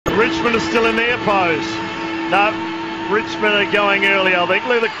Richmond is still in their pose. No, Richmond are going early, I think.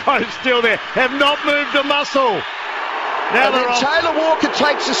 Look, the Crows still there. Have not moved a muscle. Now and then Taylor Walker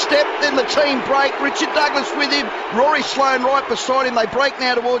takes a step, then the team break. Richard Douglas with him, Rory Sloane right beside him. They break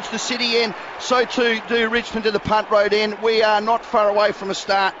now towards the city end. So too do Richmond to the punt road end. We are not far away from a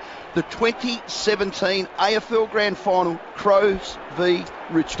start. The 2017 AFL Grand Final, Crows v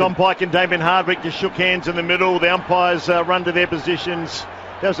Richmond. Tom Pike and Damien Hardwick just shook hands in the middle. The umpires run to their positions.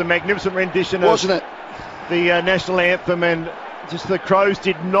 That was a magnificent rendition, wasn't it? The national anthem, and just the Crows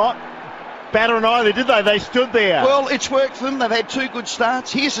did not batter an eyelid, did they? They stood there. Well, it's worked for them. They've had two good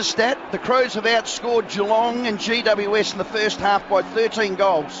starts. Here's a stat. The Crows have outscored Geelong and GWS in the first half by 13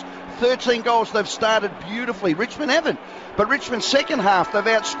 goals. 13 goals. They've started beautifully. Richmond haven't. But Richmond's second half, they've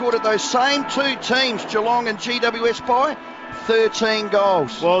outscored those same two teams, Geelong and GWS, by 13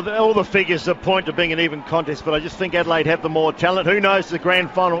 goals. Well, all the figures point to being an even contest, but I just think Adelaide have the more talent. Who knows, the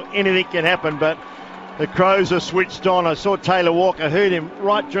grand final, anything can happen, but the Crows are switched on. I saw Taylor Walker, heard him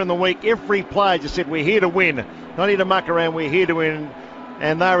right during the week. Every player just said, we're here to win. Not here to muck around, we're here to win.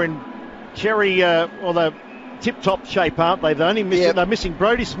 And they're in they're tip-top shape, aren't they? They're missing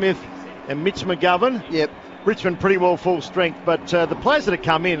Brodie Smith and Mitch McGovern. Yep. Richmond pretty well full strength, but the players that have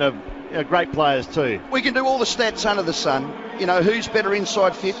come in are great players too. We can do all the stats under the sun. You know, who's better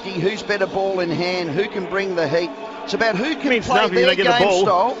inside 50, who's better ball in hand, who can bring the heat. It's about who can play their game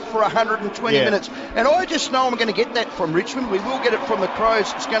style for 120 minutes. And I just know I'm going to get that from Richmond. We will get it from the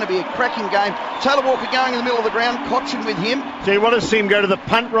Crows. It's going to be a cracking game. Taylor Walker going in the middle of the ground, Cochin with him. So you want to see him go to the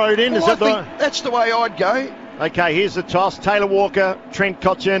punt road end? Well, I think that's the way I'd go. Okay, here's the toss. Taylor Walker, Trent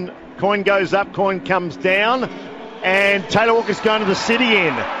Cochin. Coin goes up, coin comes down. And Taylor Walker's going to the city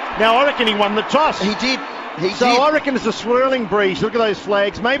end. Now, I reckon he won the toss. He did. I reckon it's a swirling breeze. Look at those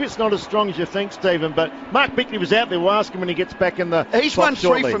flags. Maybe it's not as strong as you think, Stephen, but Mark Bickley was out there. We'll ask him when he gets back in the He's won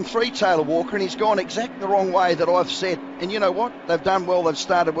 3 from 3, Taylor Walker, and he's gone exactly the wrong way that I've said. And you know what? They've done well. They've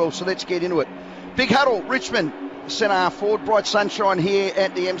started well, so let's get into it. Big huddle, Richmond, centre half forward. Bright sunshine here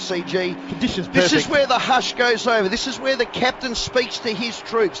at the MCG. Conditions perfect. This is where the hush goes over. This is where the captain speaks to his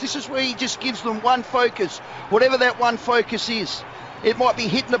troops. This is where he just gives them one focus, whatever that one focus is. It might be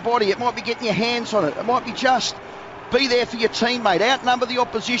hitting the body. It might be getting your hands on it. It might be just be there for your teammate, outnumber the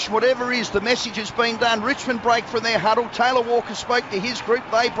opposition, whatever it is. The message has been done. Richmond break from their huddle. Taylor Walker spoke to his group.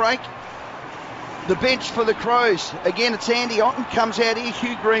 They break. The bench for the Crows. Again, it's Andy Otten comes out here.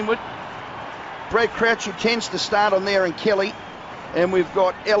 Hugh Greenwood. Brad Crouch, who tends to start on there, and Kelly. And we've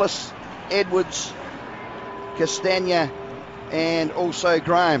got Ellis, Edwards, Castagna, and also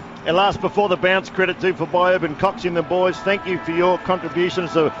Graham. And last before the bounce, credit to for Biob and Cox and the boys. Thank you for your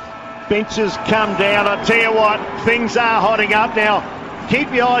contributions. The benches come down. I tell you what, things are hotting up now.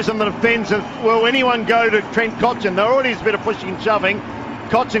 Keep your eyes on the defence. Will anyone go to Trent Cochin? There already is a bit of pushing and shoving.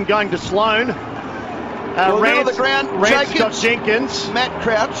 Cochin going to Sloane. Middle of the ground, Jacobs, Jenkins, Matt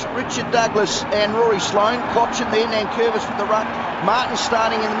Crouch, Richard Douglas and Rory Sloane. Cochin there, Nankervis with the ruck. Martin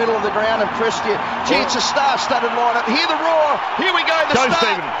starting in the middle of the ground and Prestia. Gee, it's a star-studded lineup. Hear the roar. Here we go, the start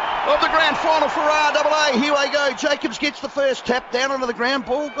Stephen. of the grand final for RAA. Here we go. Jacobs gets the first tap down onto the ground.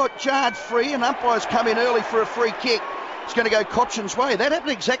 Ball got jarred free and umpires come in early for a free kick. It's going to go Cochin's way. That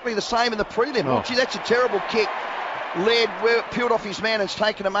happened exactly the same in the prelim. Oh, gee, that's a terrible kick. Led, peeled off his man and has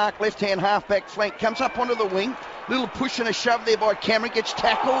taken a mark. Left-hand half-back flank. Comes up onto the wing. Little push and a shove there by Cameron. Gets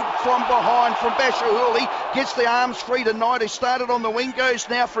tackled from behind from Bashahuli. Gets the arms free to Knight, who started on the wing. Goes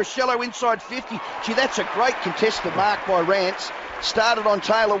now for a shallow inside 50. Gee, that's a great contested mark by Rance. Started on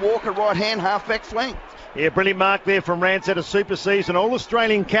Taylor Walker, right-hand half-back flank. Yeah, brilliant mark there from Rance at a super season. All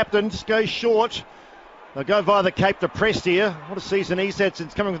Australian captains go short. They'll go via the Cape to Prestia. What a season he's had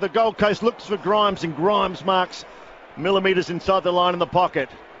since coming with the Gold Coast. Looks for Grimes, and Grimes marks millimetres inside the line in the pocket.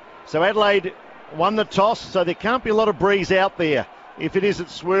 So Adelaide won the toss, so there can't be a lot of breeze out there. If it is,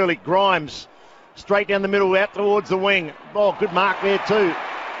 it's swirly. Grimes straight down the middle, out towards the wing. Oh, good mark there too.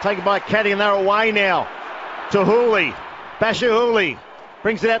 Taken by Caddy, and they're away now to Hooley. Basher Hooley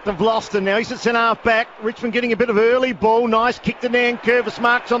brings it out to Vlosten now. He's at centre half back. Richmond getting a bit of early ball. Nice kick to Nankervis.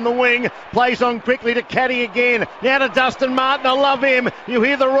 Marks on the wing. Plays on quickly to Caddy again. Now to Dustin Martin. I love him. You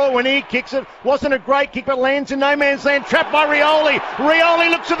hear the roar when he kicks it. Wasn't a great kick, but lands in no man's land. Trapped by Rioli.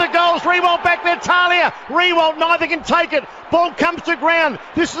 Rioli looks at the goals. Riewoldt back there. Talia. Riewoldt, neither can take it. Ball comes to ground.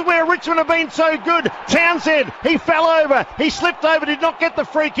 This is where Richmond have been so good. Townsend, he fell over. He slipped over. Did not get the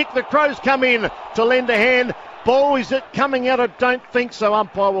free kick. The Crows come in to lend a hand. Ball, is it coming out? I don't think so.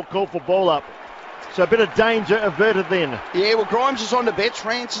 Umpire will call for ball up. So a bit of danger averted then. Yeah, well, Grimes is on the Betts.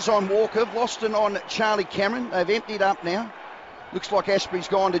 Rance is on Walker. Vlosten on Charlie Cameron. They've emptied up now. Looks like Asprey's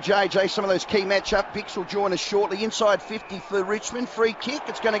gone to JJ. Some of those key match-up picks will join us shortly. Inside 50 for Richmond. Free kick.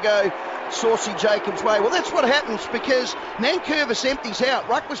 It's going to go Saucy Jacobs' way. Well, that's what happens because Nankervis empties out.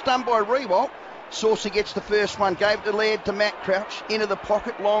 Ruck was done by Rewalt. Saucy gets the first one. Gave it to Laird to Matt Crouch. Into the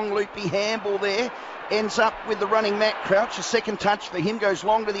pocket. Long loopy handball there. Ends up with the running Matt Crouch. The second touch for him goes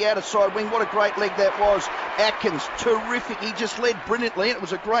long to the outer side wing. What a great leg that was. Atkins, terrific. He just led brilliantly. It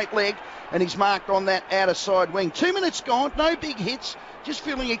was a great leg. And he's marked on that outer side wing. 2 minutes gone. No big hits. Just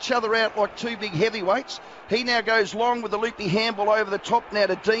filling each other out like two big heavyweights. He now goes long with the loopy handball over the top now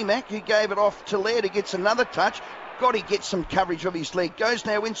to D-Mac, who gave it off to Laird, who gets another touch. God, he gets some coverage of his leg. Goes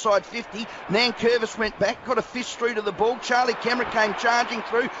now inside 50. Nankervis went back, got a fist through to the ball. Charlie Cameron came charging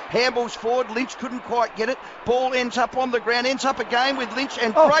through. Handballs forward. Lynch couldn't quite get it. Ball ends up on the ground. Ends up again with Lynch.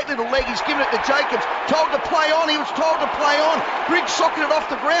 And great little leg. He's given it to Jacobs. Told to play on. He was told to play on. Griggs socketed off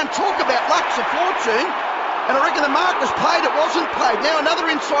the ground. Talk about luck's a fortune. And I reckon the mark was paid. It wasn't paid. Now another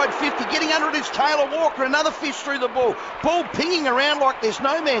inside 50. Getting under it is Taylor Walker. Another fist through the ball. Ball pinging around like there's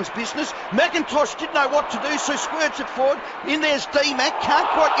no man's business. McIntosh didn't know what to do, so squirts it forward. In there's D-Mac. Can't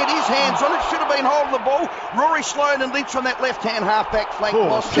quite get his hands on it. Should have been holding the ball. Rory Sloan and Lynch on that left-hand half-back flank.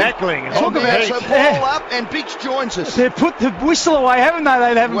 Tackling. Talk about so ball up, and Biggs joins us. They've put the whistle away, haven't they?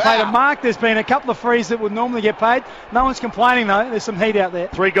 They haven't paid a mark. There's been a couple of frees that would normally get paid. No one's complaining, though. There's some heat out there.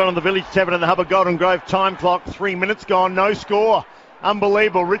 3 gone on the Village Tavern and the Hubbard Golden Grove time clock. 3 minutes gone. No score.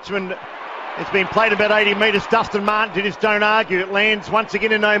 Unbelievable. Richmond, it's been played about 80 metres. Dustin Martin did his don't argue. It lands once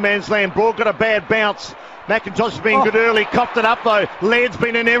again in no man's land. Broad got a bad bounce. McIntosh has been good early. Coughed it up though. Laird's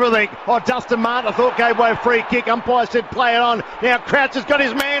been in everything. Dustin Martin I thought gave away a free kick. Umpire said play it on. Now Crouch has got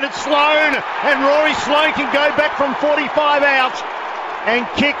his man. It's Sloan. And Rory Sloan can go back from 45 out and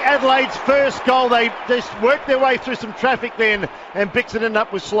kick Adelaide's first goal. They just worked their way through some traffic then, and Bixon ended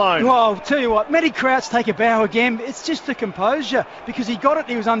up with Sloan. Well, I'll tell you what, Matty Crouch take a bow again. It's just the composure, because he got it,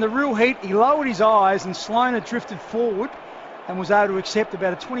 he was under real heat, he lowered his eyes, and Sloan had drifted forward and was able to accept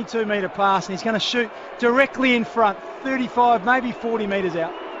about a 22-metre pass, and he's going to shoot directly in front, 35, maybe 40 metres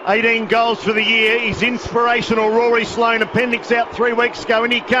out. 18 goals for the year. He's inspirational. Rory Sloan, appendix out 3 weeks ago,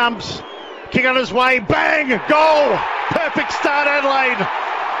 and he comes. Kick on his way, bang, goal. Perfect start, Adelaide.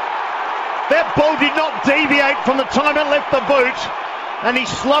 That ball did not deviate from the time it left the boot, and he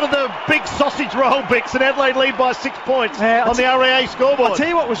slotted the big sausage roll, Bix, and Adelaide lead by 6 points on the RAA scoreboard. I'll tell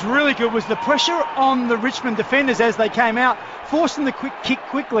you what was really good was the pressure on the Richmond defenders as they came out, forced them to kick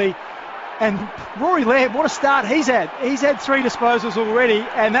quickly. And Rory Laird, what a start he's had. He's had 3 disposals already,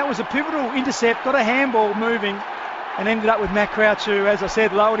 and that was a pivotal intercept, got a handball moving, and ended up with Matt Crouch, who, as I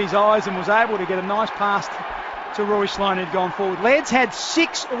said, lowered his eyes and was able to get a nice pass to Rory Sloan, who'd gone forward. Laird's had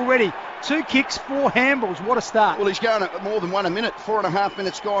 6 already. 2 kicks, 4 handballs. What a start. Well, he's going at more than 1 a minute. 4.5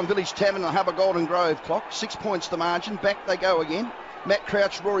 minutes gone. Village Tavern and Hubbard Golden Grove clock. 6 points the margin. Back they go again. Matt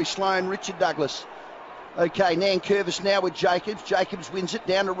Crouch, Rory Sloan, Richard Douglas. Okay, Nankervis now with Jacobs. Jacobs wins it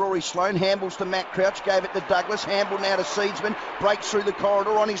down to Rory Sloan. Handballs to Matt Crouch. Gave it to Douglas. Handball now to Seedsman. Breaks through the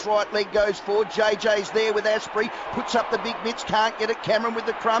corridor. On his right leg goes forward. JJ's there with Asprey. Puts up the big mitts. Can't get it. Cameron with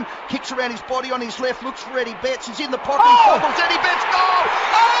the crumb. Kicks around his body on his left. Looks for Eddie Betts. He's in the pocket. He fumbles. Eddie Betts goal.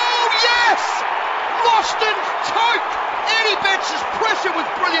 Oh, yes! Lost and choked. Eddie Betts' pressure was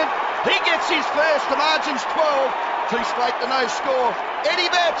brilliant. He gets his first. The margin's 12. 2 straight to no score. Eddie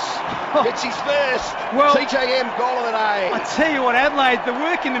Betts gets his first TJM goal of the day. I tell you what, Adelaide, the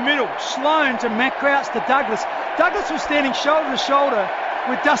work in the middle, Sloan to Matt Crouch to Douglas. Douglas was standing shoulder to shoulder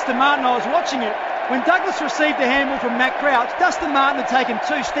with Dustin Martin. I was watching it. When Douglas received the handball from Matt Crouch, Dustin Martin had taken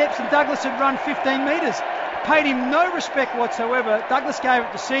 2 steps and Douglas had run 15 metres. Paid him no respect whatsoever. Douglas gave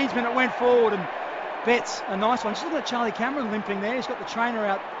it to Seedsman. It went forward, and Betts, a nice one. Just look at Charlie Cameron limping there. He's got the trainer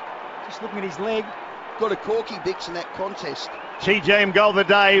out, just looking at his leg. Got a corky, Bix, in that contest. TJM goal of the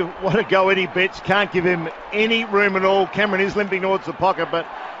day. What a go, Eddie Betts. Can't give him any room at all. Cameron is limping towards the pocket, but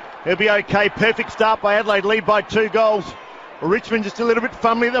he'll be okay. Perfect start by Adelaide. Lead by 2 goals. Richmond just a little bit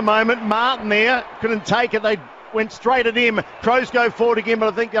fumbly at the moment. Martin there. Couldn't take it. They went straight at him. Crows go forward again,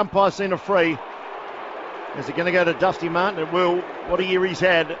 but I think the umpire's seen a free. Is it going to go to Dusty Martin? It will. What a year he's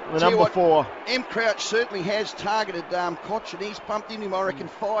had. The number 4. M. Crouch certainly has targeted Koch, and he's pumped into him, I reckon,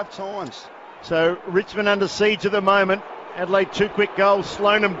 5 times. So Richmond under siege at the moment. Adelaide 2 quick goals.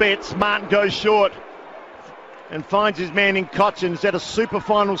 Sloan and Betts. Martin goes short and finds his man in Koch, and he's had a super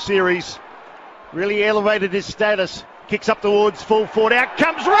final series. Really elevated his status. Kicks up towards full forward. Out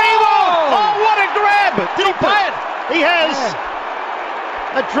comes Rewalt! Oh, what a grab! Did he play it? He has.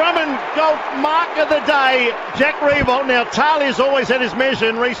 A Drummond golf mark of the day. Jack Rewalt. Now, Talia's always had his measure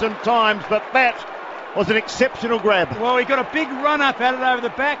in recent times, but that was an exceptional grab. Well, he got a big run up at it over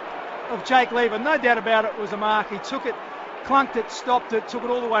the back of Jake Lever. No doubt about it was a mark. He took it clunked it, stopped it, took it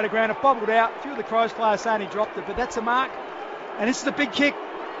all the way to ground. It bobbled out. A few of the Crows players saying he dropped it, but that's a mark. And this is a big kick.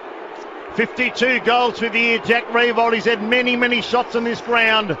 52 goals for the year. Jack Riewoldt, he's had many, many shots on this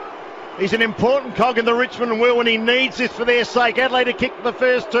ground. He's an important cog in the Richmond wheel and he needs this for their sake. Adelaide to kick the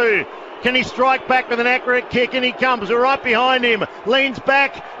first two. Can he strike back with an accurate kick? And he comes. We're right behind him. Leans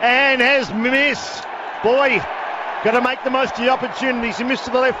back and has missed. Boy, got to make the most of the opportunities. He missed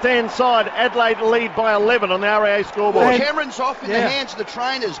to the left-hand side. Adelaide lead by 11 on the RAA scoreboard. Well, Cameron's off in the hands of the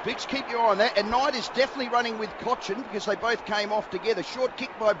trainers. Bix, keep your eye on that. And Knight is definitely running with Cochin because they both came off together. Short kick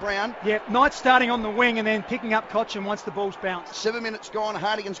by Brown. Yep, Knight starting on the wing and then picking up Cochin once the ball's bounced. 7 minutes gone.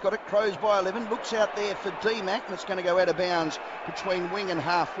 Hardigan's got it. Crows by 11. Looks out there for D-Mac, and it's going to go out of bounds between wing and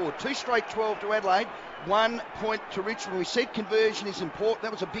half forward. 2 straight 12 to Adelaide. 1 point to Richmond. We said conversion is important.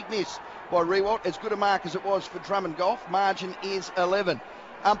 That was a big miss by Riewoldt. As good a mark as it was for Drummond Golf. Margin is 11.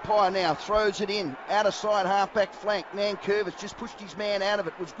 Umpire now throws it in. Out of side, half-back flank. Nankervis just pushed his man out of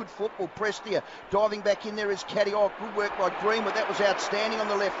it. It was good football. Prestia diving back in there is Caddy. Oh, good work by Greenwood. That was outstanding on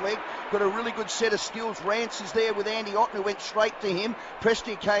the left leg. Got a really good set of skills. Rance is there with Andy Otten, who went straight to him.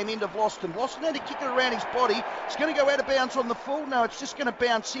 Prestia came into Vlosten. Vlosten had to kick it around his body. It's going to go out of bounds on the full. No, it's just going to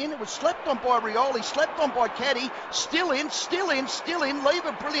bounce in. It was slapped on by Rioli. Slapped on by Caddy. Still in. Leave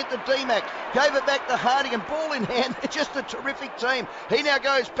it brilliant to D-Mac. Gave it back to Hardigan. Ball in hand. Just a terrific team. He now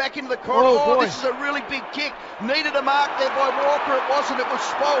goes back into the corridor. Oh, this is a really big kick. Needed a mark there by Walker. It wasn't. It was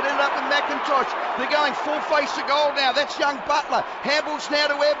Swold. Ended up with McIntosh. They're going full face to goal now. That's young Butler. Handballs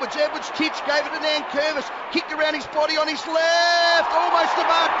now to Edwards. Edwards Titch gave it to Nankervis. Kicked around his body on his left. Almost a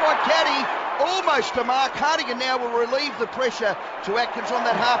mark by Caddy. Almost a mark. Hardigan now will relieve the pressure to Atkins on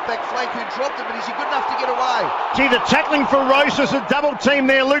that halfback flank who dropped it, but is he good enough to get away? Gee, the tackling for Rose is a double team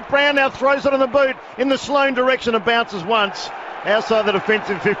there. Luke Brown now throws it on the boot in the Sloane direction and bounces once. Outside the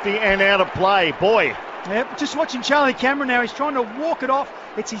defensive 50 and out of play. Boy. Yep, just watching Charlie Cameron now. He's trying to walk it off.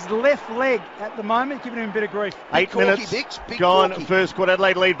 It's his left leg at the moment, giving him a bit of grief. 8 minutes gone. First quarter.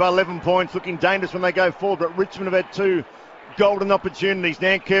 Adelaide lead by 11 points. Looking dangerous when they go forward, but Richmond have had 2 golden opportunities.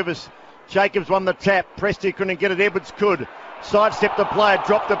 Nankervis, Jacobs won the tap. Prestia couldn't get it. Edwards could. Sidestepped the player,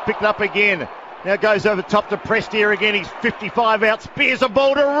 dropped it, picked it up again. Now goes over top to Prestia again. He's 55 out. Spears a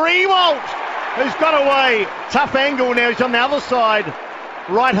ball to Riewoldt, who's got away. Tough angle now. He's on the other side.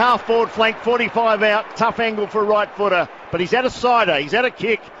 Right half forward flank, 45 out. Tough angle for a right footer. But he's at a sider. He's at a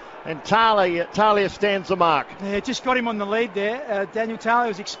kick. And Talia stands the mark. Yeah, just got him on the lead there. Daniel Talia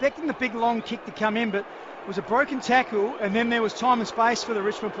was expecting the big long kick to come in, but it was a broken tackle. And then there was time and space for the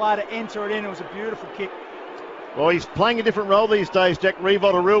Richmond player to enter it in. It was a beautiful kick. Well, he's playing a different role these days, Jack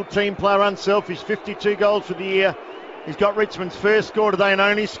Riewoldt, a real team player, unselfish, 52 goals for the year. He's got Richmond's first score today and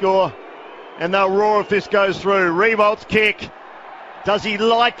only score. And they'll roar if this goes through. Riewoldt's kick. Does he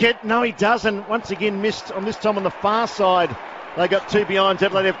like it? No, he doesn't. Once again missed on this time on the far side. They got 2 behind.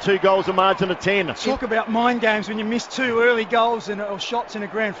 Adelaide have 2 goals, a margin of 10. Talk about mind games when you miss 2 early goals or shots in a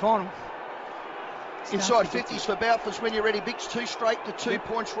grand final. Inside 50s for Balfour's when you're ready. Bix 2 straight to 2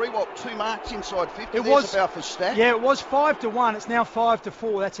 points. Riewoldt 2 marks inside 50. There's a Balfour's stat. Yeah, it was 5-1. It's now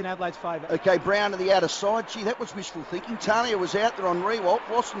 5-4. That's in Adelaide's favour. Okay, Brown to the outer side. Gee, that was wishful thinking. Talia was out there on Riewoldt.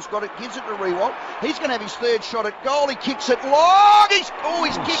 Boston's got it, gives it to Riewoldt. He's going to have his 3rd shot at goal. He kicks it long. He's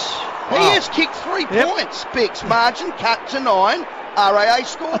kicked. Wow. He has kicked 3 points. Bix margin cut to 9. RAA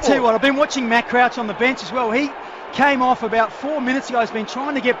scoreboard. I'll tell you what, I've been watching Matt Crouch on the bench as well. He came off about 4 minutes ago. He's been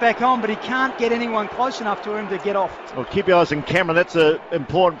trying to get back on, but he can't get anyone close enough to him to get off. Well, keep your eyes on Cameron. That's an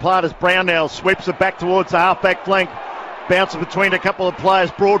important part as Brown now sweeps it back towards the half-back flank. Bounces between a couple of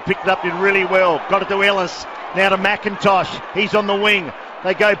players. Broad picked it up, did really well. Got it to Ellis. Now to McIntosh. He's on the wing.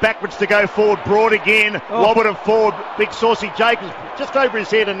 They go backwards to go forward. Broad again. Lob it forward. Big saucy Jacobs just over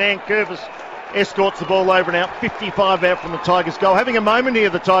his head, and Nankervis escorts the ball over and out. 55 out from the Tigers' goal. Having a moment here,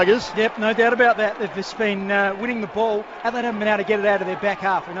 the Tigers. Yep, no doubt about that. They've just been winning the ball. Adelaide haven't been able to get it out of their back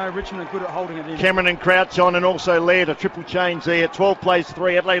half. I know Richmond are good at holding it in. Cameron and Crouch on, and also Laird, a triple change there. 12 plays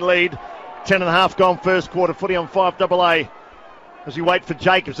 3. Adelaide lead. 10.5 gone first quarter. Footy on 5AA. As we wait for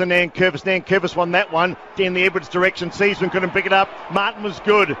Jacobs and Nankervis. Nankervis won that one. Down the Edwards direction. Season couldn't pick it up. Martin was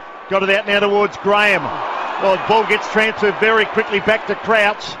good. Got it out now towards Graham. Well, the ball gets transferred very quickly back to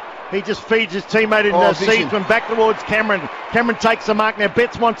Crouch. He just feeds his teammate in Season back towards Cameron. Cameron takes the mark now.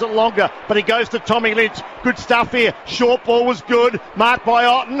 Betts wants it longer, but he goes to Tommy Lynch. Good stuff here. Short ball was good. Marked by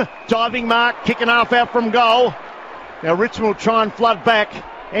Otten. Diving mark. Kicking half out from goal. Now Richmond will try and flood back.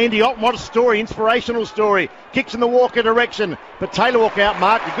 Andy Otten, what a story, inspirational story. Kicks in the Walker direction, but Taylor Walker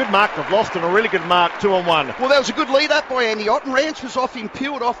outmarked. A good mark of Loston, a really good mark, 2-on-1. Well, that was a good lead-up by Andy Otten. Rance was off him,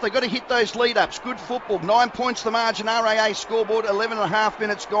 peeled off. They've got to hit those lead-ups. Good football. 9 points the margin. RAA scoreboard, 11.5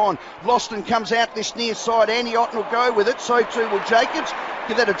 minutes gone. Loston comes out this near side. Andy Otten will go with it. So too will Jacobs.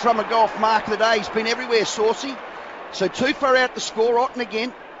 Give that a Drummer Golf mark of the day. He's been everywhere, Saucy. So too far out the score. Otten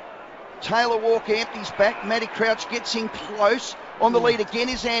again. Taylor Walker empties back. Matty Crouch gets in close. On the lead again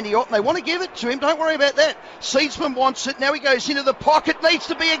is Andy Otten. They want to give it to him. Don't worry about that. Seedsman wants it. Now he goes into the pocket. Needs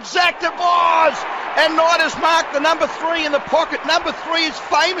to be exact. It was. And Knight has marked the number 3 in the pocket. Number 3 is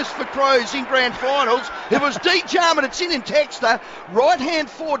famous for Crows in grand finals. It was D. Jarman. It's in Texter. Right-hand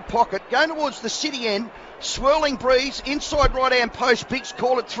forward pocket. Going towards the city end. Swirling breeze, inside right-hand post, Biggs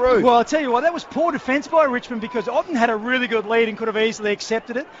call it through. Well, I'll tell you what, that was poor defence by Richmond because Otten had a really good lead and could have easily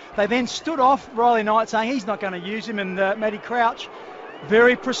accepted it. They then stood off Riley Knight saying he's not going to use him, and Matty Crouch,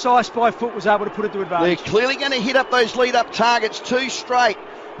 very precise by foot, was able to put it to advantage. They're clearly going to hit up those lead-up targets, 2 straight.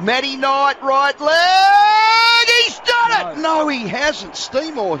 Matty Knight, right leg, he's done it! No, he hasn't.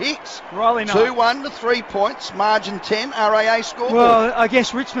 Steamore Hicks. Riley Knight. 2-1 to 3 points, margin 10, RAA scoreboard. Well, I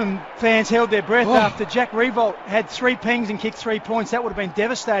guess Richmond fans held their breath after Jack Revolt had 3 pings and kicked 3 points. That would have been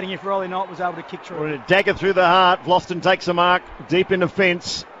devastating if Riley Knight was able to kick through. A dagger through the heart. Loston takes a mark deep in the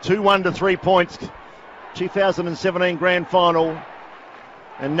fence. 2-1 to 3 points. 2017 grand final.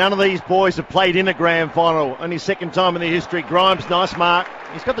 And none of these boys have played in a grand final. Only second time in their history. Grimes, nice mark.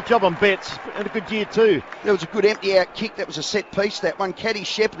 He's got the job on bets. Had a good year too. There was a good empty out kick. That was a set piece. That one, Caddy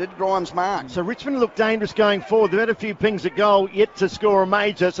shepherded. Grimes marked. So Richmond look dangerous going forward. They've had a few pings at goal, yet to score a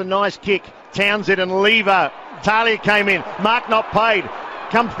major. It's a nice kick. Townsend and Lever. Talia came in. Mark not paid.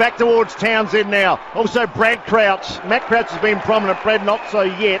 Comes back towards Townsend now. Also Brad Crouch. Matt Crouch has been prominent. Brad not so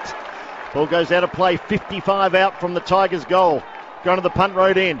yet. Ball goes out of play. 55 out from the Tigers' goal. Going to the punt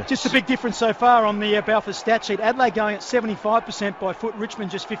road end. Just a big difference so far on the Balfour stat sheet. Adelaide going at 75% by foot, Richmond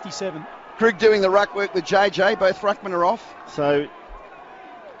just 57. Krug doing the ruck work with JJ. Both ruckmen are off. So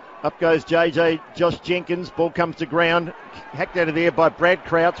up goes JJ, Josh Jenkins. Ball comes to ground. Hacked out of there by Brad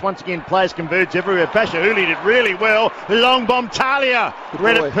Crouch. Once again, players converge everywhere. Bashahuli did really well. Long bomb, Talia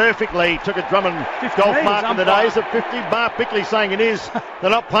read it perfectly. Took a Drummond golf mark in the days at 50. Mark Bickley saying it is. They're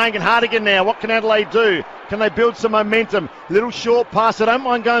not playing it hard again now. What can Adelaide do? Can they build some momentum? Little short pass. I don't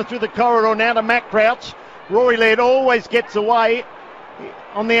mind going through the corridor now to Matt Crouch. Rory Laird always gets away.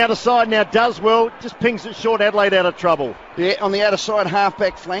 On the outer side now does well, just pings it short. Adelaide out of trouble. Yeah, on the outer side,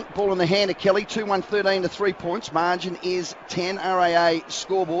 half-back flank, ball in the hand of Kelly, 2-1-13 to 3 points. Margin is 10, RAA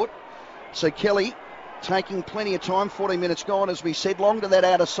scoreboard. So Kelly taking plenty of time, 14 minutes gone, as we said, long to that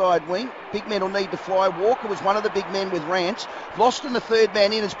outer side wing. Big men will need to fly. Walker was one of the big men with Rance. Loston, the third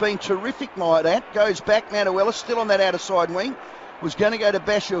man in, has been terrific like that. Goes back now to Ellis, still on that outer side wing. Was going to go to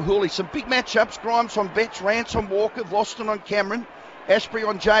Bashahuli. Some big matchups, Grimes on Betts, Rance on Walker, Loston on Cameron. Asprey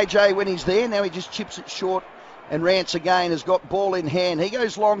on JJ when he's there. Now he just chips it short. And Rance again has got ball in hand. He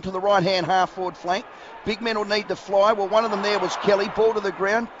goes long to the right-hand half-forward flank. Big men will need to fly. Well, one of them there was Kelly. Ball to the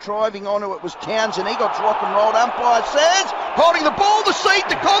ground. Driving onto it was Townsend. He got rock and rolled. Umpire says, holding the ball, the seed,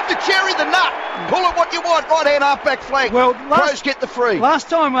 the cog, the cherry, the nut. Call it what you want. Right-hand half-back flank. Well, Crows get the free. Last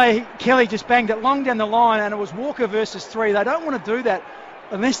time Kelly just banged it long down the line and it was Walker versus 3. They don't want to do that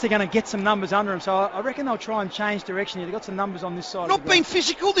unless they're going to get some numbers under him. So I reckon they'll try and change direction here. They've got some numbers on this side. Not been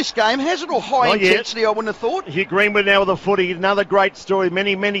physical this game, has it? Or high intensity, I wouldn't have thought. Hugh Greenwood now with a footy. Another great story.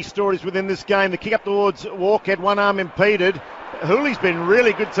 Many stories within this game. The kick up towards Walker had one arm impeded. Hooley's been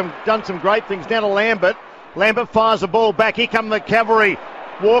really good, done some great things. Down to Lambert. Lambert fires the ball back. Here come the cavalry.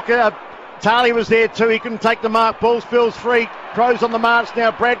 Walker, Tarley was there too. He couldn't take the mark. Ball spills free. Crows on the march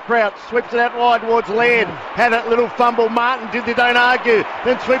now. Brad Crouch sweeps it out wide towards Laird. Had a little fumble. Martin did the don't argue.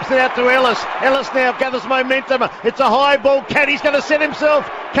 Then sweeps it out to Ellis. Ellis now gathers momentum. It's a high ball. Caddy's going to set himself.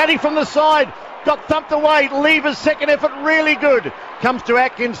 Caddy from the side. Got thumped away. Lever's second effort really good. Comes to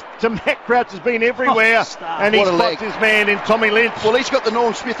Atkins. To Matt Crouch has been everywhere. And he spots his man in Tommy Lynch. Well, he's got the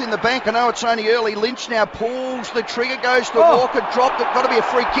Norm Smith in the bank. I know it's only early. Lynch now pulls the trigger, goes to Walker, dropped it. Got to be a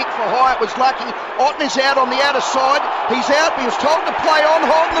free kick for Hyatt. Was lucky. Otten is out on the outer side. He's out. He was told to play on,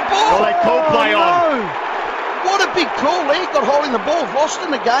 holding the ball. Well, they called play on. What a big call there. Got holding the ball.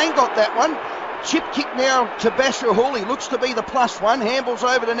 Loston again got that one. Chip kick now to Bashahuli. Looks to be the +1. Handballs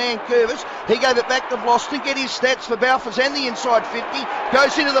over to Nankervis. He gave it back to Boston. Get his stats for Balfours and the inside 50.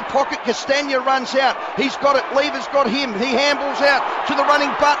 Goes into the pocket. Castagna runs out. He's got it. Lever's got him. He handballs out to the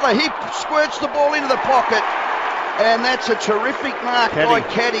running Butler. He squirts the ball into the pocket. And that's a terrific mark by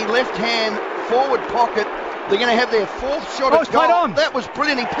Caddy. Left hand forward pocket. They're going to have their fourth shot at goal. That was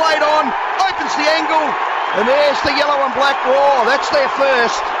brilliant. He played on. Opens the angle. And there's the yellow and black roar. That's their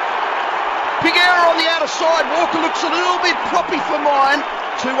first. Big error on the outer side. Walker looks a little bit proppy for mine.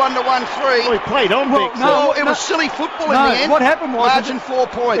 2-1 to 1-3. Well, he played on, Vic. No, it was silly football in the end. What happened was margin 4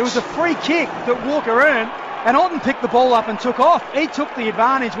 points. It was a free kick that Walker earned, and Otten picked the ball up and took off. He took the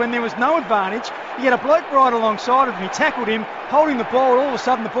advantage when there was no advantage. He had a bloke right alongside of him. He tackled him, holding the ball. All of a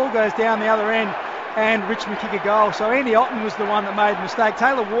sudden, the ball goes down the other end, and Richmond kick a goal. So Andy Otten was the one that made the mistake.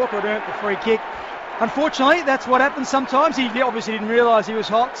 Taylor Walker had earned the free kick. Unfortunately, that's what happens sometimes. He obviously didn't realise he was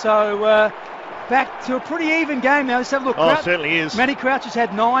hot, so back to a pretty even game now. Let's have a look. It certainly is. Matty Crouch has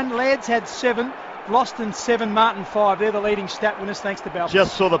had 9, Lairds had 7, Vlosten 7, Martin 5. They're the leading stat winners, thanks to Balfour.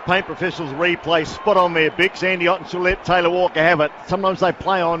 Just saw the paint professionals replay, spot on there, Bix. Andy Otten should let Taylor Walker have it. Sometimes they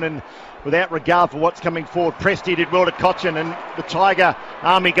play on and without regard for what's coming forward. Presti did well to Cochin, and the Tiger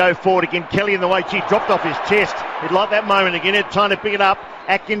Army go forward again. Kelly in the way, she dropped off his chest. He'd like that moment again. Had time to pick it up.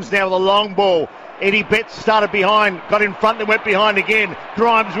 Atkins now with a long ball. Eddie Betts started behind, got in front, then went behind again.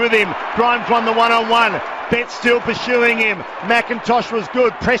 Grimes with him. Grimes won the one-on-one. Betts still pursuing him. McIntosh was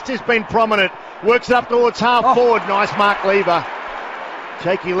good. Presti's been prominent. Works it up towards half forward. Nice Mark Lever.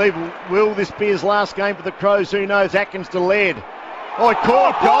 Shaky Lever. Will this be his last game for the Crows? Who knows? Atkins to Laird. Oh, he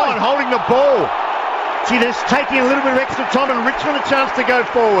caught John holding the ball. See, they're taking a little bit of extra time and Richmond a chance to go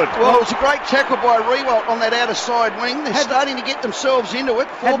forward. Well, it was a great tackle by Rewalt on that outer side wing. They're starting to get themselves into it.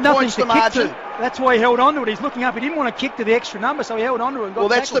 4 points to margin. That's why he held on to it. He's looking up. He didn't want to kick to the extra number, so he held on to it and got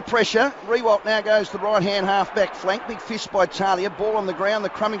that's tackled. the pressure. Rewalt now goes to the right-hand half-back flank. Big fist by Talia. Ball on the ground. The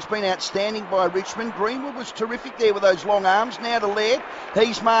crumming's been outstanding by Richmond. Greenwood was terrific there with those long arms. Now to Laird.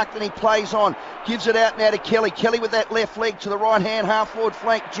 He's marked and he plays on. Gives it out now to Kelly. Kelly with that left leg to the right-hand half-forward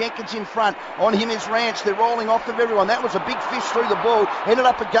flank. Jenkins in front. On him is Rance. They're rolling off of everyone. That was a big fist through the ball. Ended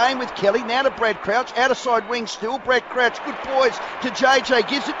up a game with Kelly. Now to Brad Crouch. Outer side wing still. Brad Crouch. Good poise to JJ.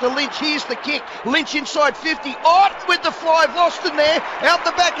 Gives it to Lynch. Here's the kick. Lynch inside 50. Ott with the fly. Vlosten there. Out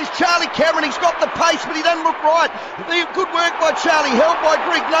the back is Charlie Cameron. He's got the pace, but he doesn't look right. Good work by Charlie. Held by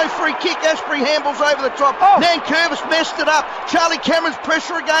Grigg. No free kick. Asprey handballs over the top. Nankervis messed it up. Charlie Cameron's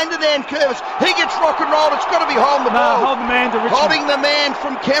pressure again to Nankervis. He gets rock and rolled. It's got to be holding the ball. Hold the man to Richmond. Holding the man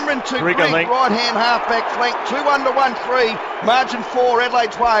from Cameron to Grigg. Right-hand half-back flank. 2-1 to 1-3. Margin 4.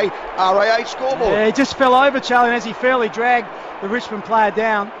 Adelaide's way. RAA scoreboard. Yeah, he just fell over, Charlie, and as he fell, he dragged the Richmond player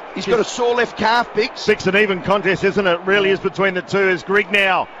down. He's got a sore left calf, Bix. It's an even contest, isn't it? It really is between the two. As Grigg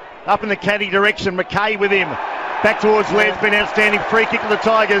now up in the caddy direction. McKay with him. Back towards Laird's been outstanding. Free kick to the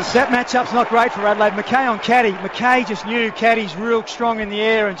Tigers. That matchup's not great for Adelaide. McKay on Caddy. McKay just knew Caddy's real strong in the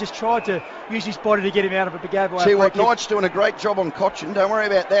air and just tried to use his body to get him out of it, but gave away. See what, Knight's doing a great job on Cochin. Don't worry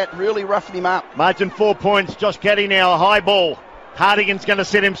about that. Really roughing him up. Margin 4 points. Josh Caddy now, a high ball. Hardigan's going to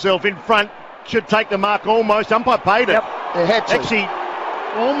set himself in front. Should take the mark almost. Umpire paid it. Yep, they had to. Actually,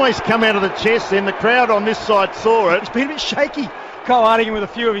 almost come out of the chest then. The crowd on this side saw it. It's been a bit shaky. Cole Hardigan with a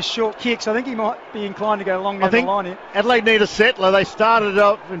few of his short kicks. I think he might be inclined to go long down the line here. Adelaide need a settler. They started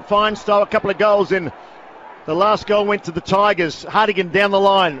off in fine style, a couple of goals in. The last goal went to the Tigers. Hardigan down the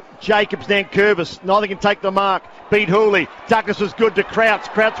line. Jacobs, Nankervis. Neither can take the mark. Beat Hooley. Douglas was good to Crouch.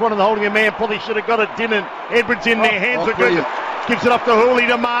 Crouch wanted the holding a man. Probably should have got it. Didn't. Edwards in there. Hands are good. Gives it off to Hooley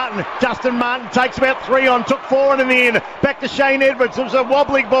to Martin. Dustin Martin takes about 3 on. Took 4 on in the end. Back to Shane Edwards. It was a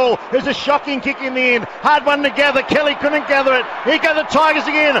wobbling ball. There's a shocking kick in the end. Hard one to gather. Kelly couldn't gather it. Here go the Tigers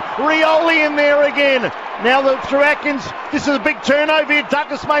again. Rioli in there again. Now through Atkins. This is a big turnover here.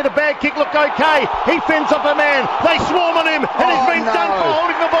 Douglas made a bad kick look okay. He fends off a man. They swarm on him. And he's been done for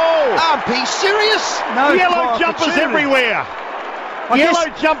holding the ball. Be serious? No. Yellow jumpers everywhere.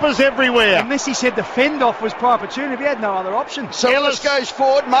 Yellow jumpers everywhere. Unless he said the fend off was prior opportunity, he had no other option. So Ellis goes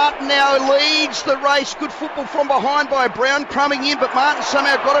forward. Martin now leads the race. Good football from behind by Brown, crumbing in, but Martin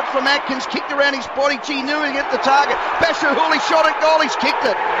somehow got it from Atkins, kicked around his body. Gee, knew he'd get the target. Basher Hooley shot at goal. He's kicked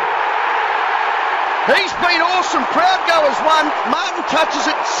it. He's been awesome. Crowd goers won. Martin touches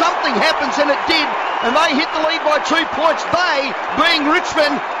it. Something happens, and it did. And they hit the lead by 2 points. They, being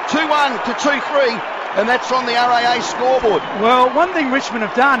Richmond, 2-1 to 2-3. And that's on the RAA scoreboard. Well, one thing Richmond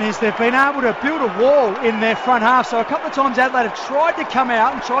have done is they've been able to build a wall in their front half. So a couple of times Adelaide have tried to come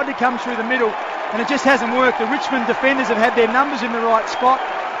out and tried to come through the middle, and it just hasn't worked. The Richmond defenders have had their numbers in the right spot.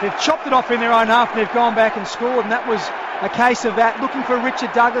 They've chopped it off in their own half, and they've gone back and scored. And that was a case of that. Looking for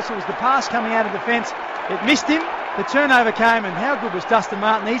Richard Douglas. It was the pass coming out of defence. It missed him. The turnover came, and how good was Dustin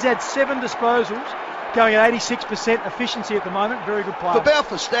Martin? He's had 7 disposals, going at 86% efficiency at the moment. Very good player. For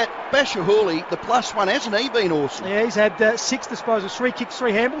Balfour stat, Basher Hooley, the +1, hasn't he been awesome? Yeah, he's had 6 disposals, 3 kicks,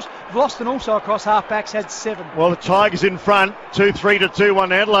 3 handballs. Vlosten also across half-backs had 7. Well, the Tigers in front, 2-3 to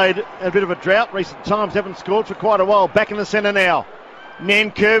 2-1. Adelaide, a bit of a drought recent times, haven't scored for quite a while. Back in the centre now.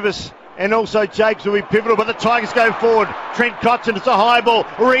 Nankervis and also Jakes will be pivotal, but the Tigers go forward. Trent Cotchin, it's a high ball.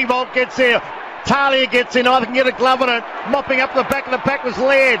 Revolt gets there. Talia gets in. Either can get a glove on it. Mopping up the back of the pack was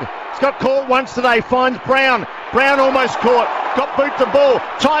Laird. He's got caught once today. Finds Brown. Brown almost caught. Got boot the ball.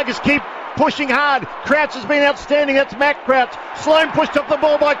 Tigers keep pushing hard. Crouch has been outstanding. That's Matt Crouch. Sloan pushed up the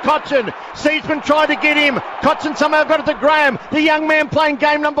ball by Cotchin. Seedsman tried to get him. Cotchin somehow got it to Graham. The young man playing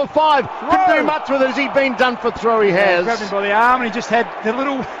game number 5. Couldn't do much with it. Has he been done for throw? He has. Grabbed him by the arm and he just had the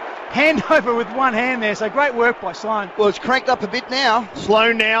little handover with one hand there. So great work by Sloan. Well, it's cranked up a bit now.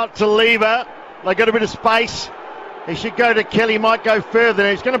 Sloan now to Lever. They got a bit of space. He should go to Kelly, might go further.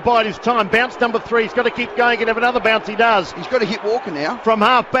 He's going to bide his time. Bounce number 3. He's got to keep going and have another bounce. He does. He's got to hit Walker now. From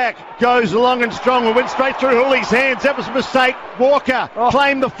half back, goes long and strong and went straight through Hooley's hands. That was a mistake. Walker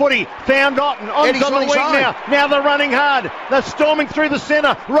claimed the footy. Found Otten. Otten's on the wing now. Now they're running hard. They're storming through the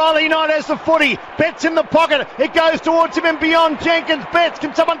centre. Riley Knight has the footy. Betts in the pocket. It goes towards him and beyond. Jenkins. Betts.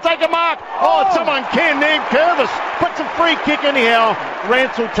 Can someone take a mark? Someone can. Nan Curvis puts a free kick anyhow.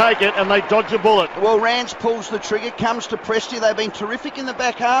 Rance will take it and they dodge a bullet. Well, Rance pulls the trigger. Comes to Prestia. They've been terrific in the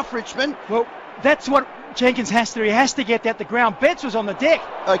back half, Richmond. Well, that's what Jenkins has to do. He has to get that to ground. Betts was on the deck.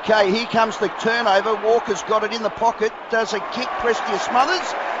 Okay, here comes the turnover. Walker's got it in the pocket. Does a kick. Prestia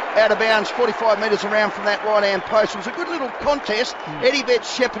smothers. Out of bounds, 45 metres around from that right-hand post. It was a good little contest. Eddie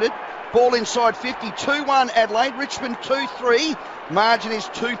Betts shepherded. Ball inside 50. 2-1 Adelaide. Richmond 2-3. Margin is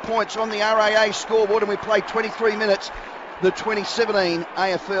 2 points on the RAA scoreboard, and we played 23 minutes. The 2017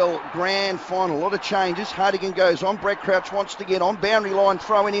 AFL Grand Final. A lot of changes. Hardigan goes on. Brett Crouch wants to get on. Boundary line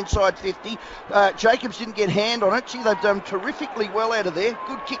throw in inside 50. Jacobs didn't get hand on it. Gee, they've done terrifically well out of there.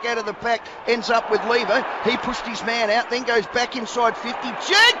 Good kick out of the pack. Ends up with Lever. He pushed his man out, then goes back inside 50.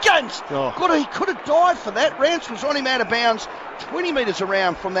 Jenkins! He could have died for that. Rance was on him out of bounds. 20 metres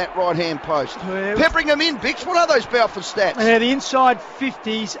around from that right-hand post. Peppering them in, Bix. What are those Balfour stats? Yeah, the inside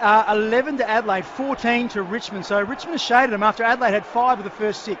 50s are 11 to Adelaide, 14 to Richmond. So Richmond has shaded them after Adelaide had 5 of the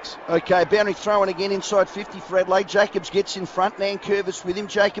first 6. Okay, boundary throw in again inside 50 for Adelaide. Jacobs gets in front. Nan Curvis with him.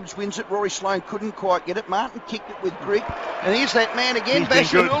 Jacobs wins it. Rory Sloane couldn't quite get it. Martin kicked it with Grigg. And here's that man again,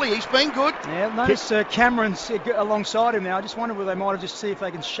 bashing early. He's been good. Yeah, notice Cameron's alongside him now. I just wonder whether they might have just see if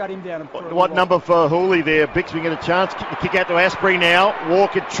they can shut him down. What number for Hooley there? Bix, we get a chance. Kick out to Asprey now.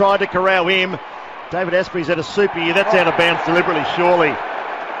 Walker tried to corral him. David Asprey's had a super year. That's out of bounds deliberately, surely.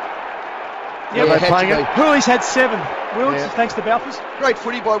 Yeah, they're playing it. Hooley's had 7. Thanks to Balfours. Great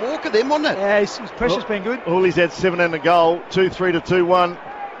footy by Walker then, wasn't it? Yeah, his pressure's been good. Hooley's had 7 and a goal. 2-3 to 2-1.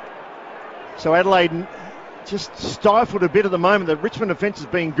 So Adelaide just stifled a bit at the moment. The Richmond defence has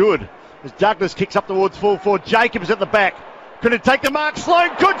been good. As Douglas kicks up towards full forward. Jacobs at the back. Could it take the mark?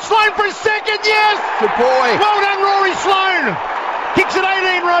 Sloan could. Sloan for a second. Yes! Good boy. Well done, Rory Sloan. Kicks it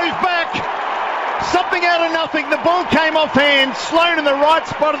 18 rows back. Something out of nothing. The ball came off hand. Sloan in the right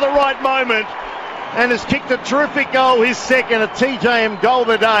spot at the right moment. And has kicked a terrific goal, his second, a TJM goal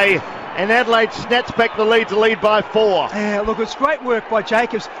today. And Adelaide snatched back the lead to lead by 4. Yeah, look, it's great work by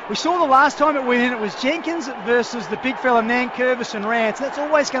Jacobs. We saw the last time it went in, it was Jenkins versus the big fella Nan Curvis and Rance. That's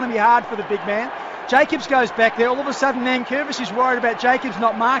always going to be hard for the big man. Jacobs goes back there. All of a sudden, Nan Curvis is worried about Jacobs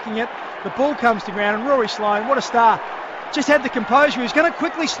not marking it. The ball comes to ground, and Rory Sloane, what a star. Just had the composure. He was going to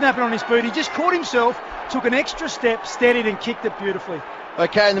quickly snap it on his boot. He just caught himself, took an extra step, steadied and kicked it beautifully.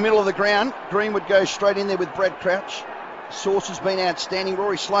 Okay, in the middle of the ground, Greenwood goes straight in there with Brad Crouch. Source has been outstanding.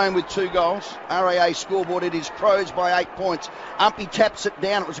 Rory Sloane with 2 goals. RAA scoreboard, it is Crows by 8 points. Umpy taps it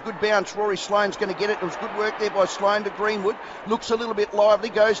down. It was a good bounce. Rory Sloane's going to get it. It was good work there by Sloane to Greenwood. Looks a little bit lively.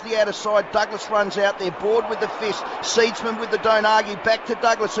 Goes to the outer side. Douglas runs out there. Board with the fist. Seedsman with the don't argue. Back to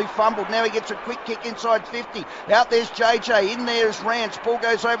Douglas who fumbled. Now he gets a quick kick inside 50. Out there's JJ. In there is Rance. Ball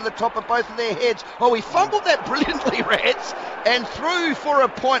goes over the top of both of their heads. Oh, he fumbled that brilliantly, Rance. And through for a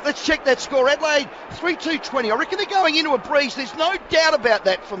point. Let's check that score. Adelaide 3-2-20. I reckon they're going into a breeze. There's no doubt about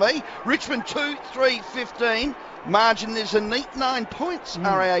that for me. Richmond 2-3-15. Margin, there's a neat 9 points.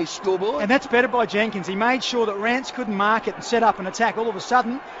 RAA scoreboard. And that's better by Jenkins. He made sure that Rance couldn't mark it and set up an attack. All of a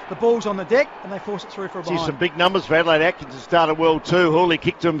sudden, the ball's on the deck and they force it through for a behind. Some big numbers for Adelaide. Atkins has started well too. Hawley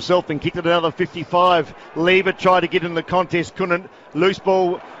kicked to himself and kicked it another 55. Lever tried to get in the contest, couldn't. Loose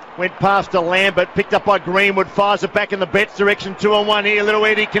ball went past to Lambert, picked up by Greenwood, fires it back in the Betts direction. 2-on-1 here. Little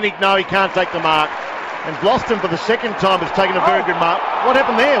Eddie, no, he can't take the mark. And Bloston for the second time has taken a very good mark. What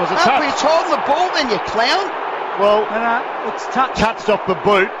happened there? Was it touch? He's holding the ball then, you clown. Well, no, it's touched off the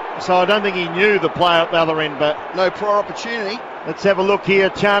boot, so I don't think he knew the player at the other end. But no prior opportunity. Let's have a look here.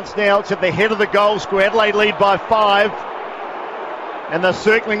 Chance now. It's at the head of the goal square. Adelaide lead by 5. And they're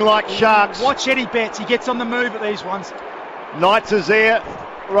circling like sharks. Watch Eddie Betts. He gets on the move at these ones. Knights is there.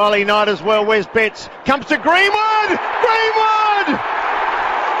 Riley Knight as well. Where's Betts? Comes to Greenwood! Greenwood!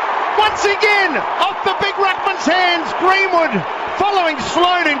 once again, off the big ruckman's hands, Greenwood, following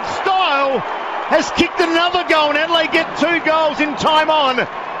Sloane in style, has kicked another goal, and Adelaide get 2 goals in time on.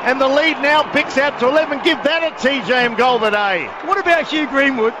 And the lead now picks out to 11. Give that a TJM goal today. What about Hugh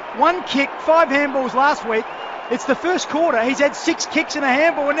Greenwood? 1 kick, 5 handballs last week. It's the first quarter. He's had 6 kicks and a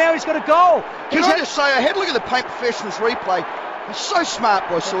handball, and now he's got a goal. Can I just say, I had a look at the Paint Professionals replay. He's so smart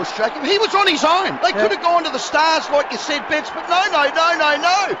by Sauce Jacob. He was on his own. They could have gone to the stars, like you said, Betts, but no.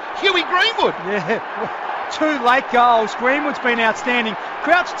 Hughie Greenwood. Yeah. 2 late goals. Greenwood's been outstanding.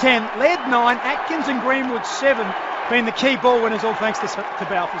 Crouch 10, Laird 9, Atkins and Greenwood 7 been the key ball winners, all thanks to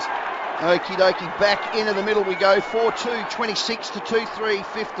Balfours. Okie dokie, back into the middle we go. 4-2, 26 to 2-3,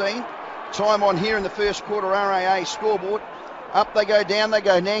 15. Time on here in the first quarter, RAA scoreboard. Up they go, down they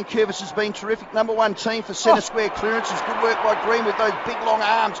go. Nankervis has been terrific. Number 1 team for centre square clearances. Good work by Green with those big long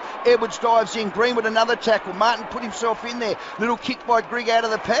arms. Edwards dives in. Greenwood another tackle. Martin put himself in there. Little kick by Grigg out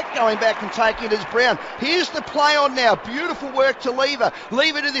of the pack. Going back and taking it as Brown. Here's the play on now. Beautiful work to Lever.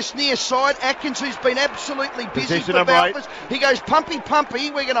 Lever to this near side. Atkins, who's been absolutely busy for Balfours. He goes pumpy.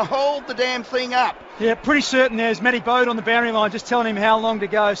 We're going to hold the damn thing up. Yeah, pretty certain there's Matty Bode on the boundary line just telling him how long to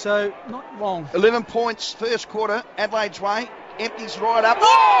go, so not long. 11 points first quarter, Adelaide's way. Empties right up.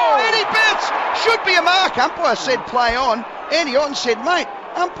 Oh, Eddie Betts! Should be a mark. Umpire said play on. Andy Otten said, mate,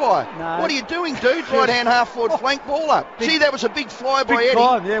 umpire, what are you doing, dude? Right-hand half-forward flank ball up. See, that was a big fly by Eddie.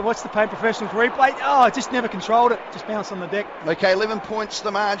 Drive, yeah, watch the Paint Professionals replay. Oh, just never controlled it. Just bounced on the deck. Okay, 11 points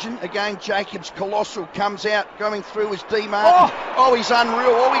the margin. Again, Jacobs, colossal, comes out, going through as D. Martin. Oh, he's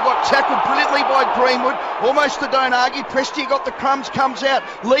unreal. Oh, he got tackled brilliantly by Greenwood. Almost the don't argue. Prestia got the crumbs, comes out.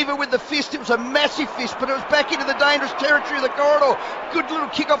 Lever with the fist. It was a massive fist, but it was back into the dangerous territory of the corridor. Good little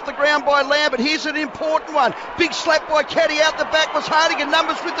kick off the ground by Lambert. Here's an important one. Big slap by Caddy out the back was Hardigan.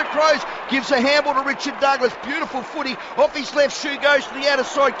 Numbers with the Crows. Gives a handball to Richard Douglas. Beautiful footy. Off his left shoe goes to the outer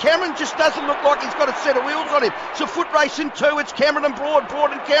side. Cameron just doesn't look like he's got a set of wheels on him. It's a foot race in 2. It's Cameron and Broad.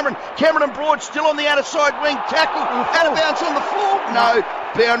 Broad and Cameron. Cameron and Broad still on the outer side wing. Tackle. Out of bounds on the floor. No.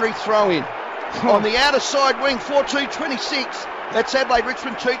 Boundary throw in. On the outer side wing. 4-2-26. That's Adelaide,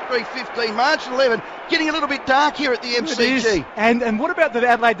 Richmond 2-3-15. Margin 11. Getting a little bit dark here at the MCG. And what about the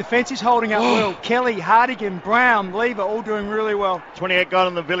Adelaide defence? He's holding up well. Kelly, Hardigan, Brown, Lever, all doing really well. 28 gone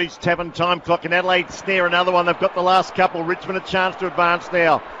on the Village Tavern time clock, and Adelaide snare another one. They've got the last couple. Richmond a chance to advance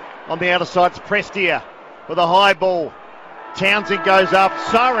now. On the outer side, it's Prestia with a high ball. Townsend goes up.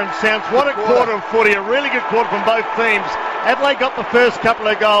 Siren sounds. What a quarter of footy. A really good quarter from both teams. Adelaide got the first couple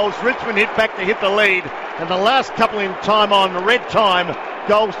of goals. Richmond hit back to hit the lead. And the last couple in time on red time,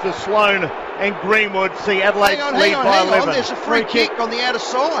 goals to Sloane and Greenwood. See Adelaide lead by 11. There's a free kick on the outer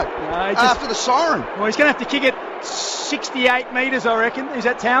side after the siren. Well, he's going to have to kick it 68 metres, I reckon. Is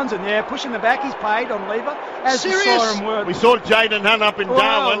that Townsend? Yeah, pushing the back. He's paid on Lever. As the siren word. We saw Jaden Hunt up in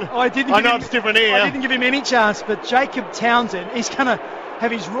Darwin. I know it's different here. I didn't give him any chance, but Jacob Townsend, he's going to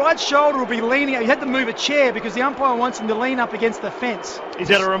have his right shoulder will be leaning. He had to move a chair because the umpire wants him to lean up against the fence. He's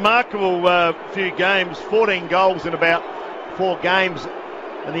had a remarkable few games, 14 goals in about 4 games.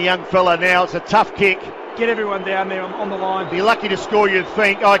 And the young fella now, it's a tough kick. Get everyone down there on the line. Be lucky to score, you'd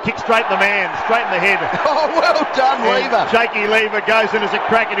think. Oh, kick straight in the man, straight in the head. Oh, well done, Lever. Jakey Lever goes in as a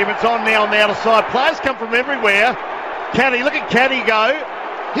crack at him. It's on now on the outer side. Players come from everywhere. Caddy, look at Caddy go.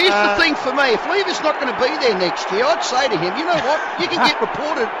 Here's the thing for me. If Lever's not going to be there next year, I'd say to him, you know what? You can get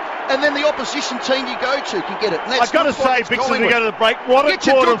reported, and then the opposition team you go to can get it. I've got to say, Bixon, we go to the break. What a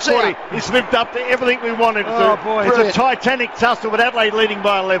quarter of footy. He's lived up to everything we wanted to. Boy. It's a titanic tussle with Adelaide leading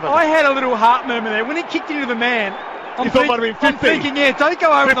by 11. I had a little heart murmur there. When he kicked into the man, you thought it might have been 50. I'm thinking, don't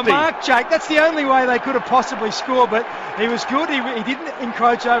go over 50. The mark, Jake. That's the only way they could have possibly scored, but he was good. He didn't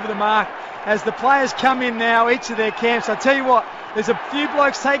encroach over the mark. As the players come in now, each of their camps, I tell you what, there's a few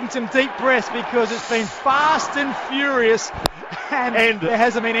blokes taking some deep breaths because it's been fast and furious, and there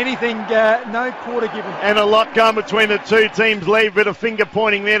hasn't been anything, no quarter given. And a lot going between the two teams. Leave bit of finger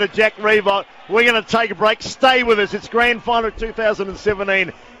pointing there to Jack Reebok. We're going to take a break. Stay with us. It's grand final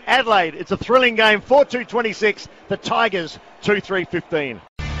 2017. Adelaide, it's a thrilling game. 4-2-26. The Tigers 2-3-15.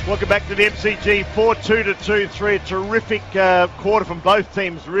 Welcome back to the MCG, 4-2 to 2-3. A terrific quarter from both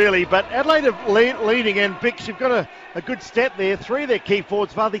teams, really. But Adelaide are leading, and Bix, you've got a good step there. 3 of their key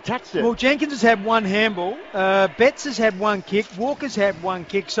forwards hardly touched it. Well, Jenkins has had 1 handball. Betts has had 1 kick. Walker's had 1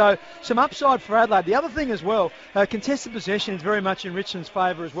 kick. So some upside for Adelaide. The other thing as well, contested possession is very much in Richmond's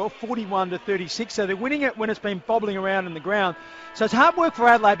favour as well, 41 to 36. So they're winning it when it's been bobbling around in the ground. So it's hard work for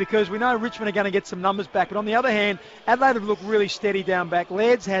Adelaide because we know Richmond are going to get some numbers back. But on the other hand, Adelaide have looked really steady down back.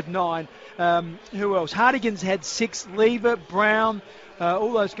 Laird's had 9. Who else? Hardigan's had 6. Lever, Brown,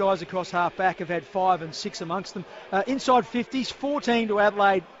 all those guys across half back have had 5 and 6 amongst them. Inside 50s, 14 to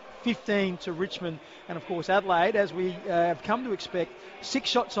Adelaide, 15 to Richmond. And of course Adelaide, as we have come to expect, 6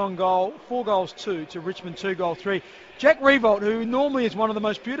 shots on goal, 4 goals 2 to Richmond, 2 goal 3. Jack Riewoldt, who normally is one of the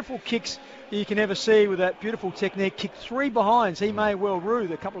most beautiful kicks you can ever see with that beautiful technique, kicked 3 behinds. He may well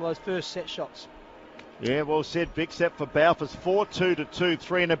rue a couple of those first set shots. Yeah, well said, Vic. Set for Balfour's 4-2 to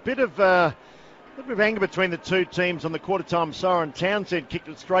 2-3, and a bit of anger between the two teams on the quarter-time siren. Townsend kicked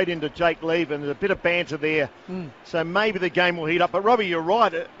it straight into Jake Lever, and there's a bit of banter there. So maybe the game will heat up. But Robbie, you're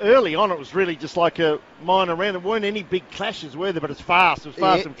right. Early on, it was really just like a minor round. There weren't any big clashes, were there? But it's fast. It was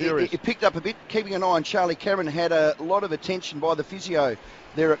fast and furious. It picked up a bit. Keeping an eye on Charlie Cameron, had a lot of attention by the physio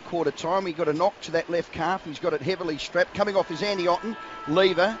there at quarter time. He got a knock to that left calf. He's got it heavily strapped. Coming off his Andy Otten,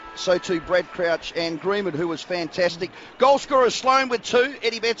 Lever, so too Brad Crouch and Greenwood, who was fantastic. Goal scorers Sloan with 2,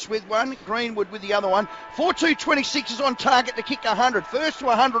 Eddie Betts with 1, Greenwood with the other one. 4-2-26 is on target to kick 100. First to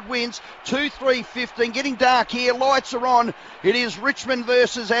 100 wins, 2-3-15. Getting dark here. Lights are on. It is Richmond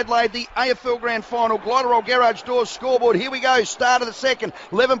versus Adelaide, the AFL Grand Final. Gliderol Garage Doors scoreboard. Here we go. Start of the second.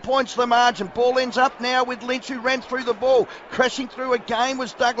 11 points the margin. Ball ends up now with Lynch, who ran through the ball. Crashing through again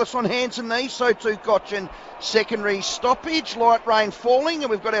was Douglas on hands and knees. So too Cochin. Secondary stoppage. Light rain falling, and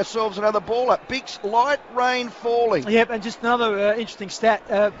we've got ourselves another ball up. Bix, light rain falling. Yep, and just another interesting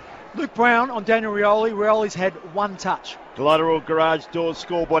stat. Luke Brown on Daniel Rioli. Rioli's had 1 touch. Gliderol Garage Doors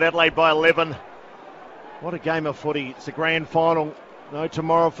scoreboard. Adelaide by 11. What a game of footy. It's the grand final. No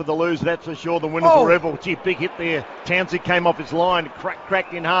tomorrow for the loser, that's for sure. The winners will revel. Gee, big hit there. Townsend came off his line.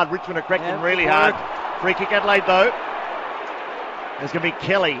 Cracked in hard. Richmond are cracked in really hard. Free kick Adelaide, though. There's going to be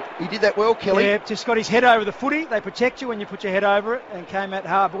Kelly. He did that well, Kelly. Yeah, just got his head over the footy. They protect you when you put your head over it, and came out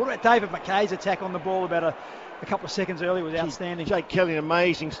hard. But what about David McKay's attack on the ball about a couple of seconds earlier was outstanding. Jake Kelly, an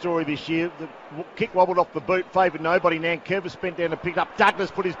amazing story this year. The kick wobbled off the boot, favoured nobody. Nankervis bent down and picked up.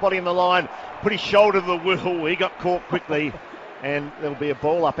 Douglas put his body in the line, put his shoulder to the wheel. He got caught quickly, and there'll be a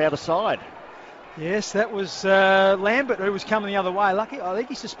ball up out of side. Yes, that was Lambert who was coming the other way. Lucky, I think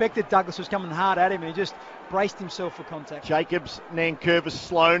he suspected Douglas was coming hard at him, and he just braced himself for contact. Jacobs, Nankervis,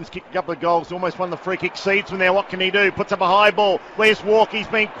 Sloan's kicked a couple of goals, almost won the free kick. Seedsman now, what can he do? Puts up a high ball. Where's Walker? He's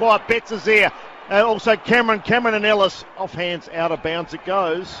been quiet. Betts is there. Also Cameron and Ellis. Off hands, out of bounds it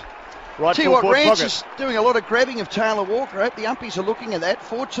goes. Right. Tell you what, Rance is doing a lot of grabbing of Taylor Walker. I hope the umpies are looking at that.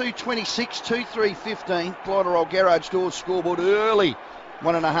 4-2-26, 2-3-15. Gliderol Garage Doors scoreboard early.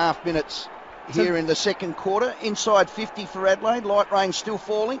 1.5 minutes here in the second quarter. Inside 50 for Adelaide. Light rain still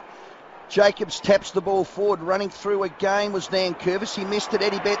falling. Jacobs taps the ball forward. Running through again was Nankervis. He missed it.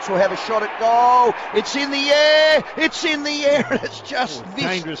 Eddie Betts will have a shot at goal. It's in the air. It's in the air. And it's just missed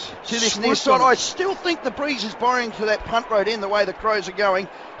dangerous to this near side. I still think the breeze is borrowing to that punt road end the way the Crows are going.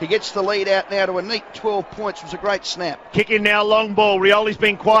 He gets the lead out now to a neat 12 points. It was a great snap. Kick in now, long ball. Rioli's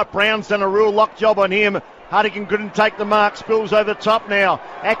been quiet. Brown's done a real lock job on him. Hartigan couldn't take the mark. Spills over the top now.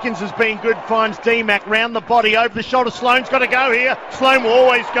 Atkins has been good. Finds D-Mac round the body. Over the shoulder. Sloan's got to go here. Sloan will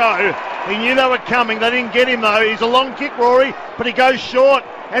always go. He knew they were coming. They didn't get him though. He's a long kick, Rory, but he goes short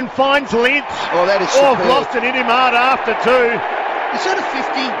and finds Lynch. Oh, that is superb. Lost it. Hit him hard after too. Is that a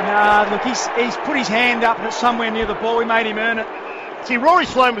 50? Nah, look, he's put his hand up and it's somewhere near the ball. He made him earn it. See, Rory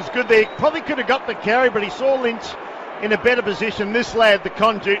Sloan was good there. Probably could have got the carry, but he saw Lynch in a better position. This lad, the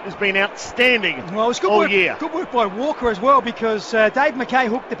conduit, has been outstanding well, it was good all work, year. Good work by Walker as well, because Dave McKay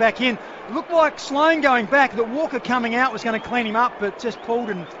hooked it back in. It looked like Sloan going back, that Walker coming out was going to clean him up, but just pulled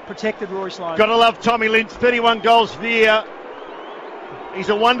and protected Rory Sloan. Got to love Tommy Lynch, 31 goals for the year. He's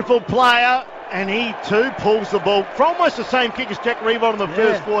a wonderful player, and he too pulls the ball for almost the same kick as Jack Riewoldt in the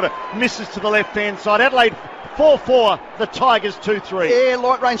first quarter. Misses to the left-hand side. Adelaide 4-4, the Tigers 2-3. Yeah,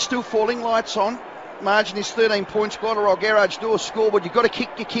 light rain still falling, lights on. Margin is 13 points. Gliderol Garage Doors scoreboard. You've got to kick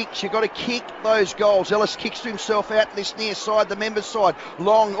your kicks. You've got to kick those goals. Ellis kicks to himself out this near side, the members' side.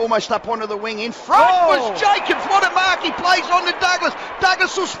 Long, almost up onto the wing. In front was Jacobs. What a mark. He plays on to Douglas.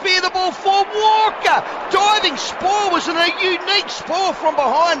 Douglas will spear the ball for Walker. Diving Spore was a unique Spore from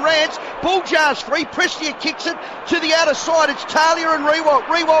behind Rance. Ball jars free. Prestia kicks it to the outer side. It's Talia and Riewoldt.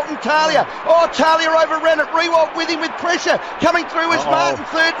 Riewoldt and Talia. Oh, Talia overran it. Riewoldt with him with pressure. Coming through is Martin,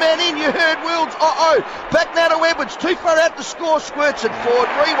 third man in. You heard Wills. Back now to Edwards. Too far out to score. Squirts it forward.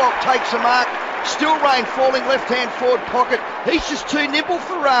 Riewoldt takes a mark. Still rain falling. Left-hand forward pocket. He's just too nimble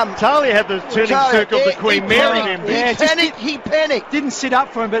for Talia had the turning circle of the Queen Mary in him. He panicked. Didn't sit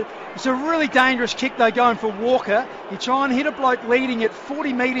up for him, but it's a really dangerous kick though going for Walker. You try and hit a bloke leading at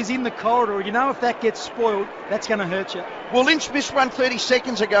 40 metres in the corridor. You know if that gets spoiled, that's going to hurt you. Well, Lynch missed one 30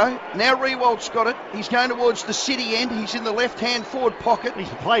 seconds ago. Now Riewoldt's got it. He's going towards the city end. He's in the left-hand forward pocket. He's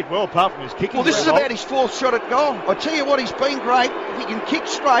played well apart from his kicking. Well, this is about his fourth shot at goal. I tell you what, he's been great. He can kick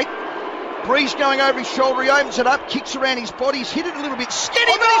straight. Breeze going over his shoulder, he opens it up, kicks around his body, he's hit it a little bit steady,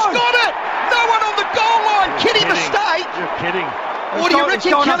 but he's got it! No one on the goal line! Kiddie mistake! You're kidding. Or do you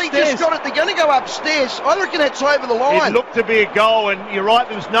reckon Kelly just got it? They're going to go upstairs. I reckon that's over the line. It looked to be a goal, and you're right,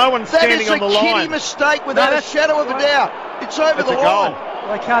 there's no one standing on the line. That is a kiddie mistake without a shadow of a doubt. It's over the line.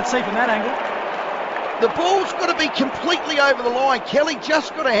 Well, they can't see from that angle. The ball's got to be completely over the line. Kelly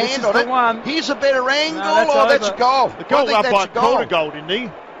just got a hand on it. One. Here's a better angle. No, that's a goal. The goal up by a goal, didn't he?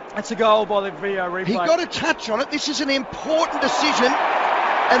 That's a goal by the video replay. He got a touch on it. This is an important decision.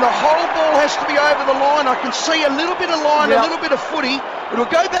 And the whole ball has to be over the line. I can see a little bit of line, a little bit of footy.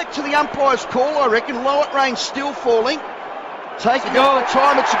 It'll go back to the umpire's call, I reckon. Light rain still falling. Taking all the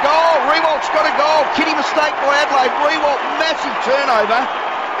time. It's a goal. Rewalt's got a goal. Kiddie mistake by Adelaide. Rewalt, massive turnover.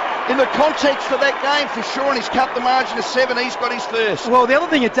 In the context of that game, for sure, and he's cut the margin to 7. He's got his first. Well, the other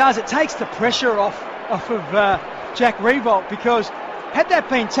thing it does, it takes the pressure off of Jack Rewalt, because had that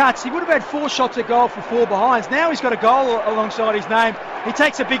been touched, he would have had 4 shots at goal for 4 behinds. Now he's got a goal alongside his name. He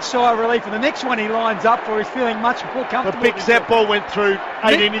takes a big sigh of relief, and the next one he lines up for, he's feeling much more comfortable. The big Zap ball went through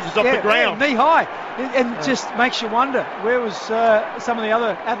 18 inches off the ground. Knee high. And just makes you wonder, where was some of the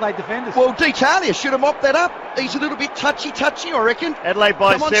other Adelaide defenders? Well, D'Italia should have mopped that up. He's a little bit touchy, I reckon. Adelaide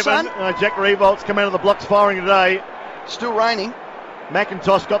by 7. Jack Rewalt's come out of the blocks firing today. Still raining.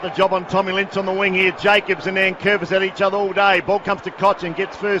 McIntosh got the job on Tommy Lynch on the wing here. Jacobs and Nankervis at each other all day. Ball comes to Koch and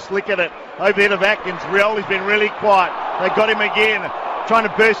gets first lick at it. Over the head of Atkins. Rioli's been really quiet. They got him again. Trying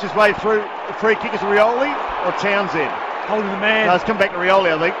to burst his way through. The free kick is Rioli or Townsend? Holding the man. No, it's come back to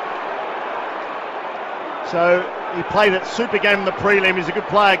Rioli, I think. So he played that super game in the prelim. He's a good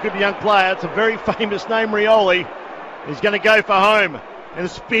player, good young player. It's a very famous name, Rioli. He's going to go for home. And a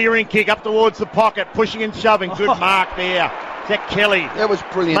spearing kick up towards the pocket. Pushing and shoving. Good mark there. Zach Kelly. That was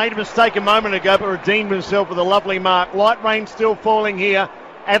brilliant. Made a mistake a moment ago, but redeemed himself with a lovely mark. Light rain still falling here.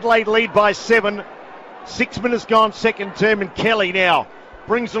 Adelaide lead by 7. 6 minutes gone, second term, and Kelly now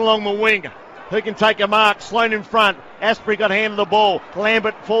brings it along the wing. Who can take a mark? Sloan in front. Asprey got hand of the ball.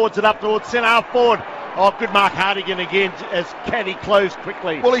 Lambert forwards it up towards centre half forward. Oh, good mark Hartigan again as Caddy closed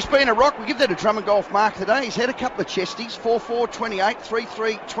quickly. Well, he's been a rock. We give that a drum and golf mark today. He's had a couple of chesties, 4-4, 28,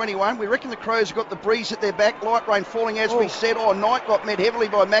 3-3, 21. We reckon the Crows have got the breeze at their back. Light rain falling, as we said. Oh, Knight got met heavily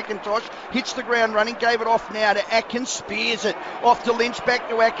by McIntosh. Hits the ground running, gave it off now to Atkins. Spears it off to Lynch, back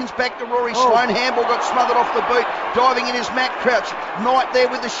to Atkins, back to Rory Sloan. Handball got smothered off the boot. Diving in is Matt Crouch. Knight there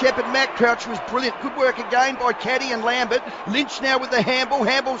with the Shepherd. Matt Crouch was brilliant. Good work again by Caddy and Lambert. Lynch now with the handball.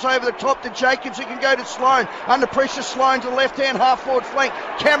 Handball's over the top to Jacobs, who can go to Sloan. Under pressure, Sloan to the left-hand half-forward flank.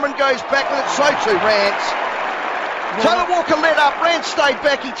 Cameron goes back with it, so too Rance. Taylor Walker led up, Rance stayed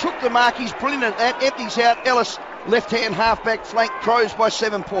back, he took the mark, he's brilliant at that. Empties out, Ellis, left-hand half-back flank, Crows by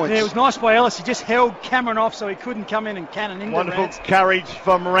 7 points. Yeah, it was nice by Ellis, he just held Cameron off so he couldn't come in and cannon into Wonderful Rance. Courage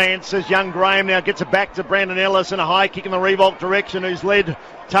from Rance as young Graham now gets it back to Brandon Ellis, and a high kick in the revolt direction, who's led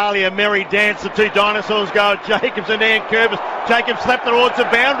Talia Merry Dance. The two dinosaurs go, Jacobs and Nankervis. Jacobs slapped towards the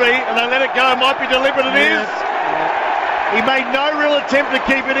boundary and they let it go. It might be deliberate, it is. He made no real attempt to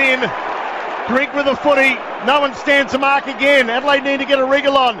keep it in. Grigg with a footy. No one stands to mark again. Adelaide need to get a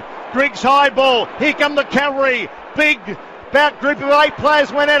wriggle on. Grigg's high ball. Here come the cavalry. Big about group of 8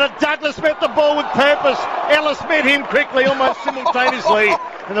 players went at it. Douglas met the ball with purpose. Ellis met him quickly, almost simultaneously.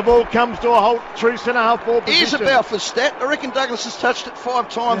 And the ball comes to a halt, true centre half forward position. Here's a Balfour stat. I reckon Douglas has touched it 5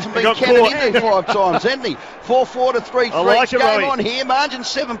 times and been cannoned in there 5 times, hasn't he? 4-4 to 3-3. Like game on here. Margin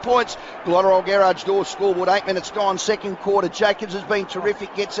 7 points. Gladderall Garage door scoreboard. 8 minutes gone. Second quarter. Jacobs has been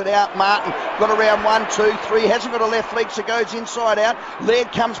terrific. Gets it out. Martin got around 1, 2, 3. Hasn't got a left leg, so goes inside out.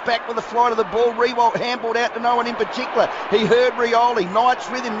 Laird comes back with the flight of the ball. Rewalt handballed out to no one in particular. He heard Rioli. Knight's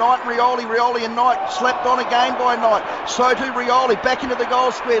with him. Knight and Rioli. Rioli and Knight slapped on again by Knight. So too Rioli. Back into the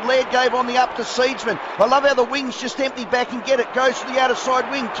goal square. Laird gave on the up to Seedsman. I love how the wings just empty back and get it. Goes to the outer side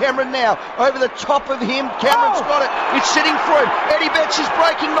wing. Cameron now over the top of him. Cameron's got it. It's sitting through. Eddie Betts is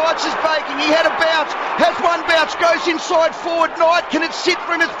breaking. Knights is baking. He had a bounce. Has one bounce. Goes inside forward. Knight. Can it sit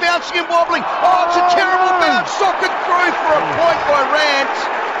for him? It's bouncing and wobbling. Oh, it's a terrible bounce. Socket through for a point by Rance.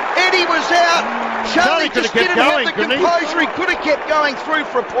 Eddie was out. Charlie just didn't have the composure. He could have kept going through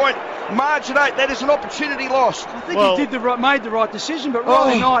for a point. Margin 8, that is an opportunity lost. I think he made the right decision, but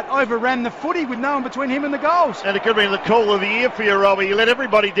Riley Knight overran the footy with no one between him and the goals. And it could have been the call of the year for you, Robbie. You let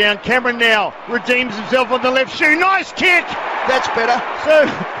everybody down. Cameron now redeems himself on the left shoe. Nice kick! That's better. So,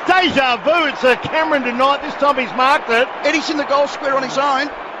 deja vu. It's Cameron tonight. This time he's marked it. Eddie's in the goal square on his own.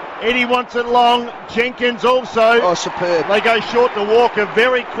 Eddie wants it long. Jenkins also. Oh, superb. They go short to Walker.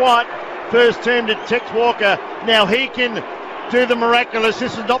 Very quiet first term to Tex Walker. Now he can do the miraculous.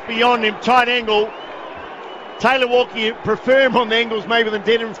 This is not beyond him. Tight angle. Taylor Walker, you prefer him on the angles maybe than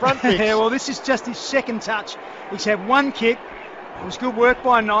dead in front. Yeah, well, this is just his second touch. He's had one kick. It was good work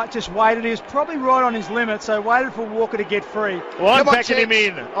by Knight, just waited. He was probably right on his limit, so waited for Walker to get free. Well, I'm backing him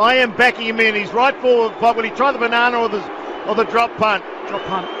in. I am backing him in. He's right forward, but will he try the banana or the drop punt? Drop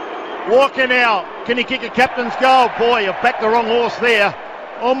punt. Walker now. Can he kick a captain's goal? Boy, you've backed the wrong horse there.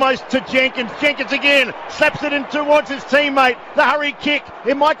 Almost to Jenkins. Jenkins again. Slaps it in towards his teammate. The hurry kick.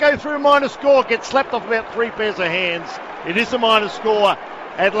 It might go through a minor score. Gets slapped off about 3 pairs of hands. It is a minor score.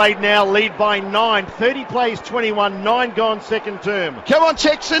 Adelaide now lead by 9. 30 plays, 21. 9 gone second term. Come on,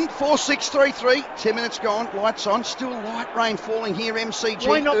 Texan. 4-6-3-3. 10 minutes gone. Lights on. Still light rain falling here, MCG.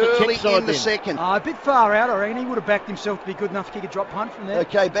 Why not early the in the second. A bit far out, I reckon. He would have backed himself to be good enough to kick a drop punt from there.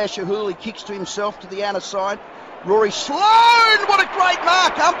 Okay, Basher Hooley kicks to himself to the outer side. Rory Sloan, what a great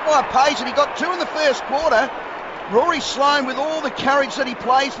mark. Umpire pays it. He got 2 in the first quarter. Rory Sloan with all the courage that he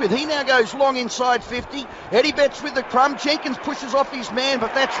plays with. He now goes long inside 50. Eddie Betts with the crumb. Jenkins pushes off his man,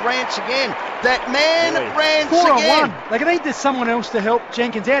 but that's Rance again. That man, really? Rance 4 again. on 1. They're going to need someone else to help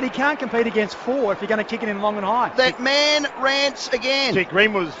Jenkins out. He can't compete against 4 if you're going to kick it in long and high. That man, Rance again. Jake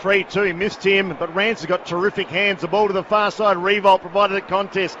Greenwood was free too. He missed him, but Rance has got terrific hands. The ball to the far side. Revolt provided a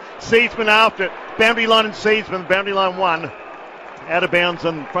contest. Seedsman after it. Boundary line and Seedsman. Boundary line 1. Out of bounds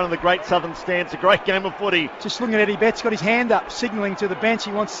in front of the Great Southern Stand. It's a great game of footy. Just looking at Eddie Betts, got his hand up, signalling to the bench.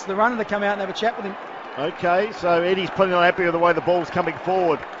 He wants the runner to come out and have a chat with him. Okay, so Eddie's plenty not happy with the way the ball's coming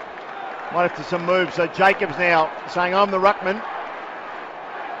forward. Might have to some moves. So Jacobs now saying, I'm the ruckman.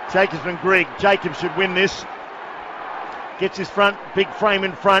 Jacobs and Grigg. Jacobs should win this. Gets his front, big frame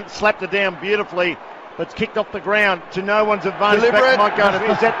in front, slapped it down beautifully, but it's kicked off the ground to no one's advantage. Deliberate. Back to Mike.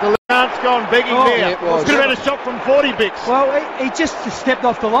 Is that the chance gone begging there? Yeah, it was. Could have had a shot from 40 Bix. Well, he just stepped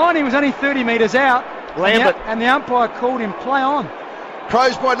off the line. He was only 30 metres out. Lambert. And the umpire called him play on.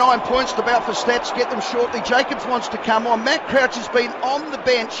 Crows by 9 points to bout for stats. Get them shortly. Jacobs wants to come on. Matt Crouch has been on the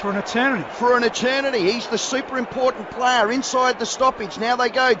bench for an eternity. He's the super important player inside the stoppage. Now they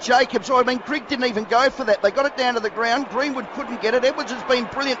go. Jacobs. Grigg didn't even go for that. They got it down to the ground. Greenwood couldn't get it. Edwards has been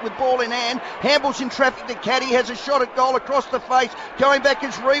brilliant with ball in hand. Hamble's in traffic. The caddy has a shot at goal across the face. Going back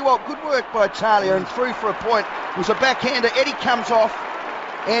is Rewalt. Good work by Talia and through for a point. It was a backhander. Eddie comes off.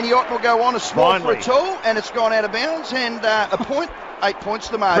 Andy Otten will go on a small for a tool, and it's gone out of bounds, and a point. 8 points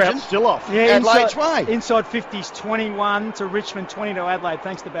the margin. Crowd's still off. Yeah, Adelaide's way. Inside 50s, 21 to Richmond, 20 to Adelaide,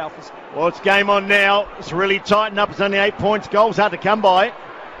 thanks to Balfours. Well, it's game on now. It's really tightened up. It's only 8 points. Goals hard to come by.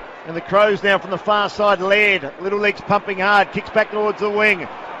 And the Crows now from the far side. Laird, little legs pumping hard, kicks back towards the wing.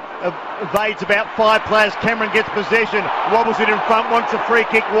 Evades about 5 players. Cameron gets possession, wobbles it in front, wants a free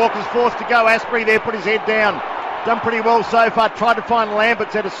kick. Walker's forced to go. Asprey there, put his head down. Done pretty well so far. Tried to find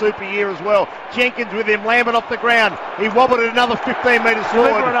Lambert's had a super year as well. Jenkins with him. Lambert off the ground. He wobbled it another 15 metres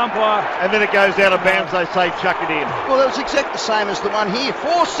forward. Umpire. And then it goes out of bounds. They say chuck it in. Well, that was exactly the same as the one here.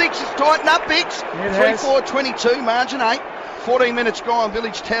 4-6 is tightened up, Bix. 3-4-22, margin 8. 14 minutes gone.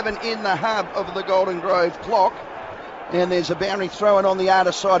 Village Tavern in the hub of the Golden Grove clock. And there's a boundary thrown on the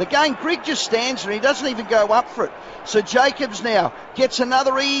outer side. Again, Grigg just stands there. He doesn't even go up for it. So Jacobs now gets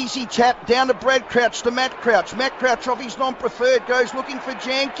another easy tap down to Brad Crouch to Matt Crouch. Matt Crouch off his non-preferred goes looking for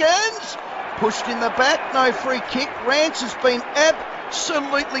Jenkins. Pushed in the back. No free kick. Rance has been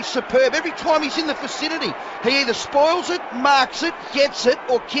absolutely superb. Every time he's in the vicinity, he either spoils it, marks it, gets it,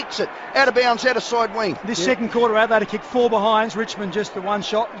 or kicks it. Out of bounds, out of side wing. This second quarter, Adelaide kicked 4 behinds. Richmond just the 1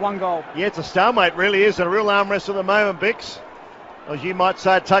 shot, 1 goal. Yeah, it's a stalemate, really is. A real arm wrestle at the moment, Bix. As you might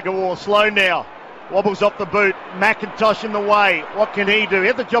say, tug of war. Slow now. Wobbles off the boot. McIntosh in the way. What can he do? He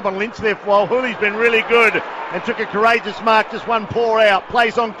had the job on Lynch there for a while. Hooley's been really good and took a courageous mark. Just one paw out.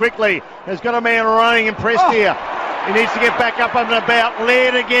 Plays on quickly. Has got a man running impressed here. He needs to get back up and about.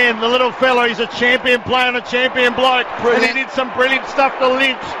 Laird again, the little fella. He's a champion player and a champion bloke. Brilliant. And he did some brilliant stuff to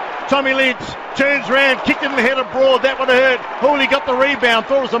Lynch. Tommy Lynch turns round, kicked it in the head of Broad. That would have hurt. Hooley got the rebound.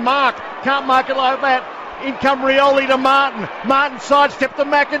 Thought it was a mark. Can't mark it like that. In come Rioli to Martin. Martin sidestepped to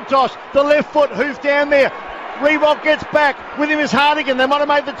McIntosh. The left foot hoofed down there. Rewalt gets back. With him is Hardigan. They might have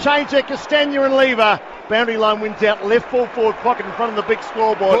made the change there. Castagna and Lever. Boundary line wins out. Left full forward pocket in front of the big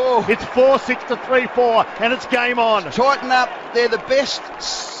scoreboard. Oh. It's 4-6 to 3-4 and it's game on. Tighten up. They're the best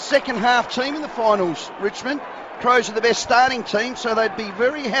second half team in the finals, Richmond. Crows are the best starting team, so they'd be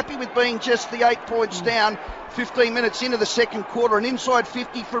very happy with being just the 8 points down. 15 minutes into the second quarter, an inside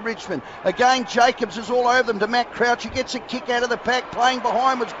 50 for Richmond. Again, Jacobs is all over them to Matt Crouch, who gets a kick out of the pack. Playing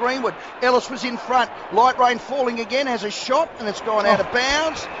behind was Greenwood. Ellis was in front. Light rain falling again, has a shot, and it's gone out of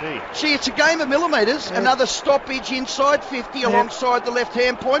bounds. Gee, it's a game of millimetres. Yeah. Another stoppage inside 50 alongside the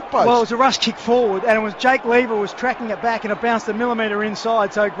left-hand point post. Well, it was a rush kick forward, and it was Jake Lever was tracking it back, and it bounced a millimetre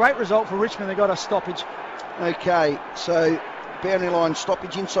inside. So great result for Richmond. They got a stoppage. Okay, so boundary line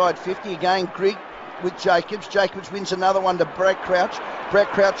stoppage inside 50. Again, Grigg with Jacobs. Jacobs wins another one to Brad Crouch. Brad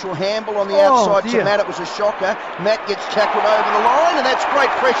Crouch will handle on the outside to Matt. It was a shocker. Matt gets tackled over the line, and that's great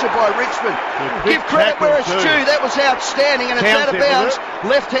pressure by Richmond. Give credit where it's due. That was outstanding, and it's out of bounds.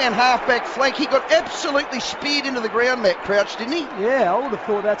 Left-hand half-back flank. He got absolutely speared into the ground, Matt Crouch, didn't he? Yeah, I would have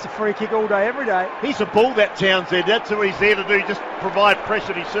thought that's a free kick all day, every day. He's a bull, that Townsend. That's what he's there to do, just provide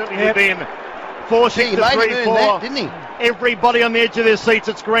pressure. He certainly did then. 4-6 to 3-4. Didn't he? Everybody on the edge of their seats.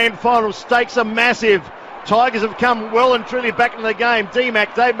 It's grand final. Stakes are massive. Tigers have come well and truly back into the game.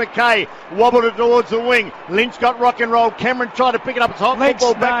 D-Mac, Dave McKay wobbled it towards the wing. Lynch got rock and roll. Cameron tried to pick it up. It's hot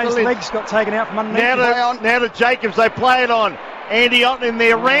football back to Lynch. Legs got taken out from underneath. Now to Jacobs. They play it on. Andy Otten in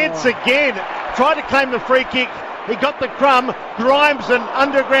there. Rance again. Tried to claim the free kick. He got the crumb. Grimes, an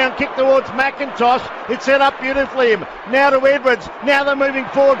underground kick towards McIntosh. It's set up beautifully. Now to Edwards. Now they're moving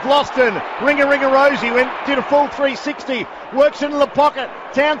forward. Gloston. Ringer Rosie did a full 360. Works into the pocket.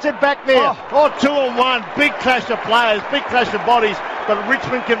 Townsend back there. 2-on-1. Big clash of players. Big clash of bodies. But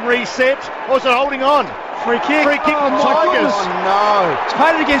Richmond can reset. Also holding on. Free kick. Free kick for Tigers. Oh no. It's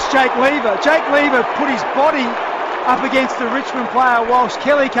paid against Jake Lever. Jake Lever put his body up against the Richmond player whilst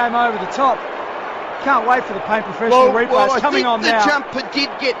Kelly came over the top. Can't wait for the paint professional replays coming on now. The jumper did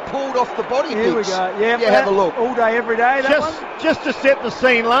get pulled off the body. Here we go. Yeah, have a look. All day, every day. Just to set the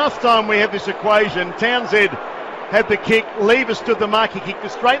scene, last time we had this equation, Townsend had the kick. Lever stood the mark. He kicked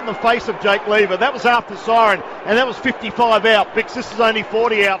it straight in the face of Jake Lever. That was after siren, and that was 55 out. Bix, this is only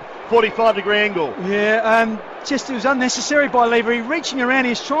 40 out, 45-degree angle. Yeah, just it was unnecessary by Lever. He's reaching around.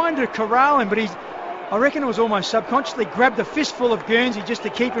 He's trying to corral him, but I reckon it was almost subconsciously grabbed a fistful of Guernsey just to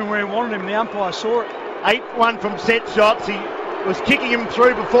keep him where he wanted him. The umpire saw it. 8-1 from set shots. He was kicking him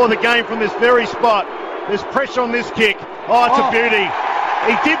through before the game from this very spot. There's pressure on this kick. It's a beauty.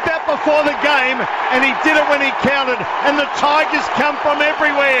 He did that before the game, and he did it when he counted, and the Tigers come from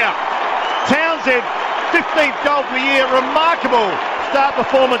everywhere. Townsend, 15th goal for the year. Remarkable start the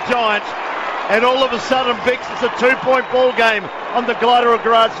former Giants. And all of a sudden, Bix, it's a 2-point ball game on the Glider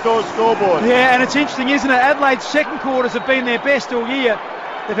Garage Stores scoreboard. Yeah, and it's interesting, isn't it? Adelaide's second quarters have been their best all year.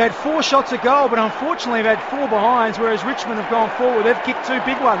 They've had 4 shots a goal, but unfortunately they've had 4 behinds, whereas Richmond have gone forward. They've kicked 2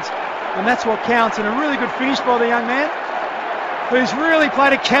 big ones, and that's what counts. And a really good finish by the young man, who's really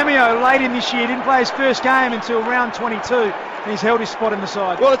played a cameo late in this year. Didn't play his first game until round 22. And he's held his spot in the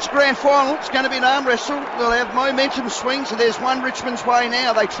side. Well, it's grand final. It's going to be an arm wrestle. They'll have momentum swings, and there's one Richmond's way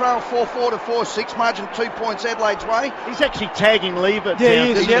now. They trail 4-4 to 4-6, margin 2 points Adelaide's way. He's actually tagging Lever. Yeah,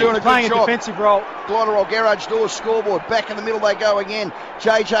 he is. He's doing a playing good job. A defensive role. Glider Garage Doors scoreboard. Back in the middle they go again.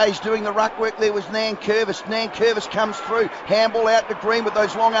 JJ's doing the ruck work there with Nan Curvis. Nan Curvis comes through. Handball out to Green with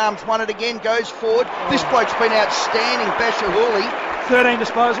those long arms. Won it again. Goes forward. This bloke's been outstanding. Basher Hooley. 13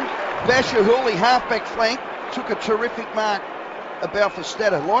 disposal. Basher Hooley, halfback flank. Took a terrific mark about for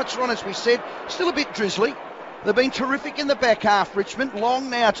Statter. Lights are on, as we said. Still a bit drizzly. They've been terrific in the back half, Richmond.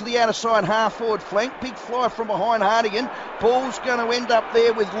 Long now to the outer side half-forward flank. Big fly from behind Hardigan. Ball's going to end up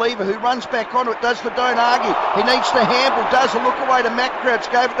there with Lever, who runs back onto it. Does the don't argue. He needs to handle. Does a look away to Matt Crouch.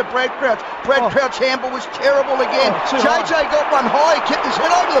 Gave it to Brad Crouch. Brad Crouch handball was terrible again. JJ got one high. He kept his head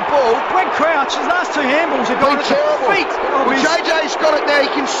over the ball. Brad Crouch, his last 2 handballs have gone terrible. Feet. Well, JJ's got it now.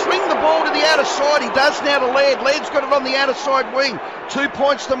 He can swing the ball to the outer side. He does now to Laird. Laird's got it on the outer side wing. 2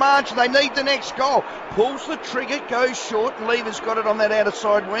 points to margin. They need the next goal. Pulls the trigger, goes short, and Lever's got it on that outer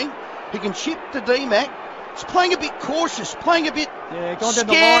side wing. He can chip to D-Mac. He's playing a bit cautious, playing a bit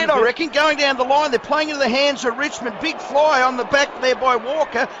scared, I reckon, going down the line. They're playing into the hands of Richmond. Big fly on the back there by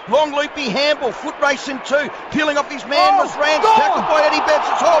Walker. Long loopy handball, foot race in 2. Peeling off his man was Rance, tackled by Eddie Betts.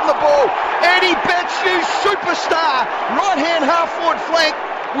 It's holding the ball. Eddie Betts, you superstar. Right-hand half-forward flank.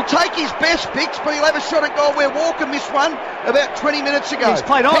 Will take his best picks, but he'll have a shot at goal where Walker missed one about 20 minutes ago. He's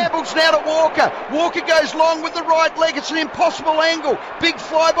played on. Handball's now to Walker. Walker goes long with the right leg. It's an impossible angle. Big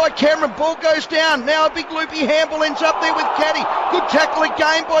fly by Cameron. Ball goes down. Now a big loopy handball ends up there with Caddy. Good tackle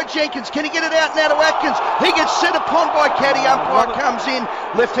again by Jenkins. Can he get it out now to Atkins? He gets set upon by Caddy. Umpire comes in.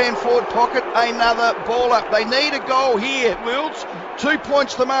 Left-hand forward pocket. Another ball up. They need a goal here, Wills. 2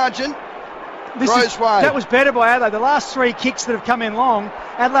 points the margin. That was better by Adelaide. The last 3 kicks that have come in long,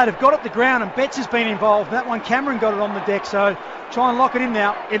 Adelaide have got it to the ground, and Betts has been involved. That one, Cameron got it on the deck, so try and lock it in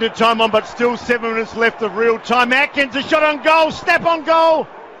now. Into time on, but still 7 minutes left of real time. Atkins, a shot on goal, snap on goal.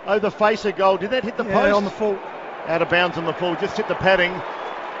 Oh, the face of goal. Did that hit the post? On the full. Out of bounds on the full, just hit the padding.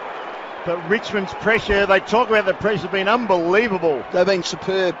 But Richmond's pressure, they talk about the pressure, been unbelievable. They've been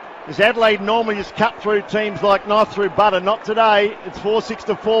superb. As Adelaide normally just cut through teams like knife through butter, not today. It's 4-6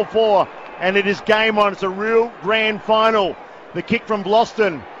 to 4-4. And it is game on. It's a real grand final. The kick from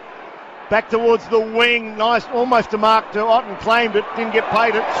Bloston. Back towards the wing. Nice, almost a mark to Otten. Claimed it, didn't get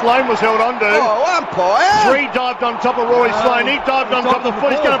paid it. Sloane was held on to. Oh, umpire! 3 dived on top of Rory Sloane. He dived on top of the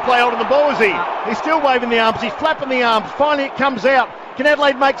foot. He's going to play hold of the ball, is he? He's still waving the arms. He's flapping the arms. Finally it comes out. Can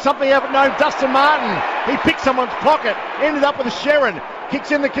Adelaide make something of it? No, Dustin Martin. He picked someone's pocket. Ended up with a Sherrin.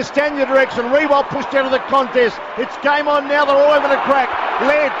 Kicks in the Castagna direction. Rewalt pushed out of the contest. It's game on now. They're all over the crack.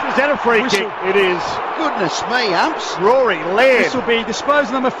 Laird, is that a free kick? It is. Goodness me, umps. Rory Laird. This will be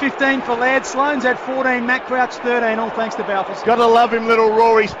disposal number 15 for Laird. Sloane's at 14. Matt Crouch 13. All thanks to Balfour. Got to love him, little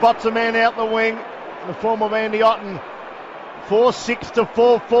Rory. Spots a man out the wing in the form of Andy Otten. 4-6 to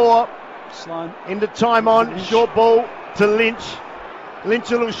 4-4. Sloane. Into time on. Short ball to Lynch.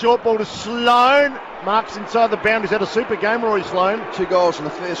 Lynch a little short ball to Sloane. Marks inside the boundaries. Had a super game, Rory Sloane. 2 goals in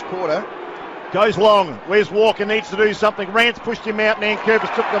the first quarter. Goes long. Where's Walker? Needs to do something. Rance pushed him out.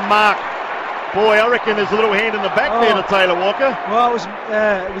 Nankervis took the mark. Boy, I reckon there's a little hand in the back there to Taylor Walker. Well,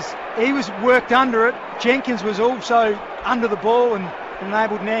 he was worked under it. Jenkins was also under the ball and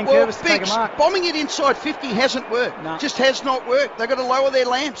enabled Nankervis to take a mark. Bombing it inside 50 hasn't worked. No. Just has not worked. They've got to lower their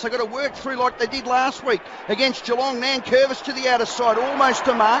lamps. They've got to work through like they did last week against Geelong. Nankervis to the outer side, almost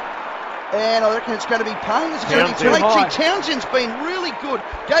to mark. And I reckon it's going to be pain. It's going to be great. Townsend's been really good.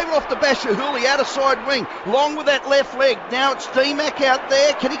 Gave it off to Bashahuli, outer side wing. Long with that left leg. Now it's D-Mac out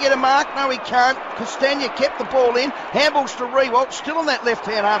there. Can he get a mark? No, he can't. Castagna kept the ball in. Handballs to Rewalt. Still on that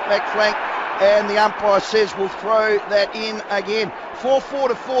left-hand half-back flank. And the umpire says we'll throw that in again. 4-4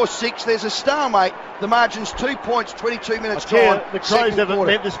 to 4-6. There's a stalemate. The margin's 2 points, 22 minutes gone. The Crows haven't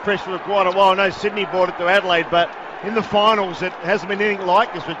met this pressure for quite a while. I know Sydney brought it to Adelaide, but in the finals, it hasn't been anything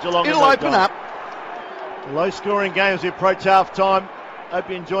like this with Geelong. It'll open up. Low-scoring game as we approach half-time. Hope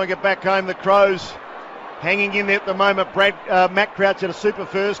you're enjoying it back home. The Crows hanging in there at the moment. Matt Crouch had a super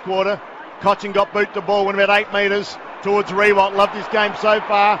first quarter. Cochin got boot the ball, went about 8 metres towards Rewalt. Loved his game so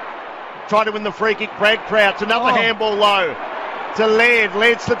far. Tried to win the free kick. Brad Crouch, another handball low to Laird.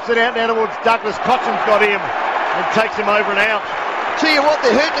 Laird slips it out now towards Douglas. Cochin's got him and takes him over and out. Tell you what,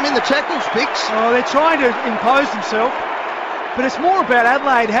 they're hurting him in the tackles, Bix. Oh, they're trying to impose themselves. But it's more about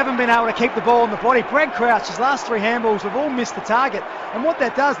Adelaide haven't been able to keep the ball in the body. Brad Crouch, his last 3 handballs have all missed the target. And what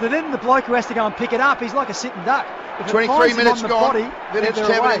that does, then the bloke who has to go and pick it up, he's like a sitting duck. If 23 minutes gone. Minutes they're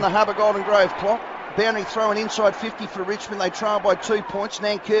 7 away. in the Harbour Golden Grove clock. Boundary throwing inside 50 for Richmond. They trail by 2 points.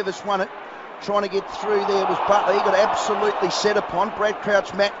 Nankervis won it. Trying to get through there was Butler. He got absolutely set upon. Brad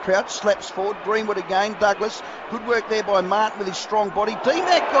Crouch, Matt Crouch slaps forward. Greenwood again. Douglas. Good work there by Martin with his strong body.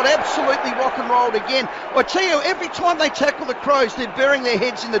 D-Mac got absolutely rock and rolled again. I tell you, every time they tackle the Crows, they're burying their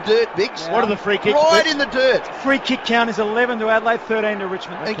heads in the dirt, Bix. Yeah. What are the free kicks? Right in the dirt. Free kick count is 11 to Adelaide, 13 to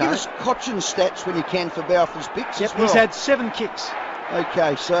Richmond. And give us Cochin's stats when you can for Balfour's, Bix. Yep, he's had 7 kicks.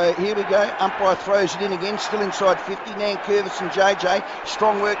 Okay, so here we go. Umpire throws it in again, still inside 50. Nankervis and JJ.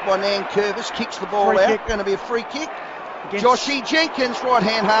 Strong work by Nankervis. Kicks the ball out. Going to be a free kick. Joshy Jenkins,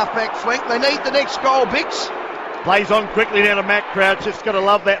 right-hand half-back flank. They need the next goal, Bix. Plays on quickly down to Matt Crouch. Just got to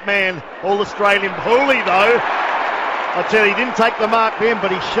love that man. All-Australian. Hooley, though. I tell you, he didn't take the mark then,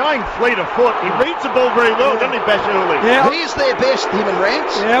 but he's showing fleet of foot. He reads the ball very well, doesn't he, Bashahuli? Yeah. He's their best, him and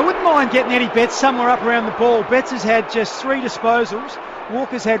Rance. Yeah, I wouldn't mind getting Eddie Betts somewhere up around the ball. Betts has had just 3 disposals.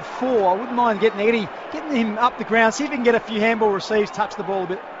 Walker's had 4. I wouldn't mind getting him up the ground, see if he can get a few handball receives, touch the ball a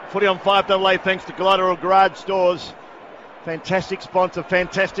bit. Footy on 5AA thanks to Collateral Garage Stores. Fantastic sponsor,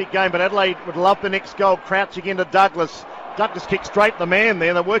 fantastic game, but Adelaide would love the next goal. Crouch again to Douglas. Douglas kicks straight the man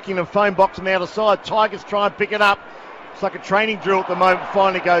there. They're working the phone box on the outer side. Tigers try and pick it up. It's like a training drill at the moment.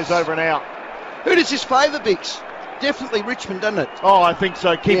 Finally goes over and out. Who does this favour, Bix? Definitely Richmond, doesn't it? Oh, I think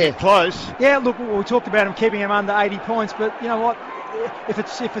so. Keep it close. Yeah, look, we talked about him keeping him under 80 points, but you know what? If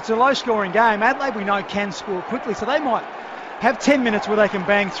it's a low-scoring game, Adelaide we know can score quickly, so they might have 10 minutes where they can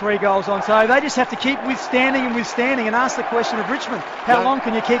bang 3 goals on. So they just have to keep withstanding and ask the question of Richmond. How long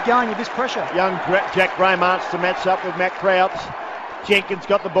can you keep going with this pressure? Young Jack Graham asks to match up with Matt Crouch. Jenkins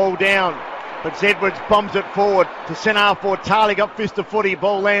got the ball down, but Edwards bombs it forward to centre half forward. Tarley got fist of footy.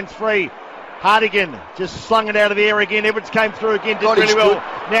 Ball lands free. Hardigan just slung it out of the air again. Edwards came through again, did really well.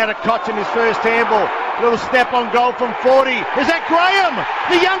 Now to Cochin, his first handball. Little snap on goal from 40. Is that Graham?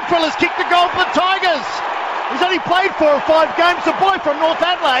 The young fella's kicked the goal for the Tigers. He's only played 4 or 5 games. The boy from North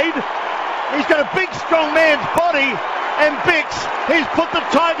Adelaide. He's got a big, strong man's body. And Bix, he's put the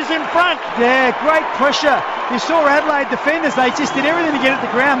Tigers in front. Yeah, great pressure. You saw Adelaide defenders. They just did everything to get it to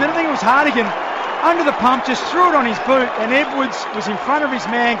the ground. Then I think it was Hardigan under the pump, just threw it on his boot, and Edwards was in front of his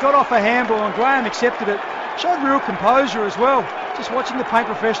man, got off a handball, and Graham accepted it. Showed real composure as well. Just watching the Paint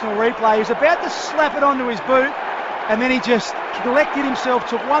Professional replay, he was about to slap it onto his boot, and then he just collected himself,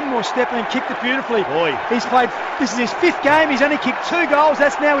 took one more step, and then kicked it beautifully. Boy. He's played, this is his 5th game, he's only kicked 2 goals,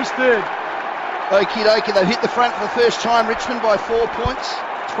 that's now his 3rd. Okie dokie, they've hit the front for the first time, Richmond, by 4 points.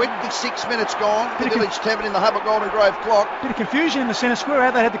 26 minutes gone. The Village Tavern in the Hubbard Golden Grove clock. Bit of confusion in the centre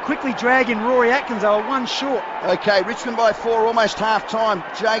square. They had to quickly drag in Rory Atkins. They were one short. Okay, Richmond by 4, almost half time.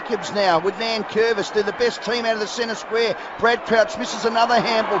 Jacobs now with Nan Curvis. They're the best team out of the centre square. Brad Crouch misses another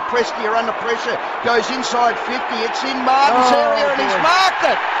handball. Prestia under pressure. Goes inside 50. It's in Martin's area and he's marked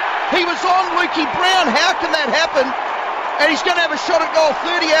it. He was on Lukey Brown. How can that happen? And he's going to have a shot at goal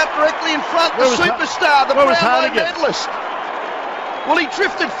 30 out directly in front. The superstar, the Brownlow medalist. Well, he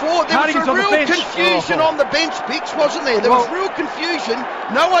drifted forward. There was a real confusion on the bench, Bix, wasn't there? There was real confusion.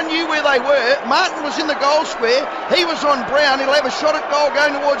 No one knew where they were. Martin was in the goal square. He was on Brown. He'll have a shot at goal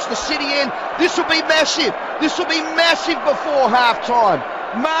going towards the city end. This will be massive. This will be massive before half-time.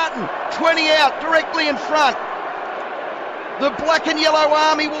 Martin, 20 out, directly in front. The black and yellow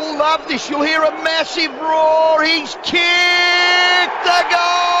army will love this. You'll hear a massive roar. He's kicked the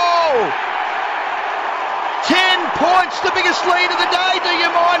goal. 10 points, the biggest lead of the day, do you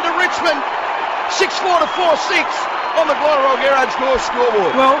mind, to Richmond. 6-4 to 4-6 on the Gloria Garage Door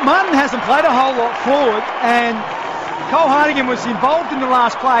scoreboard. Well, Martin hasn't played a whole lot forward, and Cole Hartigan was involved in the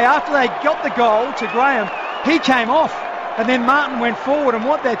last play. After they got the goal to Graham, he came off, and then Martin went forward, and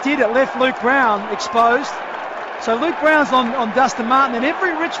what that did, it left Luke Brown exposed. So Luke Brown's on Dustin Martin, and